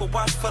 Keep a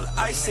watch for the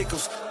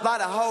icicles.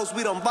 Lot of hoes,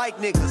 we don't like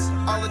niggas.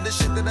 All of the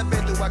shit that I've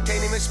been through, I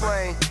can't even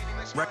explain.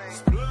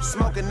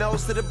 Smoking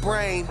nose to the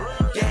brain.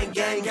 Gang,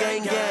 gang,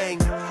 gang,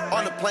 gang.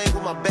 On the plane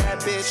with my bad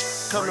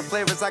bitch. Come to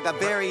flavors, I got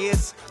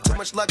various. Too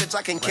much luggage,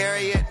 I can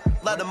carry it.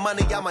 Lot of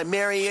money, I might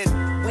marry it.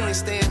 We ain't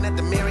staying at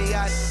the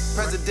Marriott.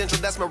 Presidential,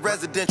 that's my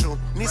residential.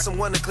 Need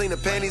someone to clean the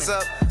panties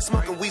up.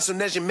 Smoking weed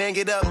soon as your man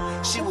get up.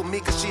 She with me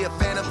cause she a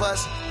fan of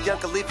us. Young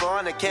Khalifa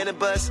on the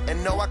cannabis.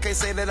 And no, I can't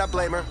say that I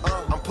blame her.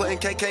 I'm putting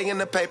KK in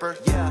the paper.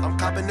 I'm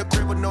copping the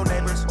crib with no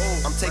neighbors.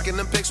 I'm taking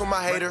them pics with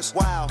my haters.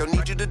 Wow, don't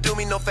need you to do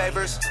me no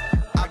favors.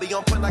 I be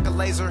on point like a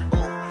laser.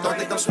 Don't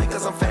think I'm sweet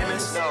cause I'm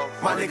famous.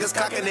 My niggas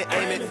cocking and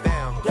aiming.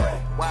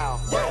 Wow,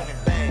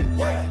 bang,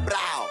 blow.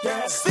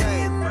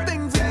 Saying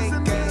things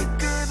isn't a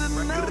good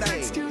enough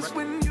excuse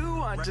when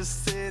you are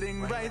just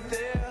sitting right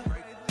there.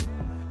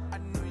 I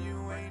know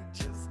you ain't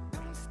just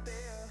gonna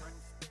stare.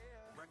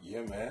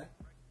 Yeah, man.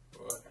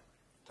 Right.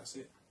 That's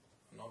it.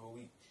 Another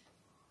week.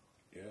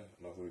 Yeah,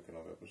 another week,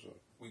 another episode.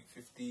 Week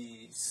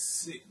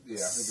 56. Yeah, I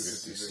think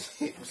it's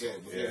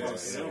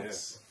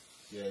 56.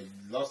 Yeah,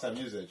 last time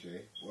you was there,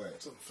 Jay.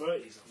 What? Some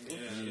 30s.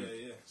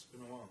 Yeah. It's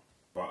been a while.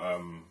 But,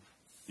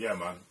 yeah,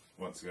 man.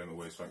 Once again,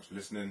 always thanks for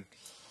listening.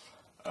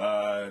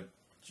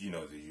 You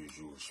know the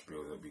usual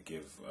spiel that we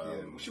give.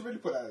 We should really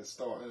put that at the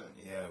start, innit?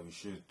 Yeah, we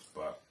should.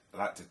 But I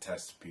like to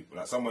test people.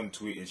 Like someone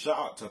tweeted, shout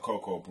out to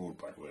Coco Broad,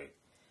 by the way.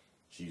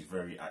 She's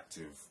very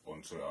active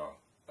on Twitter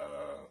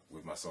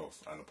with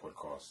myself and the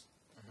podcast.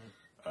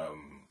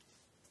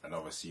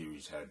 Another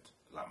series head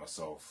like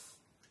myself.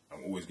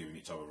 I'm always giving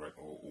each other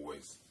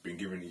been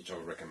giving each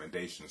other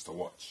recommendations to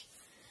watch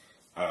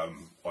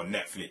on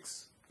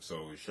Netflix.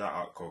 So shout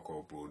out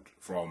Coco Broad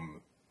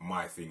from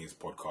My Thing Is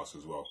podcast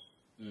as well.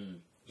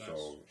 Nice.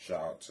 So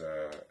shout out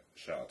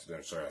to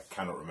them. Sorry, I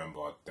cannot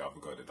remember the other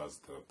guy that does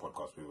the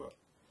podcast with her.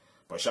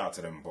 But shout out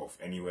to them both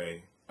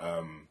anyway.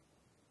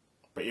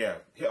 But yeah,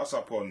 hit us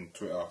up on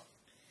Twitter.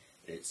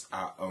 It's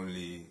at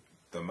only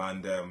the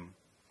Mandem.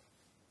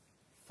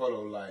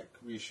 Follow, like,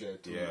 reshare,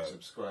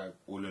 subscribe.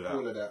 All of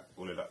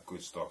that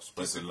good stuff.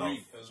 Spread the love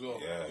as well.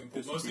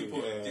 Yeah, Most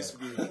important,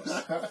 disagree with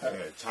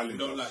us. Challenge. We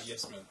don't us. like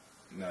yes men.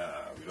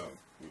 Nah, we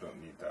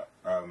don't need that.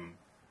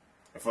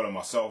 I follow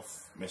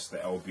myself, Mr.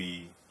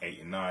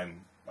 LB89.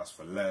 That's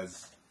for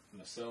Les.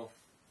 Myself,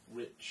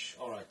 Rich,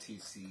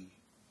 RITCH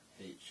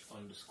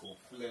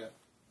 _Flair.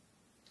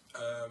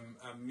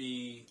 And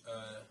me,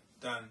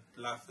 Dan,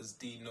 Laugh as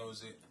D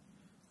knows it.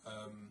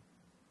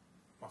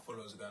 My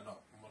followers are going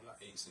up. I'm on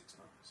like 86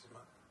 now. This is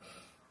mad.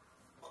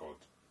 Cold.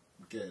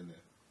 Getting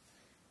there.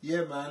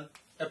 Yeah, man.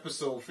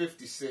 Episode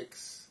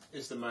 56.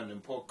 It's the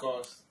Mandem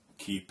Podcast.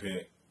 Keep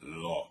it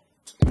locked.